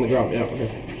 okay, it's on the ground. Yeah,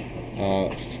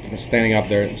 okay. Standing up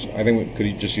there. So I think we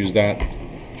could just use that.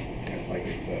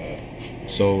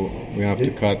 So we have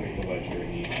to cut.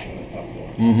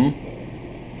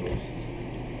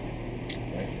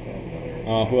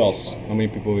 Who else? How many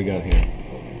people we got here?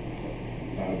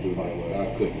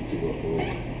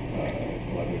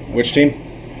 Which team?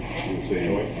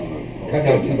 Cut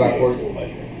down 2x4s.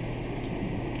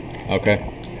 Okay.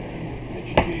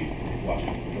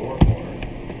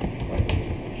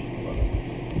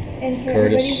 And for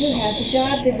Curtis. everybody who has a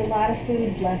job, there's a lot of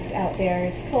food left out there.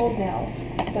 It's cold now,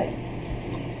 but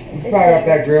Fire up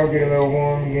that grill, get a little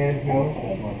warm again if you want.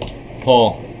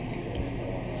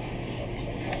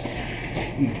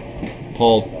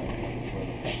 Paul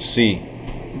C.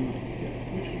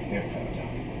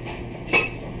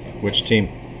 Which team?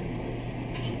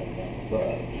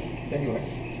 Anyway.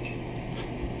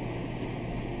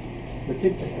 The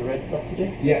tip just the red stuff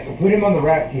today? Yeah, put him on the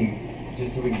wrap team,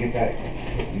 just so we can get that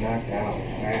knocked out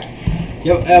fast.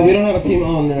 Yeah, we don't have a team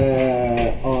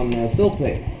on sill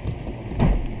plate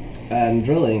and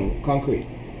drilling concrete.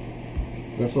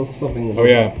 That's also something. Oh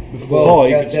yeah. Well,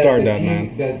 You can start that, team,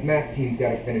 man. The math team's got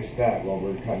to finish that while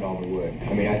we're cutting all the wood.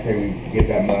 I mean, I say we get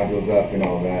that modules up and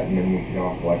all that, and then we can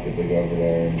all collectively go over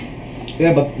there and.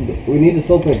 Yeah, but we need the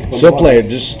sill plate. Sill plate,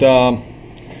 just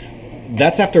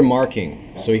that's after marking.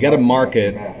 So you got to mark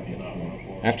it.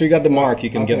 After you got the mark, you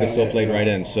can get the sill plate right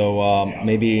in. So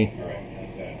maybe.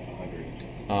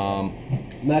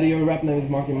 Maddie, your rep name is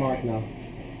Marky Mark now.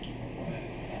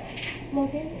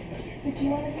 Logan, did you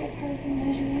want to be a part of the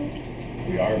measurement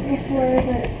We are measuring.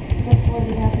 before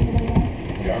the wrapping goes on?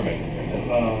 We are measuring.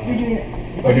 You're doing it.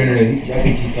 Oh no! I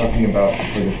think she's talking about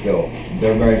for the sill.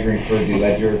 They're measuring for the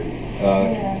ledger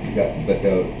But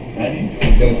those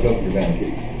go for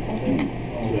them.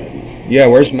 Yeah,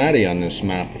 where's Maddie on this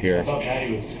map I here? thought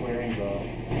Maddie was squaring the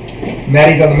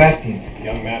Maddie's on the math team.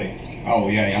 Young Maddie. Oh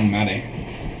yeah, young Maddie.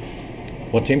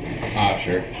 What team?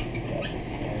 Sure.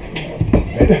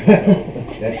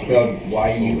 That's spelled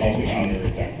Y-U-N-G. Outer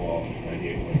attack wall,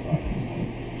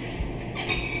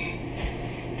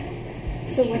 98.5.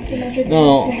 So what's the measure that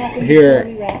No, needs to happen here,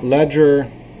 before we wrap?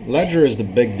 ledger is the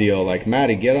big deal. Like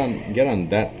Maddie, get on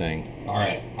that thing, All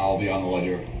right, I'll be on the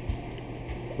ledger.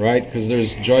 right? Because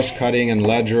there's joist cutting and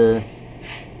ledger.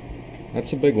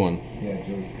 That's a big one. Yeah,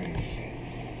 Joyce Cutting.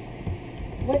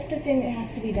 What's the thing that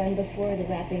has to be done before the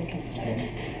wrapping can start?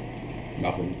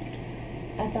 Nothing.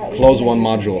 I thought we Close could one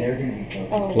measure module. They're going to be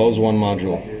focused. Oh. Close one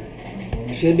module.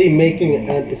 Should be making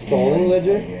and installing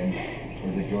ledger. Again,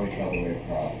 or the joist all the way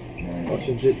across. Or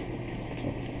should it?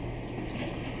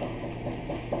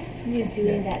 Who is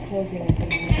doing that closing of the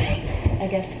module? I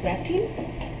guess the rep team?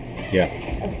 Yeah,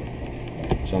 Okay.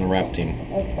 it's on the wrap team.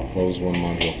 Okay. Close one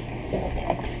module.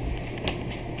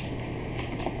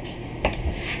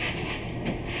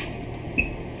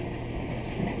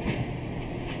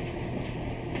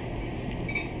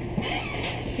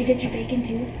 Did you get your bacon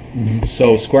too?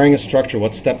 So squaring a structure.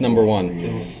 What's step number one?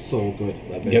 It was so good.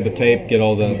 Get the tape. Get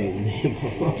all the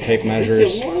tape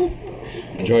measures.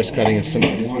 Joist cutting is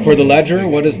simple. For the ledger,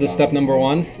 what is the step number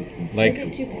one? Like,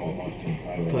 Get 2 pounds.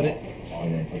 Cut it.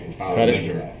 cut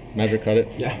it. Measure, cut it.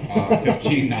 Yeah.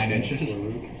 15, 9 inches.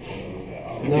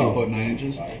 15 No. foot 9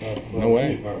 inches. No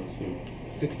way.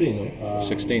 16. No?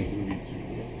 16.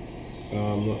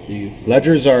 Not these.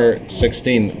 Ledgers are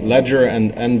 16. Ledger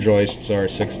and end joists are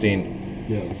 16.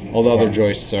 Yeah. All the other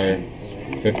joists are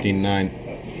 15.9.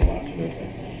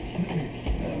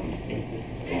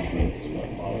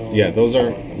 Yeah, those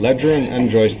are ledger and end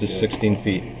joist is 16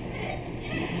 feet.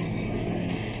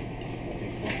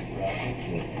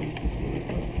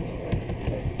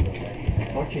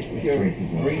 Marcin, if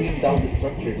you're bringing down the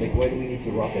structure, like why do we need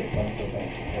to rock it?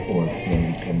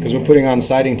 Because we're putting on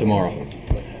siding tomorrow.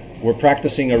 We're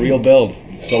practicing a real build.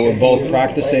 So we're both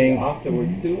practicing.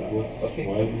 Afterwards too? Okay.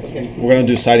 Okay. We're going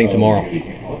to do siding tomorrow.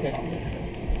 Okay.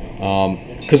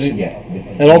 Because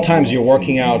at all times you're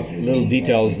working out little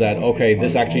details that, okay,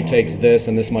 this actually takes this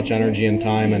and this much energy and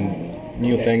time and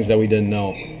new things that we didn't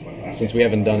know, since we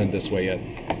haven't done it this way yet.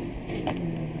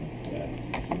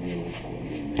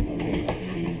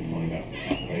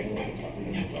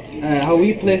 How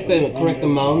we place the correct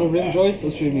amount of rim joists,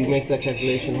 or should we make that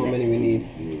calculation how many we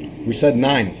need? We said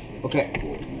 9. Okay.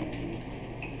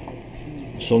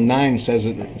 So 9 says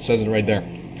it right there.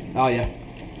 Oh yeah.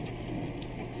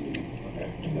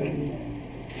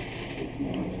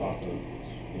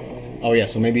 Oh yeah,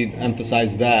 so maybe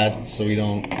emphasize that so we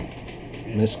don't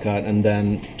miscut. And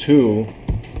then 2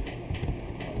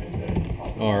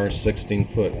 are 16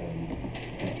 foot.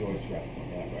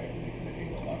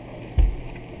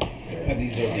 And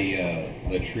these are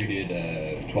the treated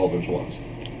 12-inch ones.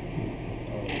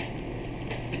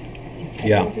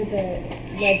 Yeah. Those are the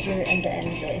ledger and the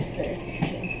end joists that are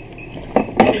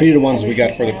 16. The treated ones we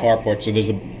got for the carport, so there's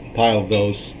a pile of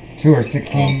those. 2 or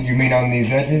 16, you mean on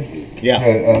these edges? Yeah.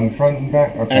 On the front and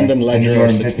back? Okay. And then ledger you're are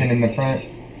zipped 16. in the front?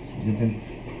 Zipped in?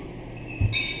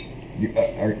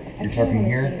 You're talking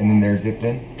here, and then they're zipped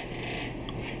in?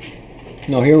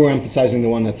 No, here we're emphasizing the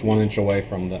one that's 1 inch away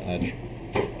from the edge.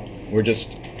 We're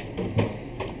just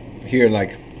here,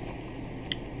 like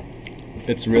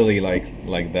it's really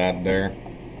like that there.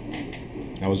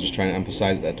 I was just trying to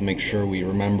emphasize that to make sure we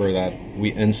remember that we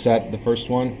inset the first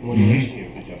one.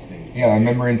 Yeah, I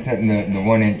remember insetting the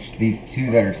 1 inch. These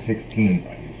 2 that are 16,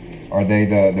 are they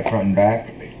the front and back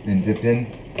and zipped in?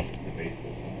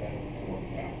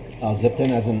 Zipped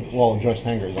in as in, well, joist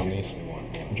hangers on these.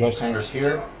 Joist hangers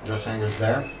here, joist hangers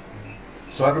there.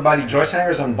 So everybody, joist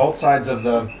hangers on both sides of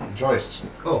the joists.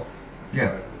 Oh.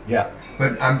 Yeah. Yeah.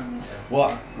 But I'm...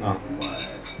 What?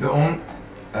 The only...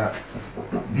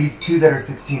 these 2 that are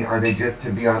 16, are they just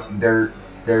to be on... They're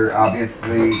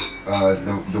obviously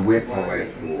the widths...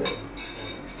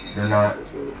 They're not...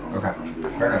 Okay.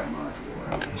 Fair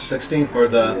enough. 16 for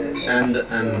the end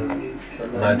and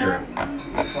ledger.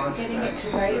 Getting it to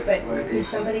right, but could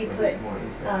somebody put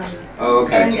Oh,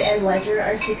 okay. end and ledger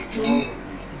are 16?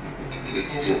 I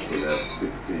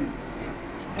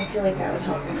feel like that would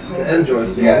help with The end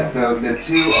joist. Yeah, so the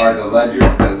 2 are the ledger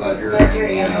ledger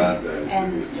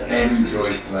and joist. and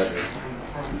joist ledger.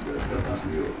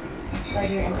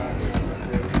 Ledger and end.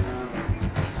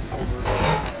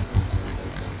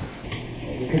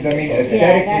 Because I mean,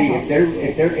 aesthetically,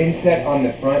 if they're inset on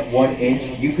the front 1 inch,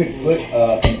 you could put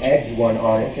an edge one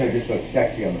on it so it just looks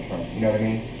sexy on the front. You know what I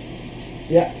mean?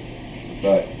 Yeah.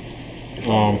 But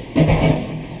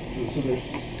So there's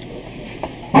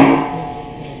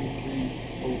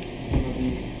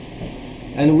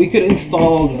and we could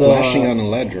install the flashing on a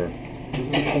ledger.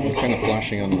 What kind of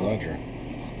flashing on the ledger?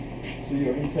 So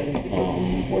you're inside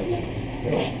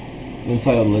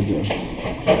inside on ledger.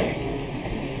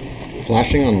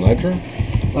 Flashing on ledger?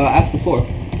 As before.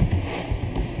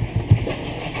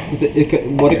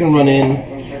 What it can run in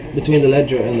between the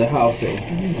ledger and the housing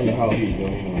and the house.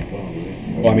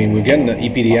 Well, I mean, we're getting the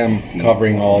EPDM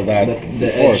covering all that The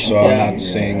before, edge, so yeah. I'm not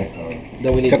saying.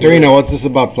 Then we need Katerina, what's this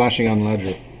about flashing on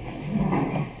ledger?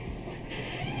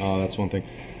 Oh, that's one thing.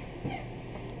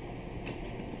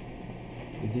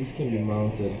 These can be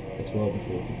mounted as well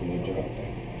before we put the ledger up.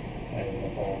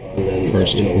 And then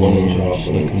First you know, one, 1 inch off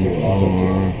and then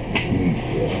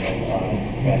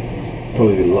 2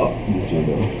 Probably be a lot easier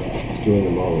though. Doing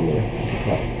them all in there.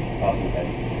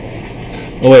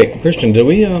 Oh wait, Christian, did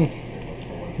we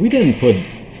didn't put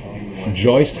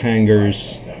joist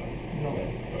hangers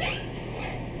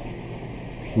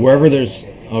wherever there's,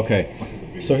 okay.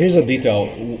 So here's a detail.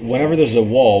 Whenever there's a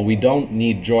wall, we don't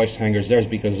need joist hangers there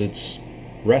because it's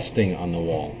resting on the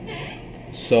wall.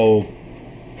 So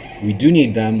we do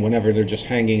need them whenever they're just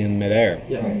hanging in midair.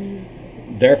 Yeah.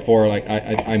 Therefore, like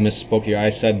I misspoke here. I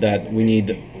said that we need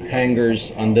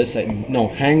hangers on this side. No,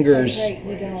 hangers Right,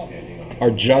 we don't. are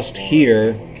just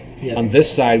here. Yeah. On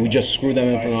this side, we just screw them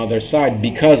in from the other side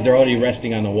because they're already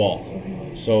resting on the wall.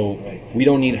 So we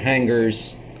don't need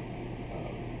hangers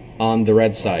on the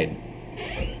red side.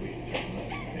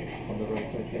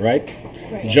 Right?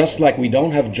 Right. Just like we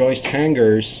don't have joist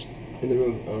hangers In the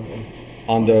room.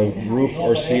 on the roof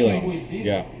or ceiling.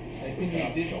 Yeah. I think we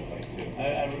did.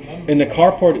 I remember. In the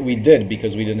carport we did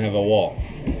because we didn't have a wall.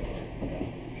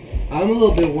 I'm a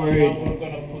little bit Now worried. we're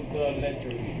gonna put the ledger.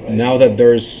 Right? Now that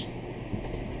there's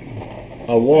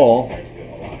a wall,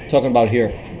 talking about here.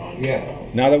 yeah.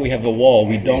 Now that we have the wall,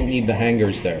 we don't need the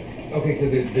hangers there. Okay, so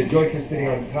the joists are sitting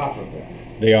on top of that.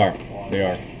 They are. They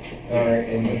are. All right,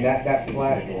 and then that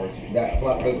flat,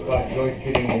 those flat joists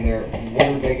sitting in there.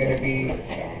 Where are they going to be?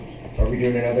 Are we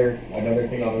doing another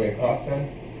thing all the way across them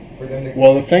for them to?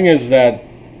 Well, the thing is that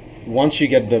once you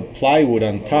get the plywood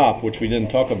on top, which we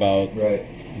didn't talk about, Right.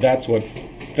 that's what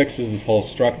fixes this whole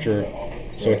structure,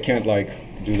 so it can't like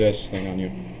do this thing on you.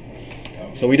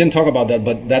 So we didn't talk about that,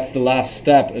 but that's the last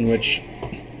step in which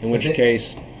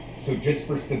case. So just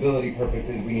for stability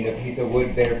purposes, we need a piece of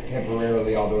wood there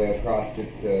temporarily all the way across,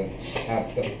 just to have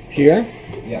some. Here?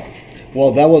 Yeah.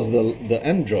 Well, that was the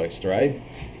end joist, right?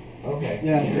 Okay.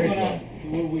 Yeah. Great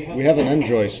one. We have an end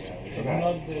joist.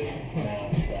 Okay.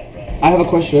 I have a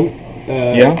question.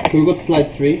 Yeah? Can we go to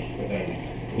slide 3?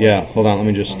 Yeah, hold on, let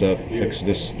me just fix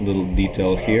this little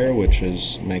detail here, which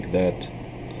is make that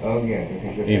Oh yeah.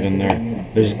 Because of even this- there.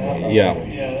 There's, yeah.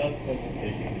 Yeah, that's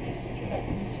basically just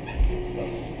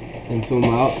And zoom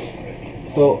out.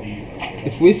 So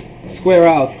if we square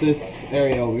out this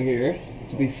area over here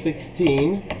to be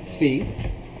 16 feet,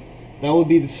 that would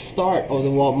be the start of the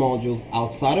wall modules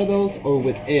outside of those or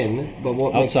within. But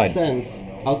what Outside. makes sense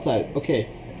outside? Okay,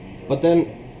 but then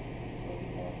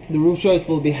the roof joist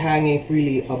will be hanging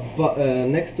freely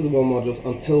next to the wall modules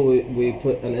until we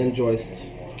put an end joist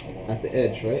at the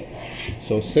edge, right?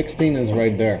 So 16 is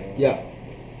right there. Yeah.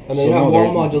 And So then you have no,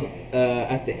 wall they're-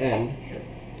 modules at the end.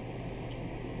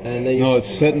 And then you No, it's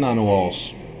sitting on the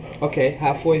walls. okay,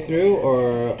 halfway through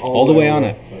or All the way on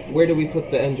it. Where do we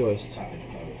put the end joist?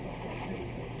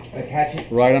 Attach it.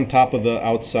 Right on top of the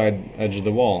outside edge of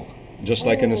the wall. Just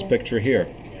like in this picture here.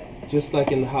 Just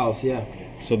like in the house, yeah.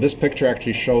 So this picture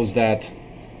actually shows that.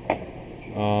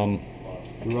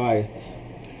 Right.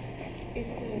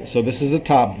 So this is the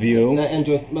top view. That end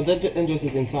joist, but that end joist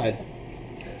is inside.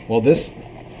 Well, this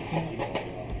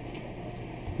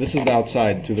is the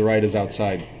outside. To the right is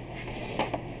outside.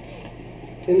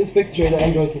 In this picture, the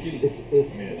end joist is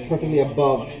perfectly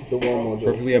above the wall module.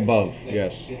 Perfectly above,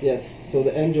 yes. Yes. So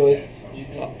the end joist.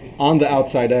 On the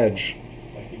outside edge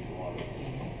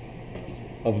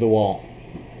of the wall.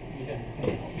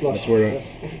 Flush.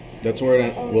 That's where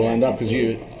it will end up, because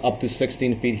you up to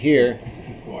 16 feet here.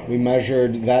 We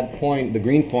measured that point, the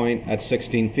green point, at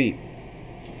 16 feet,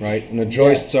 right? And the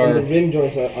joists And are the rim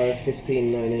joists are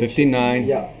 15.9 inches. 15.9.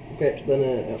 Yeah. Okay.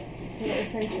 Then. So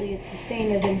essentially, it's the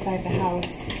same as inside the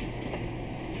house.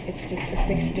 It's just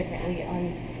affixed differently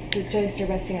on the joists are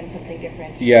resting on something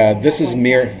different. Yeah, this on is one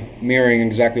side. mirroring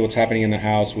exactly what's happening in the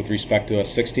house with respect to a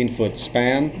 16-foot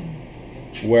span,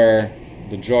 where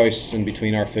the joists in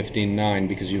between are 15.9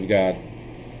 because you've got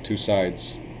two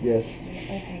sides. Yes.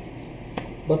 Okay.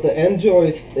 But the end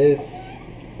joist is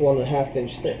 1.5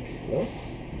 inch thick. No.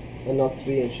 and not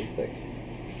 3 inches thick.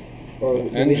 Or do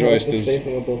we End have joist the is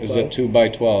spacing on both a sides? 2 by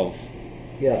 12.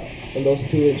 Yeah, and those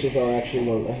 2 inches are actually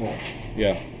 1.5.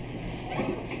 Yeah.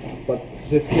 But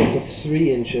this gives us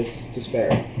 3 inches to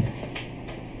spare.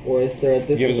 Or is there a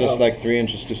distance Gives us out? like 3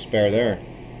 inches to spare there.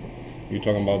 You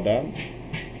talking about that?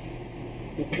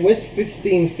 With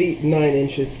 15 feet 9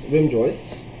 inches rim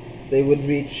joists, they would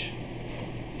reach.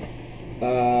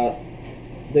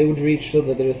 So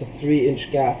that there is a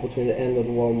 3-inch gap between the end of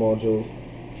the wall module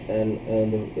and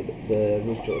the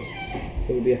roof joists. So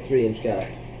it would be a 3-inch gap,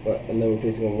 and then we're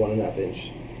placing a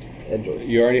 1.5-inch edge joist.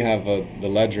 You already have the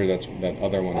ledger. That's that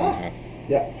other 1.5.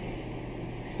 Yeah.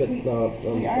 But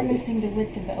We are missing the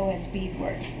width of the OSB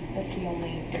board. That's the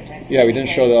only difference. Yeah, we didn't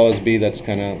show the OSB. That's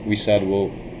kind of, we said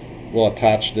we'll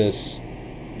attach this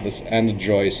end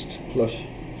joist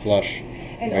flush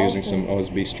And by using also some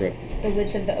OSB strip. the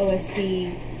width of the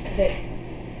OSB that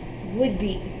would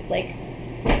be like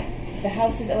the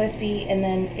house is OSB, and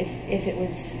then if it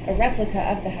was a replica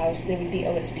of the house, there would be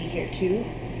OSB here too.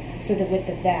 So the width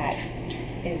of that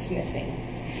is missing.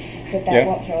 But that Yeah.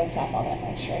 won't throw us off all that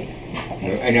much, right? Okay.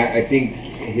 No, and I think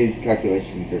his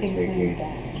calculations are Include taking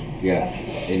that.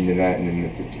 into that, and then the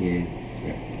 15.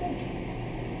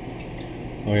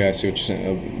 Oh yeah, I see what you're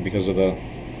saying. Because of the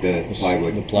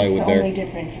plywood. The That's plywood the there. only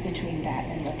difference between that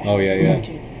and what the Oh house yeah, is yeah.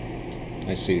 into.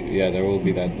 I see. Yeah, there will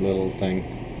be that little thing.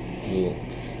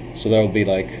 So there will be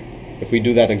like, if we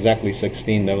do that exactly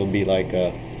 16, that will be like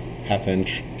a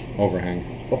 1/2-inch overhang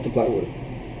off the plywood.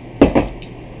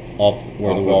 off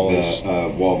where the wall is.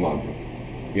 Wall module.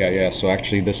 Yeah, yeah. So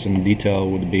actually, this in detail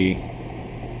would be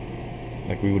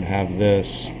like we would have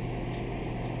this.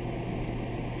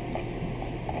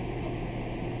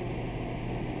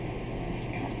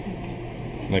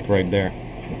 Like right there.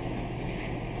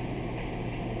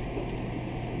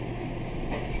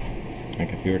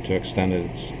 Like if you were to extend it,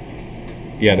 it's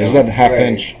there's that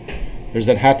 1/2-inch. There's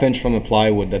that 1/2-inch from the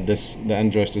plywood that the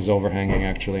end joist is overhanging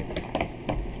actually.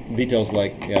 Details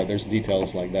like there's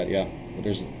details like that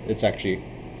but it's actually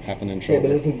 1/2 inch Yeah, over.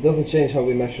 but it doesn't change how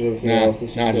we measure everything Nah, else.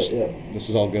 It's just, this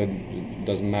is all good. It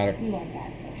doesn't matter. You want that,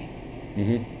 okay.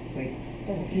 Mm-hmm. Wait,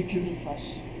 Doesn't need to be flush.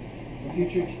 for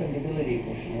future expandability,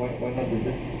 why not do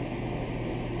this?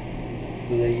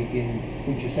 So that you can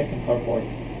put your second carport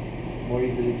more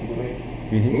easily to the right.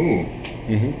 Mm-hmm. Ooh.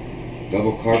 Mm-hmm.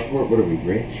 Double carport? What are we,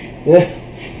 rich? Yeah.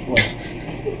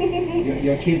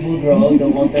 Your kids will grow, they'll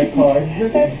want their cars.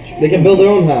 That's true. They can build their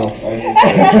own house. I think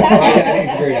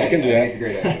it's a great idea. I can do I think it's a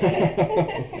great idea.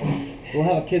 We'll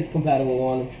have a kids compatible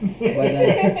one by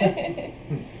then.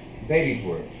 Baby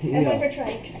for it. And one for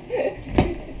trikes.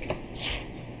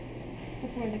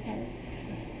 Before the cars.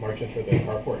 Marcin, for the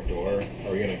carport door,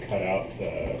 are we going to cut out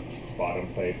the bottom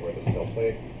plate or the sill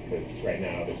plate? Because right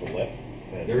now there's a lip.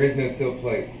 And There is no sill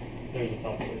plate. There's a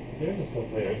top plate. There's a sill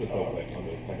plate. There's a sill plate on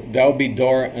the second. That would be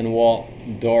door and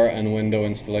window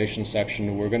installation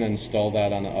section. We're gonna install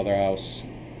that on the other house,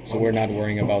 so we're not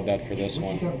worrying about that for this What you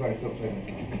one. talking about a sill plate on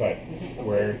top? But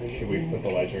where should we put the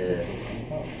ledger?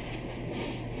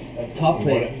 Top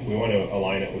plate. We want to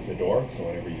align it with the door, so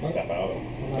whenever you step out,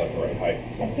 it's at the right height.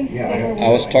 I think Yeah, when we're I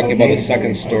was talking about the okay.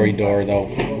 second story door though.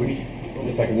 It's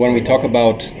a second When we story talk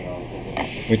door.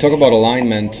 about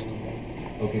alignment,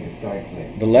 Okay, the side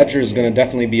plate. the ledger is gonna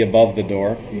definitely be above the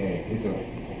door. Yeah, it's alright.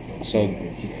 So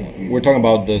It's just confusing. we're talking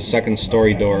about the second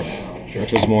story door,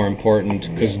 which is more important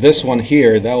because this one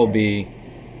here that'll be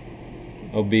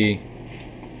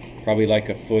probably like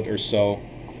a foot or so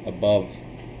above.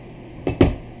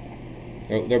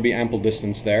 There'll be ample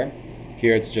distance there.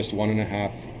 Here it's just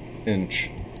 1.5 inch.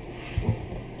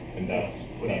 And that's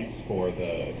for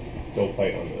the sill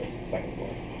plate on the second floor.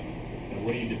 And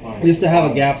what do you define? Just to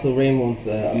have a gap so rain won't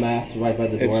amass right by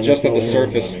the door. It's and just at there's the no air.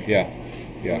 surface. makes Yeah, sense.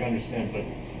 We yeah. understand, but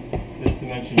this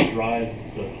dimension drives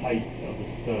the height of the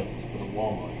studs for the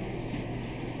wall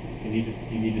modules.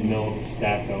 You need to know the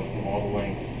stack out from all the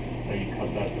lengths so you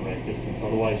cut that the right distance.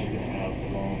 Otherwise, you're going to have a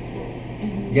long slope.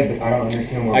 Yeah, but I don't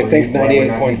understand why I think why we're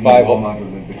not using the 98.5 wall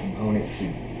modules as the component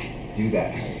to do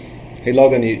that. Hey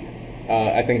Logan,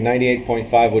 I think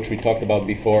 98.5, which we talked about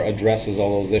before, addresses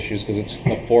all those issues because it's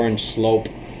a 4-inch slope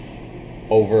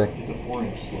over. It's a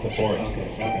 4-inch slope. It's a 4-inch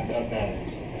Okay, slope. not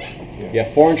bad.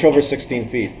 Yeah, 4-inch over 16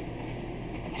 feet.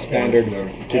 Standard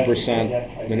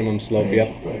 2% minimum slope.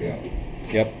 Yep, But yeah.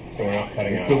 yep. So we're not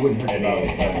cutting It out still wouldn't hurt any about of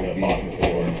it. the bottom It'd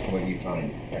floor. be what you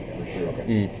find, for sure.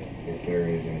 Mm. If there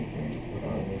is anything.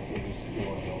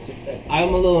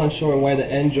 I'm a little unsure why the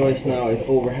end joist now is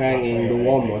overhanging the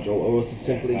wall module, or was it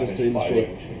simply just to illustrate?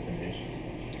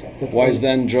 Why is the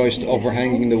end joist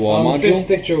overhanging the wall On the module? fifth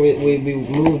picture, we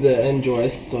moved the end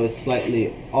joist so it's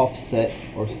slightly offset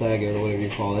or staggered or whatever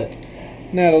you call it.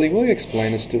 Natalie, will you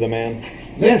explain this to the man?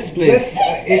 Yes, please.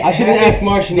 I shouldn't ask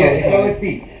Marcin. Yeah, it's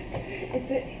OSB.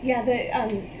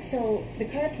 So the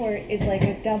carport is like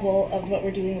a double of what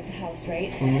we're doing with the house,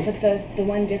 right? Mhm. But the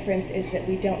one difference is that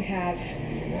we don't have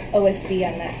OSB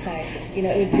on that side. You know,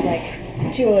 it would be like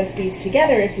 2 OSBs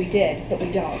together if we did, but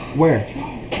we don't. Where?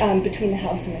 Between the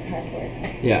house and the carport.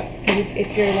 Yeah. Because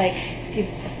if you're like, you've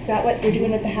got what we're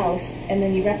doing with the house, and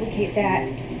then you replicate that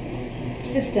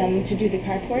system to do the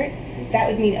carport, that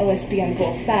would mean OSB on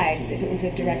both sides if it was a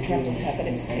direct replica, but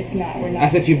it's not. We're not.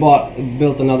 As if you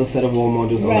built another set of wall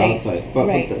modules on the outside.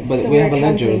 But So we have we're a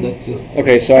ledger. counting- That's just.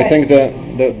 Okay, so I think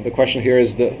the question here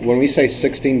is that when we say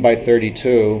 16 by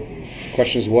 32, the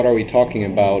question is what are we talking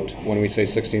about when we say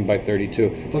 16 by 32?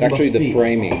 It's Talking actually about the feet.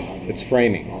 framing. It's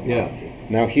framing. Yeah.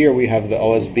 Now here we have the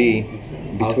OSB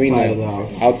between Outside of the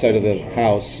house. outside of the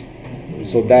house.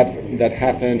 So that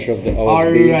half inch of the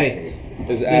OSB Alright.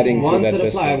 is adding There's to one that set of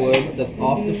distance. plywood that's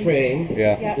off the frame.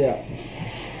 Yeah. Yeah.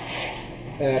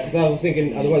 Because I was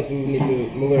thinking otherwise we would need to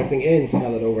move everything in to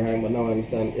have that overhang, but now I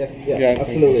understand. Yeah, Yeah.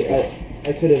 absolutely.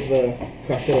 I could have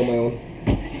cracked it on my own.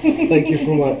 Thank you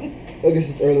for what. I guess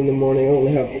it's early in the morning. I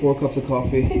only have 4 cups of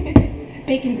coffee.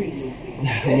 Bacon grease.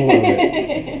 More of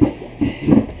it.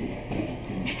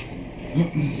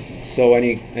 So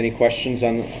any questions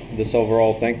on this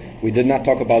overall thing? We did not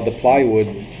talk about the plywood.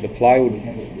 The plywood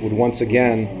would once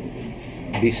again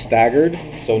be staggered,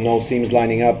 so no seams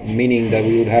lining up, meaning that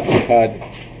we would have to cut.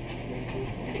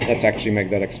 Let's actually make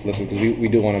that explicit because we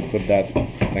do want to put that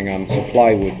thing on. So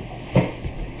plywood.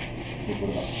 What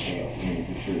about scale? I mean, is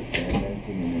this for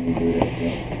experimenting and then we do it at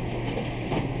scale?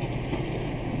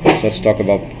 So let's talk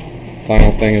about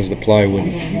final thing is the plywood.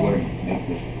 You want to make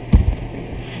this.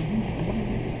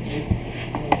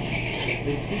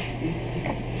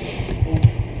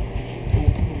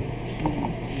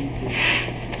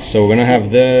 So we're gonna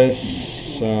have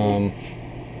this.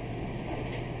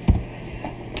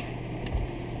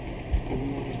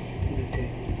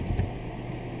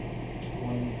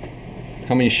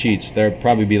 How many sheets? There'd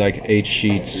probably be like 8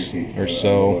 sheets or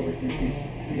so.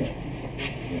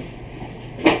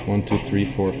 1, 2, 3,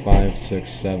 4, 5, 6,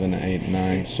 7, 8,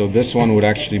 9. So this one would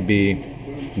actually be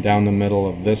down the middle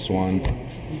of this one.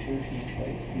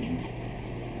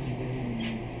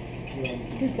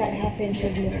 Does that half inch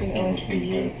of missing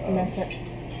OSB mess up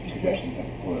this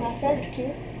process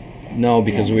too? No,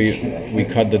 because we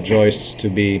cut the joists to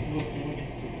be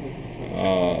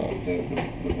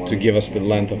to give us the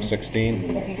length of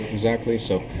 16 exactly.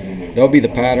 So that'll be the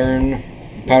pattern.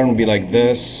 The pattern will be like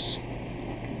this.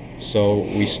 So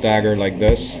we stagger like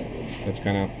this. That's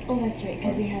kind of. Oh, that's right,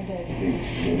 because we have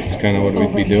the. That's kind of what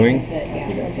we'd be doing.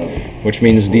 Yeah. Which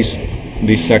means these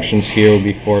sections here will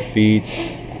be 4 feet.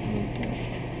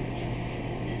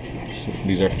 So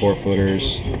these are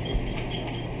 4-footers.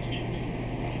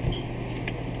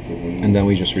 And then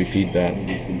we just repeat that.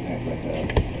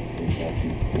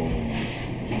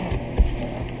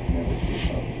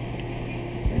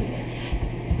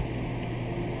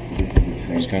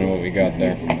 That's kind of what we got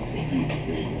there.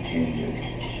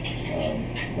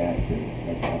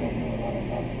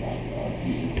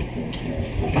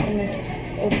 And it's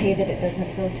okay that it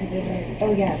doesn't go to the.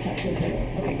 Oh yeah, it's not supposed to.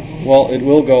 Okay. Well, it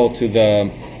will go to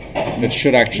the. It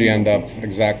should actually end up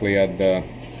exactly at the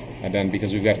end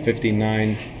because we've got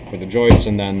 59 for the joists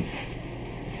and then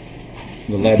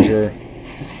the ledger.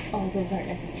 Oh, those aren't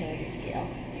necessarily to scale.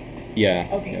 Yeah.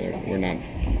 Okay, Yeah, okay. we're not.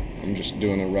 I'm just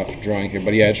doing a rough drawing here,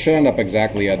 but yeah, it should end up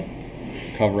exactly at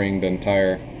covering the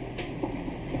entire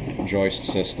joist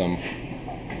system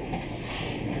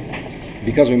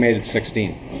because we made it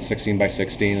 16 by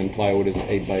 16, and plywood is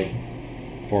 8 by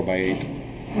 4 by 8.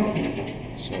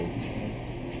 So.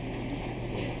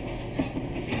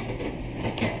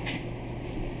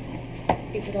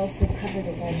 It would also cover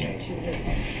the ledger too, wouldn't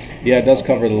it? Yeah, it does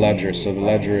cover the ledger, so the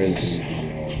ledger is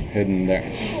hidden there,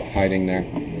 hiding there.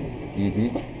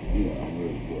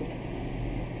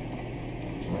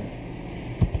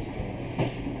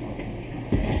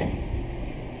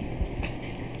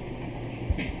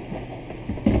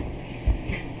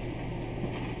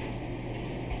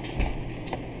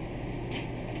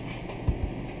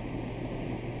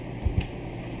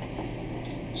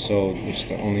 So just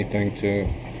the only thing to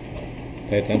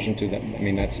pay attention to that. I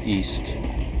mean, that's east.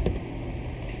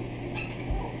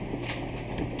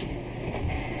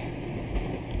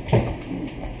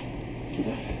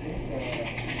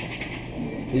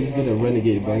 They just did a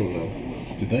renegade bunny though.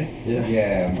 Did they? Yeah.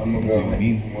 Yeah, I'm gonna go.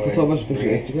 I saw a bunch of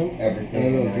pictures on Instagram. Everything. I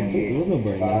don't know. There was no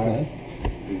burning like that.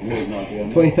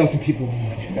 20,000 people.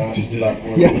 Just about did.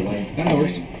 40 Yeah. length. That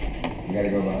works. You gotta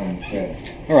go behind the shed.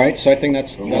 All right, so I think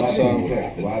that's We'll have some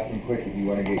quick if you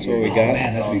want to get that's your what we got.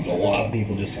 Man, that means a lot of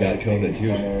people just got COVID too.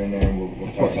 In there, and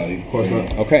we'll start.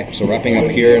 Okay, so wrapping up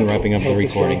here and wrapping up the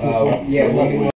recording. Yeah,